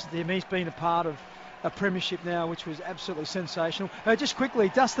congratulations to him. He's been a part of a premiership now, which was absolutely sensational. Just quickly,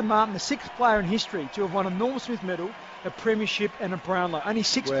 Dustin Martin, the sixth player in history to have won a Norm Smith medal, a premiership and a Brownlow. Only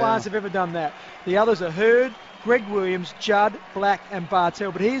six players have ever done that. The others are Hurd, Greg Williams, Judd, Black and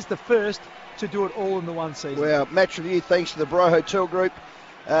Bartel, but he's the first to do it all in the one season. Well, match review thanks to the Bro Hotel Group.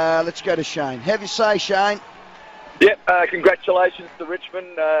 Let's go to Shane. Have your say, Shane. Yep, congratulations to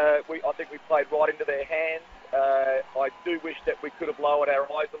Richmond. I think we played right into their hands. I do wish that we could have lowered our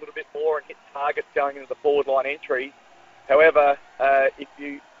eyes a little bit more and hit targets going into the forward line entries. However, if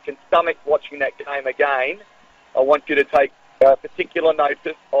you can stomach watching that game again, I want you to take particular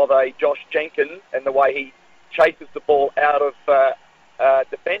notice of a Josh Jenkins and the way he chases the ball out of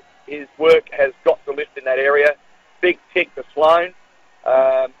defence. His work has got to lift in that area. Big tick to Sloan.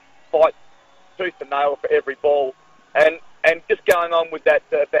 Fight tooth and nail for every ball. And just going on with that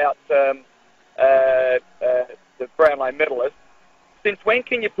about the Brownlow medalist, since when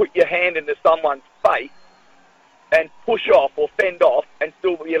can you put your hand into someone's face and push off or fend off and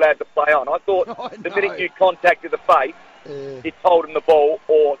still be allowed to play on? I thought the minute you contacted the face, it's holding the ball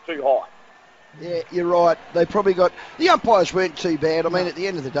or too high. Yeah, you're right. They probably got... The umpires weren't too bad. I mean, at the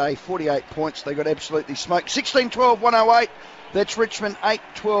end of the day, 48 points. They got absolutely smoked. 16-12, 108. That's Richmond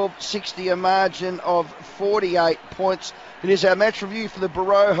 8-12-60, a margin of 48 points. It is our match review for the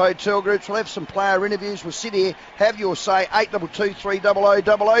Barreau Hotel Groups. We'll have some player interviews. We'll sit here, have your say.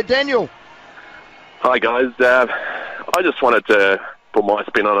 822-300-00. Daniel. Hi, guys. I just wanted to put my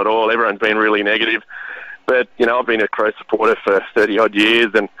spin on it all. Everyone's been really negative. But, I've been a Crow supporter for 30-odd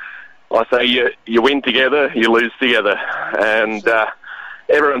years, and I say you win together, you lose together. And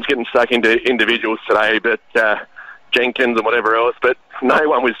everyone's getting stuck into individuals today, but Jenkins and whatever else, but no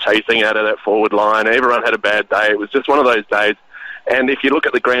one was chasing out of that forward line. Everyone had a bad day. It was just one of those days. And if you look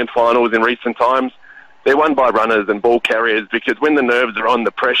at the grand finals in recent times, they're won by runners and ball carriers, because when the nerves are on,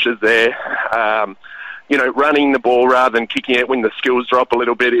 the pressure's there. Running the ball rather than kicking it when the skills drop a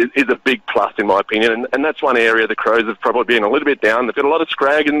little bit is a big plus, in my opinion. And that's one area the Crows have probably been a little bit down. They've got a lot of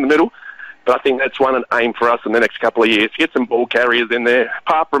scrag in the middle, but I think that's an aim for us in the next couple of years. Get some ball carriers in there.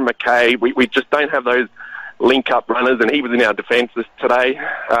 Apart from McKay, we just don't have those link-up runners, and he was in our defence today.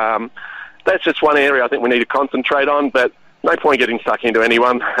 That's just one area I think we need to concentrate on, but no point getting stuck into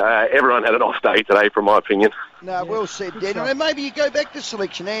anyone. Everyone had an off day today, from my opinion. No, well said, Daniel. And maybe you go back to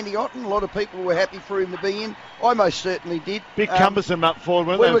selection. Andy Otten, a lot of people were happy for him to be in. I most certainly did. Big cumbersome up forward,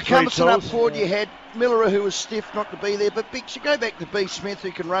 weren't they? We were cumbersome up forward. You had Miller, who was stiff not to be there, but Bix, you go back to B. Smith,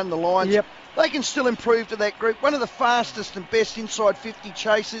 who can run the lines. Yep. They can still improve to that group. One of the fastest and best inside 50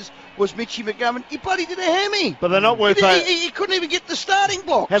 chasers was Mitchie McGovern. He bloody did a hammy. But they're not worth it. He couldn't even get the starting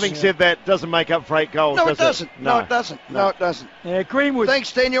blocks. Having said that, doesn't make up for 8 goals, No, it does doesn't. No, it doesn't. No, it doesn't. Yeah, Greenwood.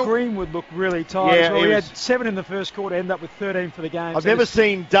 Thanks, Daniel. Greenwood looked really tired. Yeah, well, he had 7 in the first quarter, ended up with 13 for the game. I've never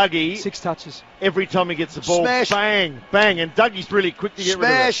seen Dougie 6 touches. Every time he gets the ball, Smash. bang, bang, and Dougie's really quick to get rid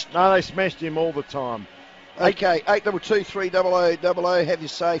of it. No, they smashed him all the time. Okay, 822-300-00, have you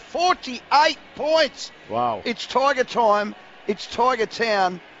say. 48 points. Wow. It's Tiger time. It's Tiger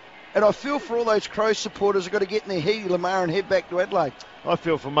Town. And I feel for all those Crows supporters who've got to get in their Healy Lamar and head back to Adelaide. I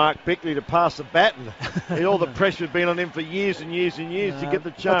feel for Mark Beckley to pass the baton. All the pressure had been on him for years and years and years to get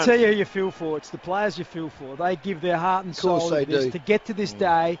the chance. I'll tell you who you feel for. It's the players you feel for. They give their heart and soul to this, to get to this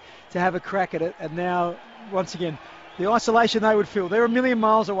day, to have a crack at it. And now, once again, the isolation they would feel. They're a million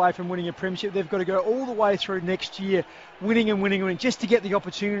miles away from winning a premiership. They've got to go all the way through next year, winning and winning and winning, just to get the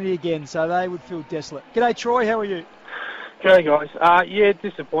opportunity again. So they would feel desolate. G'day, Troy. How are you? G'day, guys. Yeah,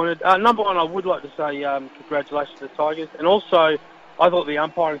 disappointed. Number one, I would like to say congratulations to the Tigers. And also, I thought the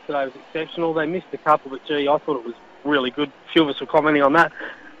umpiring today was exceptional. They missed a couple, but, gee, I thought it was really good. A few of us were commenting on that.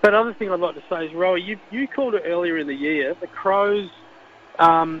 But other thing I'd like to say is, Rowie, you called it earlier in the year. The Crows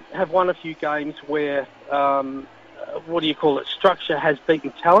have won a few games where... structure has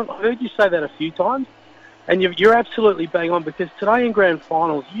beaten talent. I heard you say that a few times, and you're absolutely bang on, because today in grand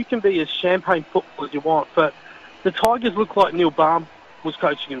finals, you can be as champagne football as you want, but the Tigers look like Neil Baum was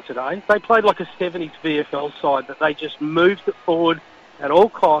coaching them today. They played like a 70s VFL side, that they just moved it forward at all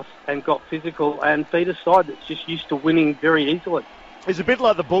costs and got physical and beat a side that's just used to winning very easily. It's a bit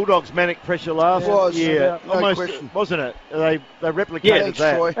like the Bulldogs' manic pressure last year. No Almost, question. wasn't it? They replicated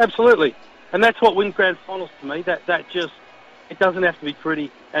that. Troy. Absolutely. And that's what wins grand finals to me. That just, it doesn't have to be pretty.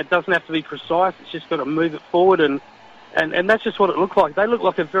 It doesn't have to be precise. It's just got to move it forward, and that's just what it looked like. They look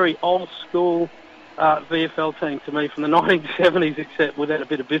like a very old school VFL team to me from the 1970s, except without a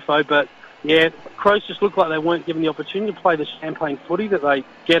bit of biffo. But yeah, Crows just look like they weren't given the opportunity to play the champagne footy that they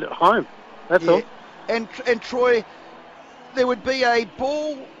get at home. That's all. And Troy, there would be a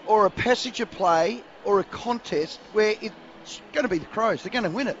ball or a passage of play or a contest where it's going to be the Crows. They're going to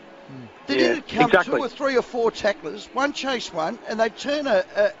win it. Did it come 2 or 3 or 4 tacklers, one chase one, and they turn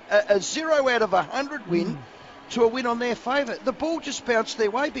a 0 out of 100 win to a win on their favour? The ball just bounced their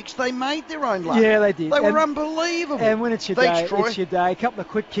way because they made their own luck. Yeah, they did. They were unbelievable. And when it's your Thanks, day, Troy. it's your day. A couple of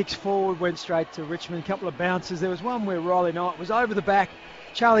quick kicks forward went straight to Richmond, a couple of bounces. There was one where Riley Knight was over the back.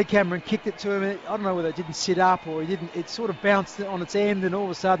 Charlie Cameron kicked it to him. I don't know whether it didn't sit up or he didn't. It sort of bounced on its end, and all of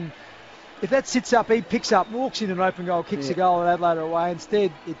a sudden, if that sits up, he picks up, walks in an open goal, kicks a goal, and Adelaide are away.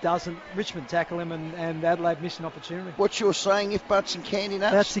 Instead, it doesn't. Richmond tackle him, and Adelaide miss an opportunity. What you're saying, if butts and candy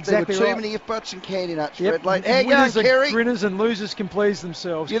nuts? That's exactly there were right. too many if butts and candy nuts for Yep. Adelaide. How you going, Winners and Kerry? grinners and losers can please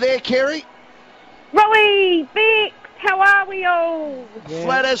themselves. You there, Kerry? Rowie, Vic, how are we all?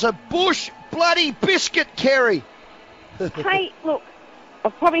 Flat as a bush bloody biscuit, Kerry. Hey, look,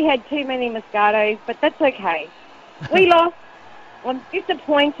 I've probably had too many Moscatos, but that's okay. We lost. I'm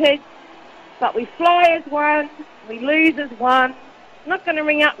disappointed, but we fly as one, we lose as one. I'm not going to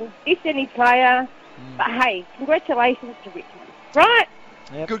ring up and diss any player, but hey, congratulations to Richmond. Right?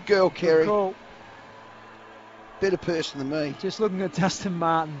 Yep. Good girl, Kerry. Good call. Better person than me. Just looking at Dustin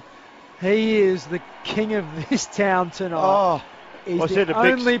Martin. He is the king of this town tonight. Oh, He's the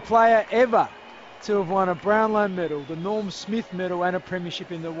only player ever to have won a Brownlow medal, the Norm Smith medal, and a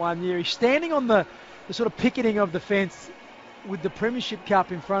premiership in the 1 year. He's standing on the sort of picketing of the fence with the Premiership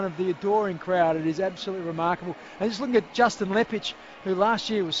Cup in front of the adoring crowd. It is absolutely remarkable. And just looking at Justin Lepich, who last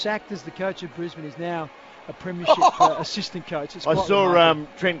year was sacked as the coach of Brisbane, is now a Premiership assistant coach. It's I quite saw remarkable.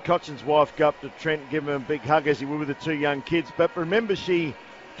 Trent Cotchin's wife go up to Trent and give him a big hug as he would with the 2 young kids. But remember, she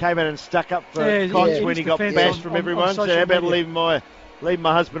came in and stuck up for Yeah, Cons yeah, when he his got defence bashed on- from on everyone. So social how about media. leaving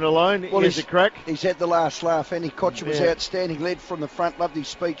my husband alone? Well, Here's a crack. He's had the last laugh, and Kocha was Yeah. outstanding. Led from the front, loved his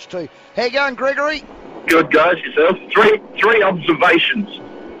speech too. How you going, Gregory? Good, guys, yourself. Three observations.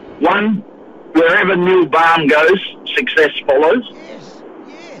 One, wherever Neil Barn goes, success follows.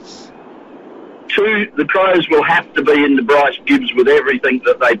 Yes. Two, the Crows will have to be into Bryce Gibbs with everything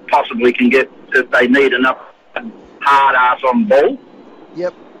that they possibly can get if they need enough hard ass on ball.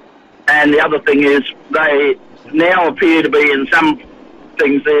 Yep. And the other thing is they now appear to be in some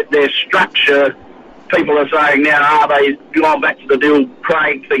things, their structure, people are saying now, are they going back to the Dill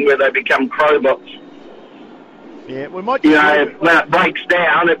Craig thing where they become Crowbots? Yeah, we might. You know, when it breaks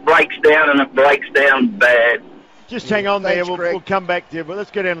down and it breaks down bad. Just hang on there. Thanks, Greg. We'll come back to you. But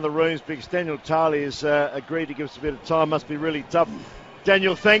let's go down to the rooms because Daniel Tarley has agreed to give us a bit of time. Must be really tough.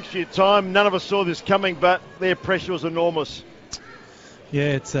 Daniel, thanks for your time. None of us saw this coming, but their pressure was enormous.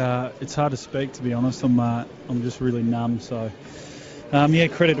 Yeah, it's hard to speak, to be honest. I'm just really numb. So, yeah,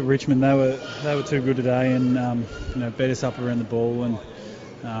 credit to Richmond. They were too good today, and beat us up around the ball. And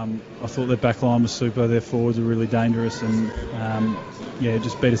I thought their back line was super. Their forwards were really dangerous, and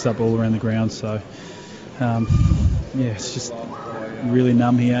just beat us up all around the ground. So, it's just really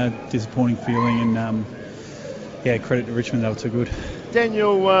numb here. Disappointing feeling, and credit to Richmond. They were too good.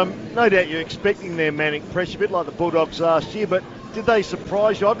 Daniel, no doubt you're expecting their manic pressure, a bit like the Bulldogs last year, but did they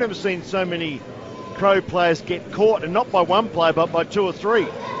surprise you? I've never seen so many Crow players get caught, and not by one player, but by two or three.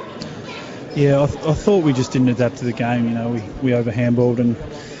 Yeah, I thought we just didn't adapt to the game. We over-handballed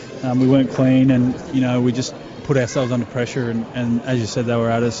and we weren't clean, and we just put ourselves under pressure. And as you said, they were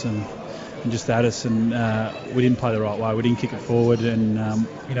at us and just at us, and we didn't play the right way. We didn't kick it forward, and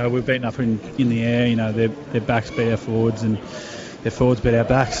we're beaten up in the air. Their backs beat our forwards, and their forwards beat our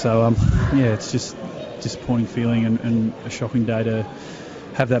backs. So it's just disappointing feeling and a shocking day to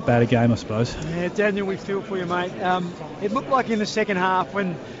have that bad a game, I suppose. Yeah, Daniel, we feel for you, mate. It looked like in the second half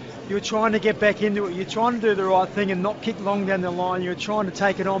when you were trying to get back into it, you're trying to do the right thing and not kick long down the line. You were trying to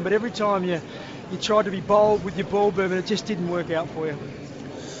take it on, but every time you tried to be bold with your ball movement, it just didn't work out for you.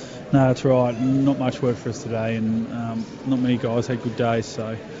 No, that's right. Not much work for us today, and not many guys had good days.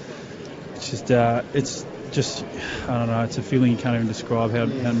 So it's just I don't know. It's a feeling you can't even describe how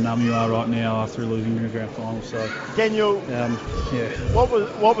numb you are right now after losing your grand final. So Daniel,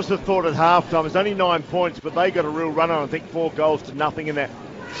 what was the thought at halftime? It's only 9 points, but they got a real run on. I think 4 goals to nothing in that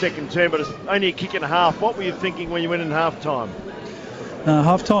second term, but it's only a kick and a half. What were you thinking when you went in halftime?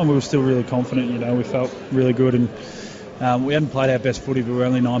 Halftime, we were still really confident. We felt really good, and we hadn't played our best footy, but we were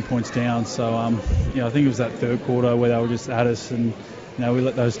only 9 points down. So I think it was that third quarter where they were just at us, and we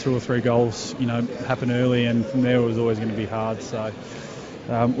let those 2 or 3 goals happen early, and from there it was always going to be hard. So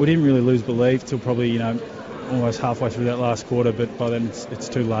we didn't really lose belief till probably almost halfway through that last quarter, but by then it's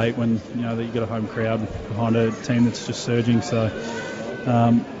too late when that you've got a home crowd behind a team that's just surging. So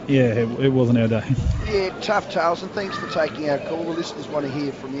it wasn't our day. Yeah, tough, Tales, and thanks for taking our call. The listeners want to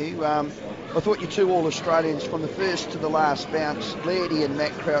hear from you. I thought you 2 All-Australians from the first to the last bounce, Lairdy and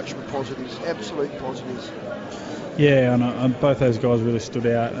Matt Crouch, were positives, absolute positives. Yeah, and both those guys really stood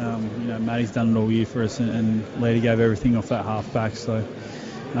out. Matty's done it all year for us, and Lairdy gave everything off that half-back. So,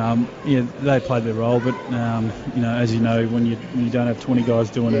 they played their role, but, as you know, when you don't have 20 guys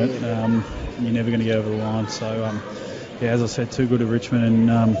doing it, you're never going to get over the line. So, as I said, too good at Richmond,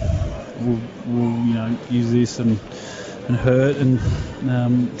 and we'll use this and hurt and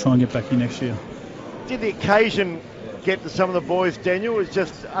try and get back here next year. Did the occasion get to some of the boys, Daniel? It's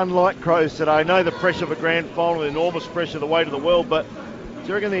just unlike Crows today. I know the pressure of a grand final, enormous pressure, the weight of the world, but do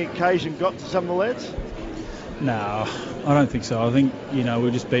you reckon the occasion got to some of the lads? No, I don't think so. I think we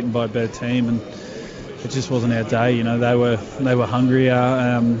were just beaten by a better team, and it just wasn't our day. They were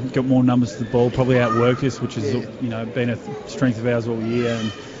hungrier, got more numbers to the ball, probably outworked us, which has been a strength of ours all year,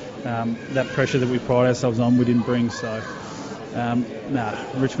 and that pressure that we pride ourselves on, we didn't bring. So,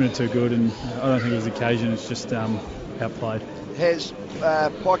 Richmond are too good, and I don't think it was the occasion. It's just outplayed. Has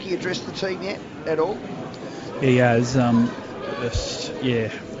Pikey addressed the team yet at all? Yeah, he has.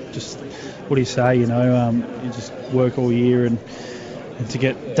 Just what do you say? You just work all year, and to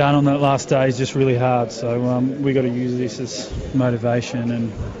get done on that last day is just really hard. So we got to use this as motivation,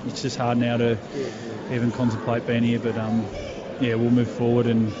 and it's just hard now to even contemplate being here. But we'll move forward,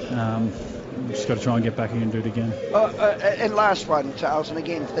 and we've just got to try and get back here and do it again. And last one, Charles, and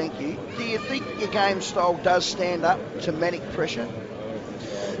again, thank you. Do you think your game style does stand up to manic pressure?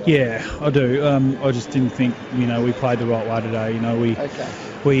 Yeah, I do. I just didn't think, we played the right way today.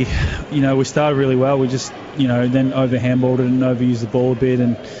 We started really well. We just, then over-handballed it and overused the ball a bit,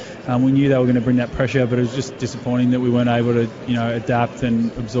 and We knew they were going to bring that pressure, but it was just disappointing that we weren't able to, adapt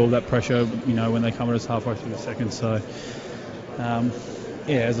and absorb that pressure, when they come at us halfway through the second. So,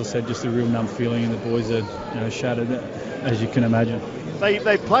 as I said, just a real numb feeling, and the boys are, shattered, as you can imagine.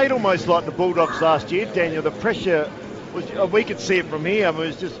 They played almost like the Bulldogs last year, Daniel. The pressure was, we could see it from here. I mean,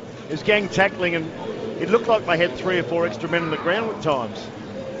 it was gang tackling, and it looked like they had 3 or 4 extra men on the ground at times.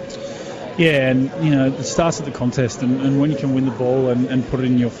 Yeah, and it starts at the contest, and when you can win the ball and put it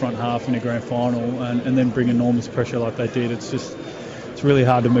in your front half in a grand final, and then bring enormous pressure like they did, it's really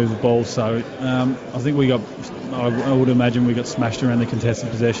hard to move the ball. So I think I would imagine we got smashed around the contested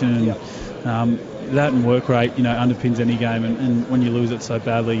possession, and that and work rate, underpins any game, and when you lose it so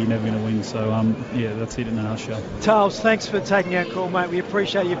badly, you're never going to win. So that's it in a nutshell. Tales, thanks for taking our call, mate. We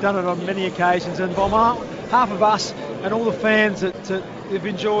appreciate you've done it on many occasions, and by half of us and all the fans that have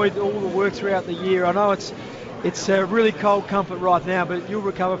enjoyed all the work throughout the year. I know it's a really cold comfort right now, but you'll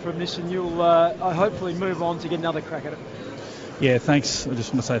recover from this, and you'll hopefully move on to get another crack at it. Yeah, thanks. I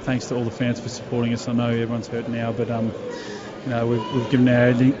just want to say thanks to all the fans for supporting us. I know everyone's hurt now, but we've given our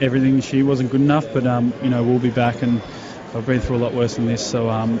everything this year. Wasn't good enough, but we'll be back, and I've been through a lot worse than this, so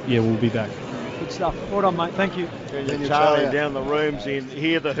we'll be back. Good stuff. Well done, mate. Thank you. Charlie down the rooms, and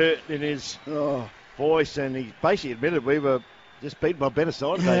hear the hurt in his voice, and he basically admitted we were just beaten by better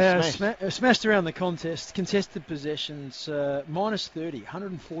side. Smashed around the contest. Contested possessions, minus 30,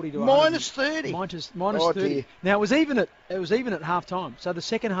 140 to minus 30. Minus 30. Dear. Now it was even at half time. So the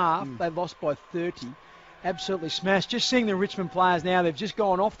second half they lost by 30. Absolutely smashed. Just seeing the Richmond players now, they've just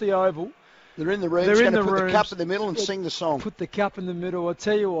gone off the oval. They're in the room. They're going to put the cup in the middle and sing the song. Put the cup in the middle. I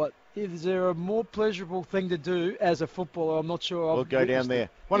tell you what, is there a more pleasurable thing to do as a footballer? I'm not sure. We'll go down there.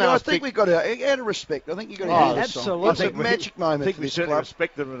 I think we've got to, out of respect, I think you've got to hear this absolutely. It's a magic moment. I think we certainly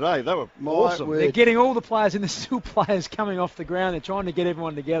respect them today. They were awesome. They're getting all the players in. There's still players coming off the ground. They're trying to get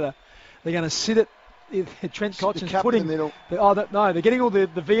everyone together. They're going to sit at Trent Cotchin's putting in the middle. They're getting all the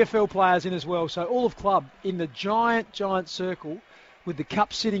VFL players in as well. So all of club in the giant circle with the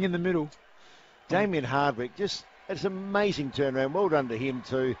cup sitting in the middle. Damien Hardwick, it's an amazing turnaround. Well done to him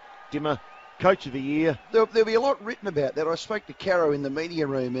too. Dimmer, Coach of the Year. There'll be a lot written about that. I spoke to Caro in the media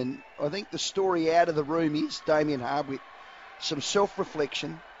room, and I think the story out of the room is Damien Hardwick. Some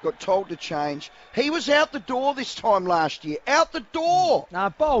self-reflection, got told to change. He was out the door this time last year. Out the door!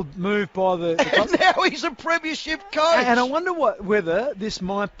 Bold move by the and now he's a premiership coach. And I wonder whether this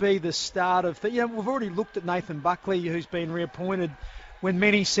might be the start of... we've already looked at Nathan Buckley, who's been reappointed, when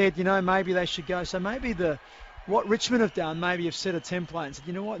many said, maybe they should go. So maybe what Richmond have done, maybe have set a template and said,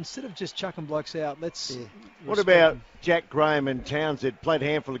 you know what, instead of just chucking blokes out, let's... What about Jack Graham and Townsend? Played a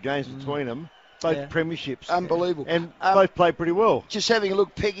handful of games between them. Both premierships. Unbelievable. And both played pretty well. Just having a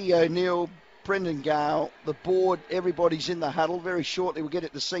look, Peggy O'Neill, Brendan Gale, the board, everybody's in the huddle. Very shortly we'll get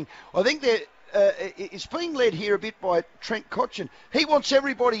it to sing. I think that it's being led here a bit by Trent Cotchin. He wants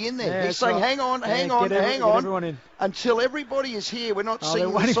everybody in there. Yeah, he's saying, hang on, everyone in. Until everybody is here. We're not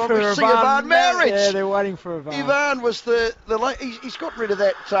singing the song. We're singing Ivan Marriage. Yeah, they're waiting for Ivan. Ivan was he's got rid of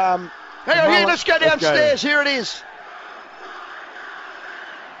that. Hang on, here, let's go downstairs. Here it is.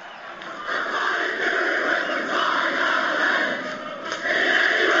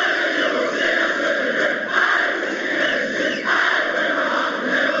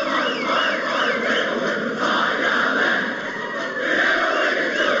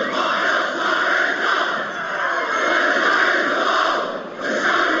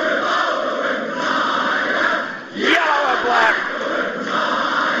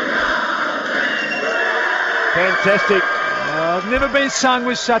 Fantastic. I've never been sung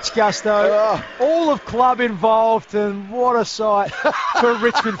with such gusto. All of club involved, and what a sight for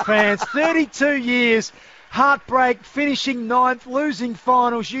Richmond fans. 32 years, heartbreak, finishing 9th, losing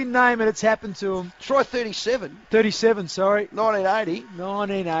finals, you name it, it's happened to them. Try 37. 37, sorry. 1980.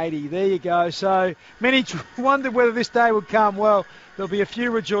 1980, there you go. So many wondered whether this day would come. Well, there'll be a few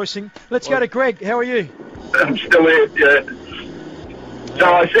rejoicing. Let's go to Greg. How are you? I'm still here. So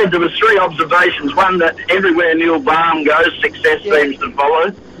I said there was 3 observations. One, that everywhere Neil Baum goes, success seems to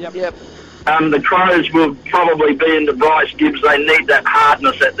follow. Yep. The Crows will probably be into Bryce Gibbs. They need that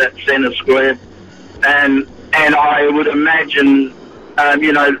hardness at that centre square. And I would imagine,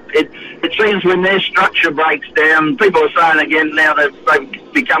 it seems when their structure breaks down, people are saying again now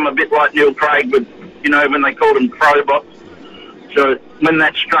they've become a bit like Neil Craig with, when they called them Crowbots. So when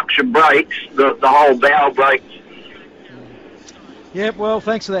that structure breaks, the whole bow breaks. Yeah, well,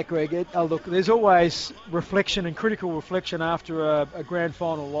 thanks for that, Greg. Look, there's always reflection and critical reflection after a grand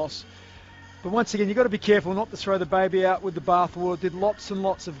final loss. But once again, you've got to be careful not to throw the baby out with the bathwater. Did lots and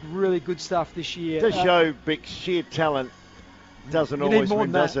lots of really good stuff this year. To show Bick's sheer talent, Doesn't You need always more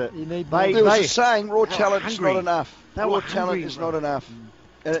win, than does that. it? You need more. There was a saying, raw they were talent is hungry. not enough. They were Raw talent hungry, is not enough.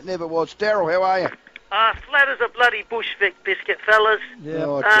 And it never was. Daryl, how are you? Flat as a bloody bush biscuit, fellas. Yeah.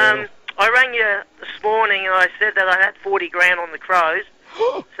 Oh, Daryl. I rang you this morning and I said that I had 40 grand on the Crows.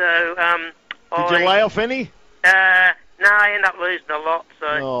 So, Did you lay off any? No, I ended up losing a lot. So,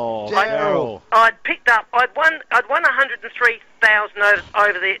 Oh, Daryl. I'd picked up. I'd won 103,000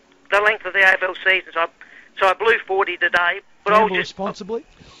 over the length of the AFL season. So I blew 40 today. But Gamble responsibly.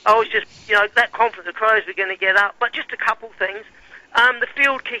 I was just, that confident the Crows were going to get up. But just a couple things. The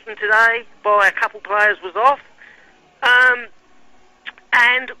field kicking today by a couple players was off.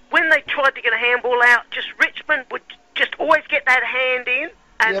 And when they tried to get a handball out, just Richmond would just always get that hand in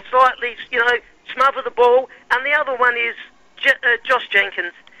and slightly, smother the ball. And the other one is Josh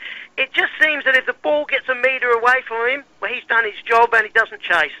Jenkins. It just seems that if the ball gets a metre away from him, well, he's done his job and he doesn't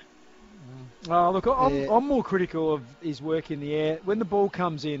chase. Oh, look, I'm more critical of his work in the air. When the ball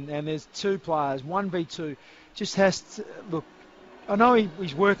comes in and there's two players, 1v2, just has to... Look, I know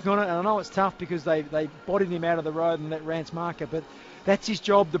he's working on it, and I know it's tough because they bodied him out of the road and let Rance mark it, but that's his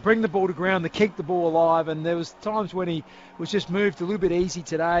job, to bring the ball to ground, to keep the ball alive, and there was times when he was just moved a little bit easy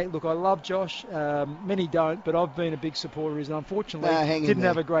today. Look, I love Josh. Many don't, but I've been a big supporter of his, and unfortunately didn't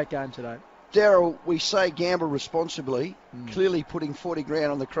have a great game today. Daryl, we say gamble responsibly. Clearly putting 40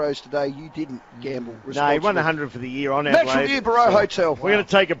 grand on the Crows today, you didn't gamble responsibly. No, he won 100 for the year on Adelaide. Match review, Barreau Hotel. We're going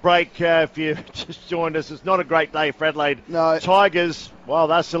to take a break if you just joined us. It's not a great day for Adelaide. No. Tigers, well,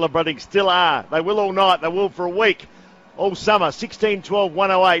 they're celebrating, still are. They will all night. They will for a week. All summer,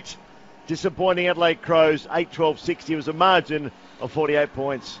 16-12-108. Disappointing Adelaide Crows, 8-12-60. It was a margin of 48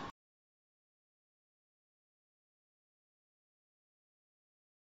 points.